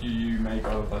what do you make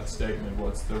out of that statement?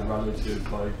 What's the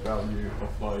relative like value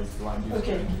of like land use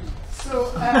changes?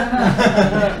 So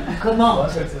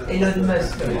comment Elon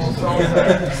Musk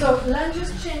so land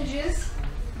use changes.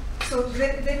 So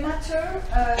they matter.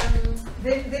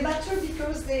 They matter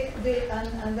because they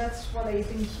and that's what I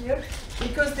think here,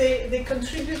 because they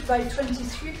contribute by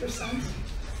 23%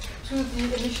 to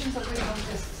the emissions of greenhouse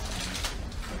gases.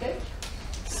 Okay.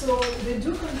 So they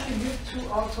do contribute to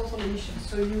our total emissions.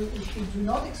 So if you do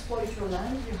not exploit your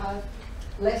land, you have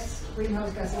less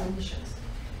greenhouse gas emissions.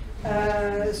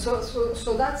 So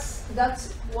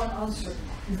that's one answer.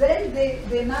 Then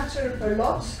they matter a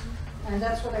lot, and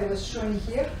that's what I was showing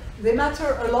here. They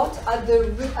matter a lot at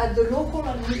the local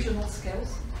and regional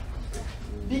scales,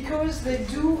 because they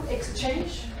do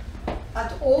exchange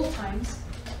at all times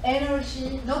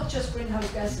energy, not just greenhouse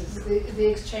gases. They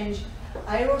exchange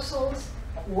aerosols,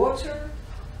 water,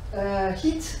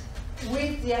 heat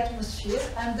with the atmosphere,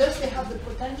 and thus they have the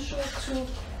potential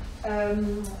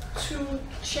to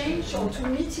change or to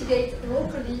mitigate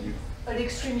locally an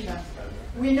extreme event.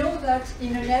 We know that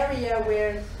in an area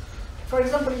where, for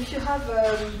example, if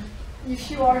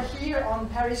you are here on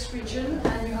Paris region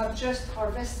and you have just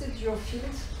harvested your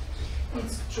field,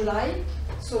 it's July,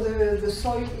 so the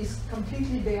soil is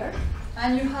completely bare,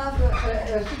 and you have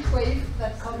a heat wave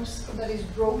that is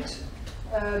brought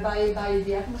by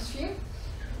the atmosphere.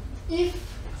 If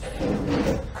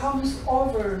it comes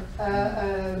over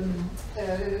a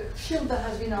field that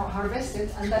has been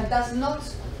harvested and that does not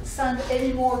send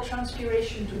any more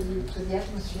transpiration to the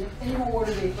atmosphere, any more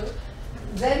water vapor,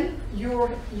 then your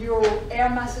air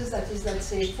masses, that is, let's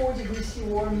say, 4 degrees C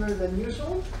warmer than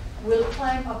usual, will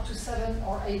climb up to 7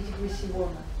 or 8 degrees C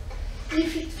warmer.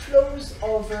 If it flows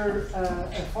over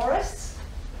forests,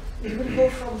 it will go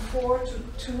from 4 to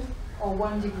 2 or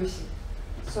 1 degree C.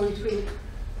 So it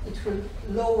will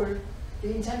lower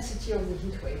the intensity of the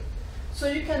heat wave. So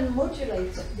you can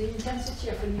modulate the intensity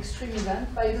of an extreme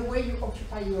event by the way you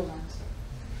occupy your land.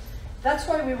 That's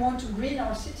why we want to green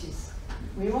our cities.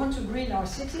 We want to green our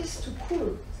cities to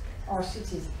cool our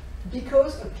cities,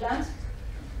 because a plant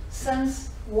sends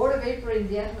water vapor in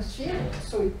the atmosphere,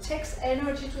 so it takes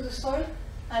energy to the soil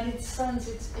and it sends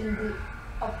it in the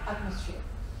atmosphere.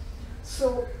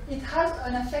 So it has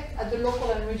an effect at the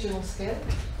local and regional scale.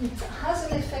 It has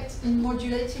an effect in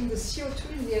modulating the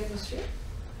CO2 in the atmosphere.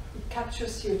 It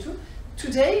captures CO2.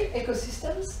 Today,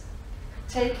 ecosystems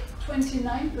take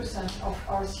 29% of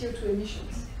our CO2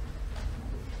 emissions.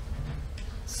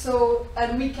 So,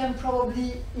 and we can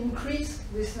probably increase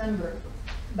this number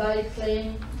by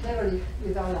playing cleverly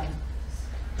with our land.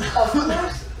 Of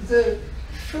course, the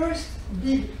first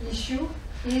big issue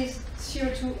is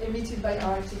CO2 emitted by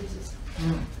our activities.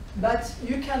 But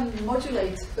you can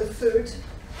modulate a third,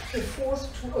 a fourth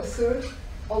to a third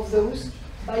of those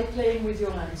by playing with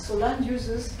your land. So land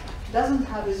uses doesn't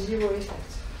have a zero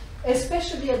effect,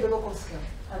 especially at the local scale,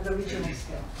 at the regional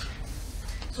scale.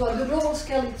 So at the global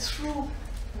scale, it's through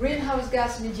greenhouse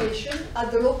gas mediation.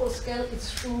 At the local scale,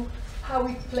 it's through how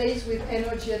it plays with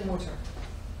energy and water.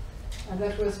 And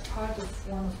that was part of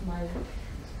one of my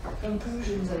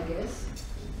conclusions, I guess.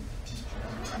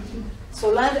 So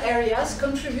land areas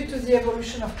contribute to the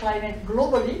evolution of climate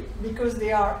globally, because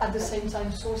they are at the same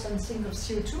time source and sink of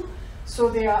CO2. So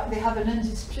they have an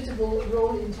indisputable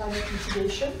role in climate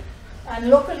mitigation. And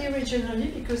locally,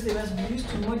 regionally, because they must be used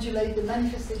to modulate the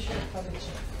manifestation of climate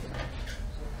change.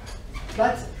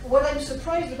 But what I'm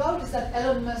surprised about is that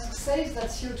Elon Musk says that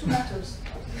CO2 matters.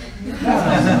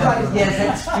 Yes,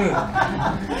 that's true.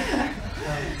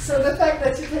 So the fact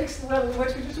that it makes, well,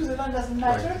 what we do to the land doesn't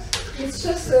matter, it's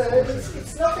just,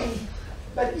 it's nothing.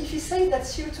 But if you say that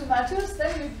CO2 matters,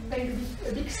 then we made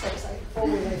a big step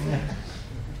forward, I think.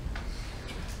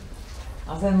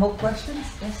 Are there more questions?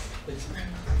 Yes.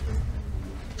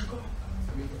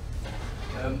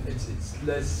 It's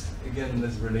less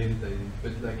related, I think,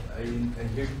 but like I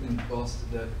heard in the past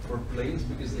that for planes,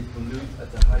 because they pollute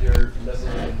at a higher level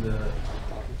in the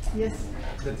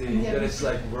that it's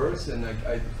like worse, and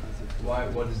like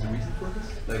what is the reason for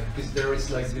this? Like, because there is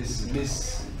like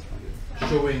this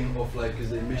showing of like, because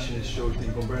the emission is showed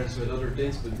in comparison with other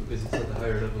things, but because it's at a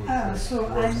higher level. So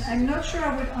I'm not sure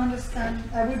I would understand.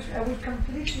 I would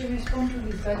completely respond to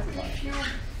this, but if you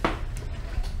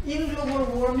in global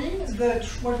warming,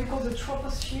 what we call the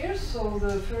troposphere, so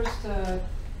the first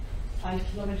 5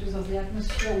 kilometers of the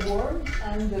atmosphere warm,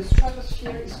 and the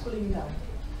stratosphere is cooling down.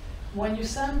 When you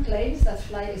send planes that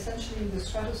fly essentially in the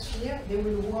stratosphere, they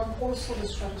will warm also the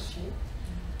stratosphere.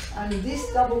 And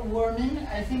this double warming,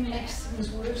 I think, makes things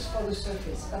worse for the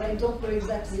surface. But I don't know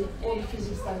exactly all the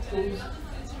physics that goes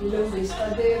below this.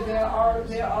 But there are.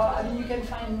 I mean, you can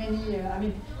find many. I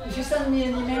mean, if you send me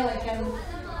an email, I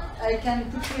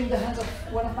can put you in the hands of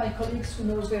one of my colleagues who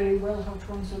knows very well how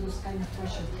to answer those kind of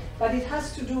questions. But it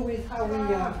has to do with how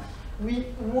we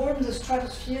warm the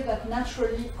stratosphere that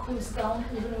naturally cools down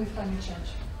even with climate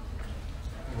change.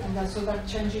 And so that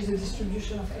changes the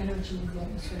distribution of energy in the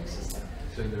atmospheric system.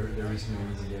 So there is no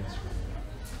easy answer.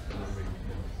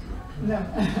 No.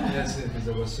 Yes, because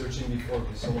I was searching before,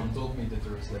 because someone told me that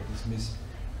there was like this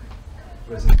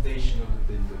mispresentation of the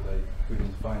thing that I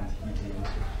couldn't find easy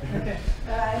answer. Okay,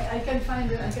 I can find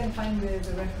the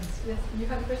reference. Yes, you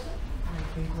have a question? I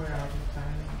think we're out of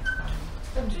time.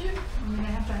 Up to you. I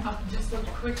have time. Just a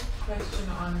quick question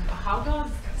on how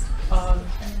does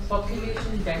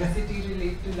population density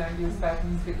relate to land use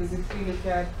patterns? Because if we look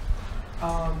at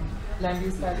land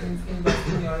use patterns in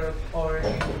Western Europe or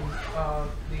in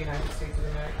the United States of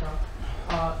America,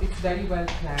 it's very well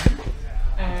planned,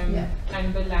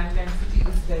 and the land density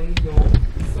is very low,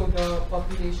 so the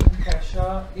population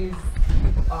pressure is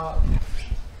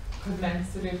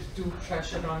commensurate to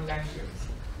pressure on land use.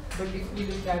 But if we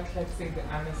look at, let's say, the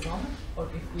Amazon, or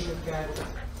if we look at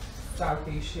South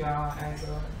Asia as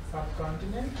a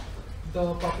subcontinent,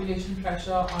 the population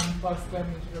pressure on per square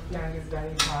meter of land is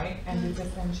very high, and it's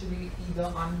essentially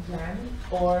either unplanned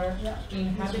or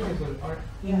inhabitable or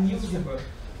unusable,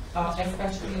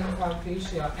 especially in South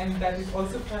Asia. And that is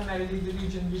also primarily the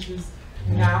region which is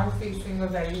now facing a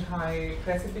very high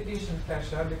precipitation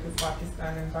pressure, because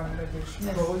Pakistan and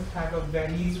Bangladesh both have a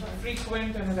very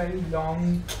frequent and a very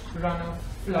long run of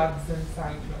floods and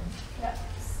cyclones.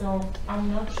 So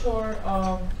I'm not sure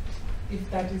if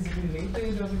that is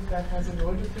related or if that has a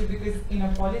role to play, because in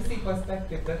a policy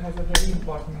perspective that has a very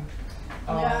important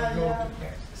role to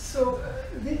play. So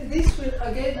this will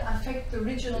again affect the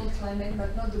regional climate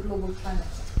but not the global climate.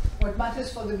 What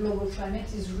matters for the global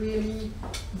climate is really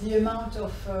the amount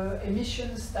of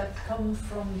emissions that come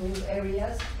from those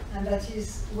areas, and that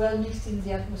is well mixed in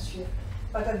the atmosphere.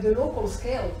 But at the local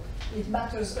scale, it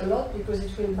matters a lot, because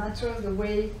it will matter the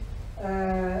way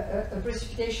a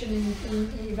precipitation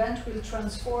event will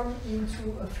transform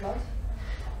into a flood.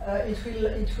 It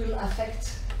will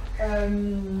affect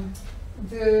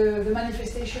the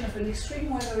manifestation of an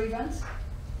extreme weather event,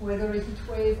 whether a heat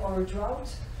wave or a drought.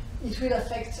 It will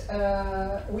affect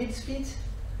wind speed,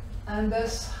 and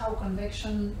thus how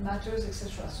convection matters,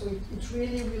 etc. So it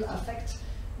really will affect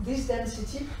this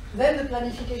density. Then the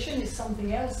planification is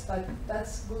something else, but that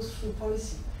goes through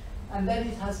policy. And then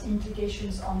it has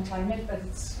implications on climate, but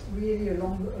it's really a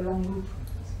long loop.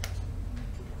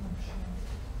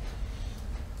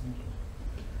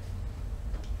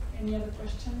 Any other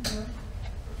questions?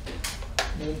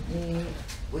 Maybe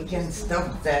we can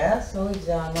stop there, so if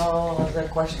there are no other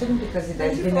questions, because it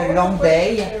has been a long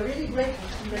day. Really great.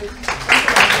 Thank you very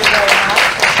much.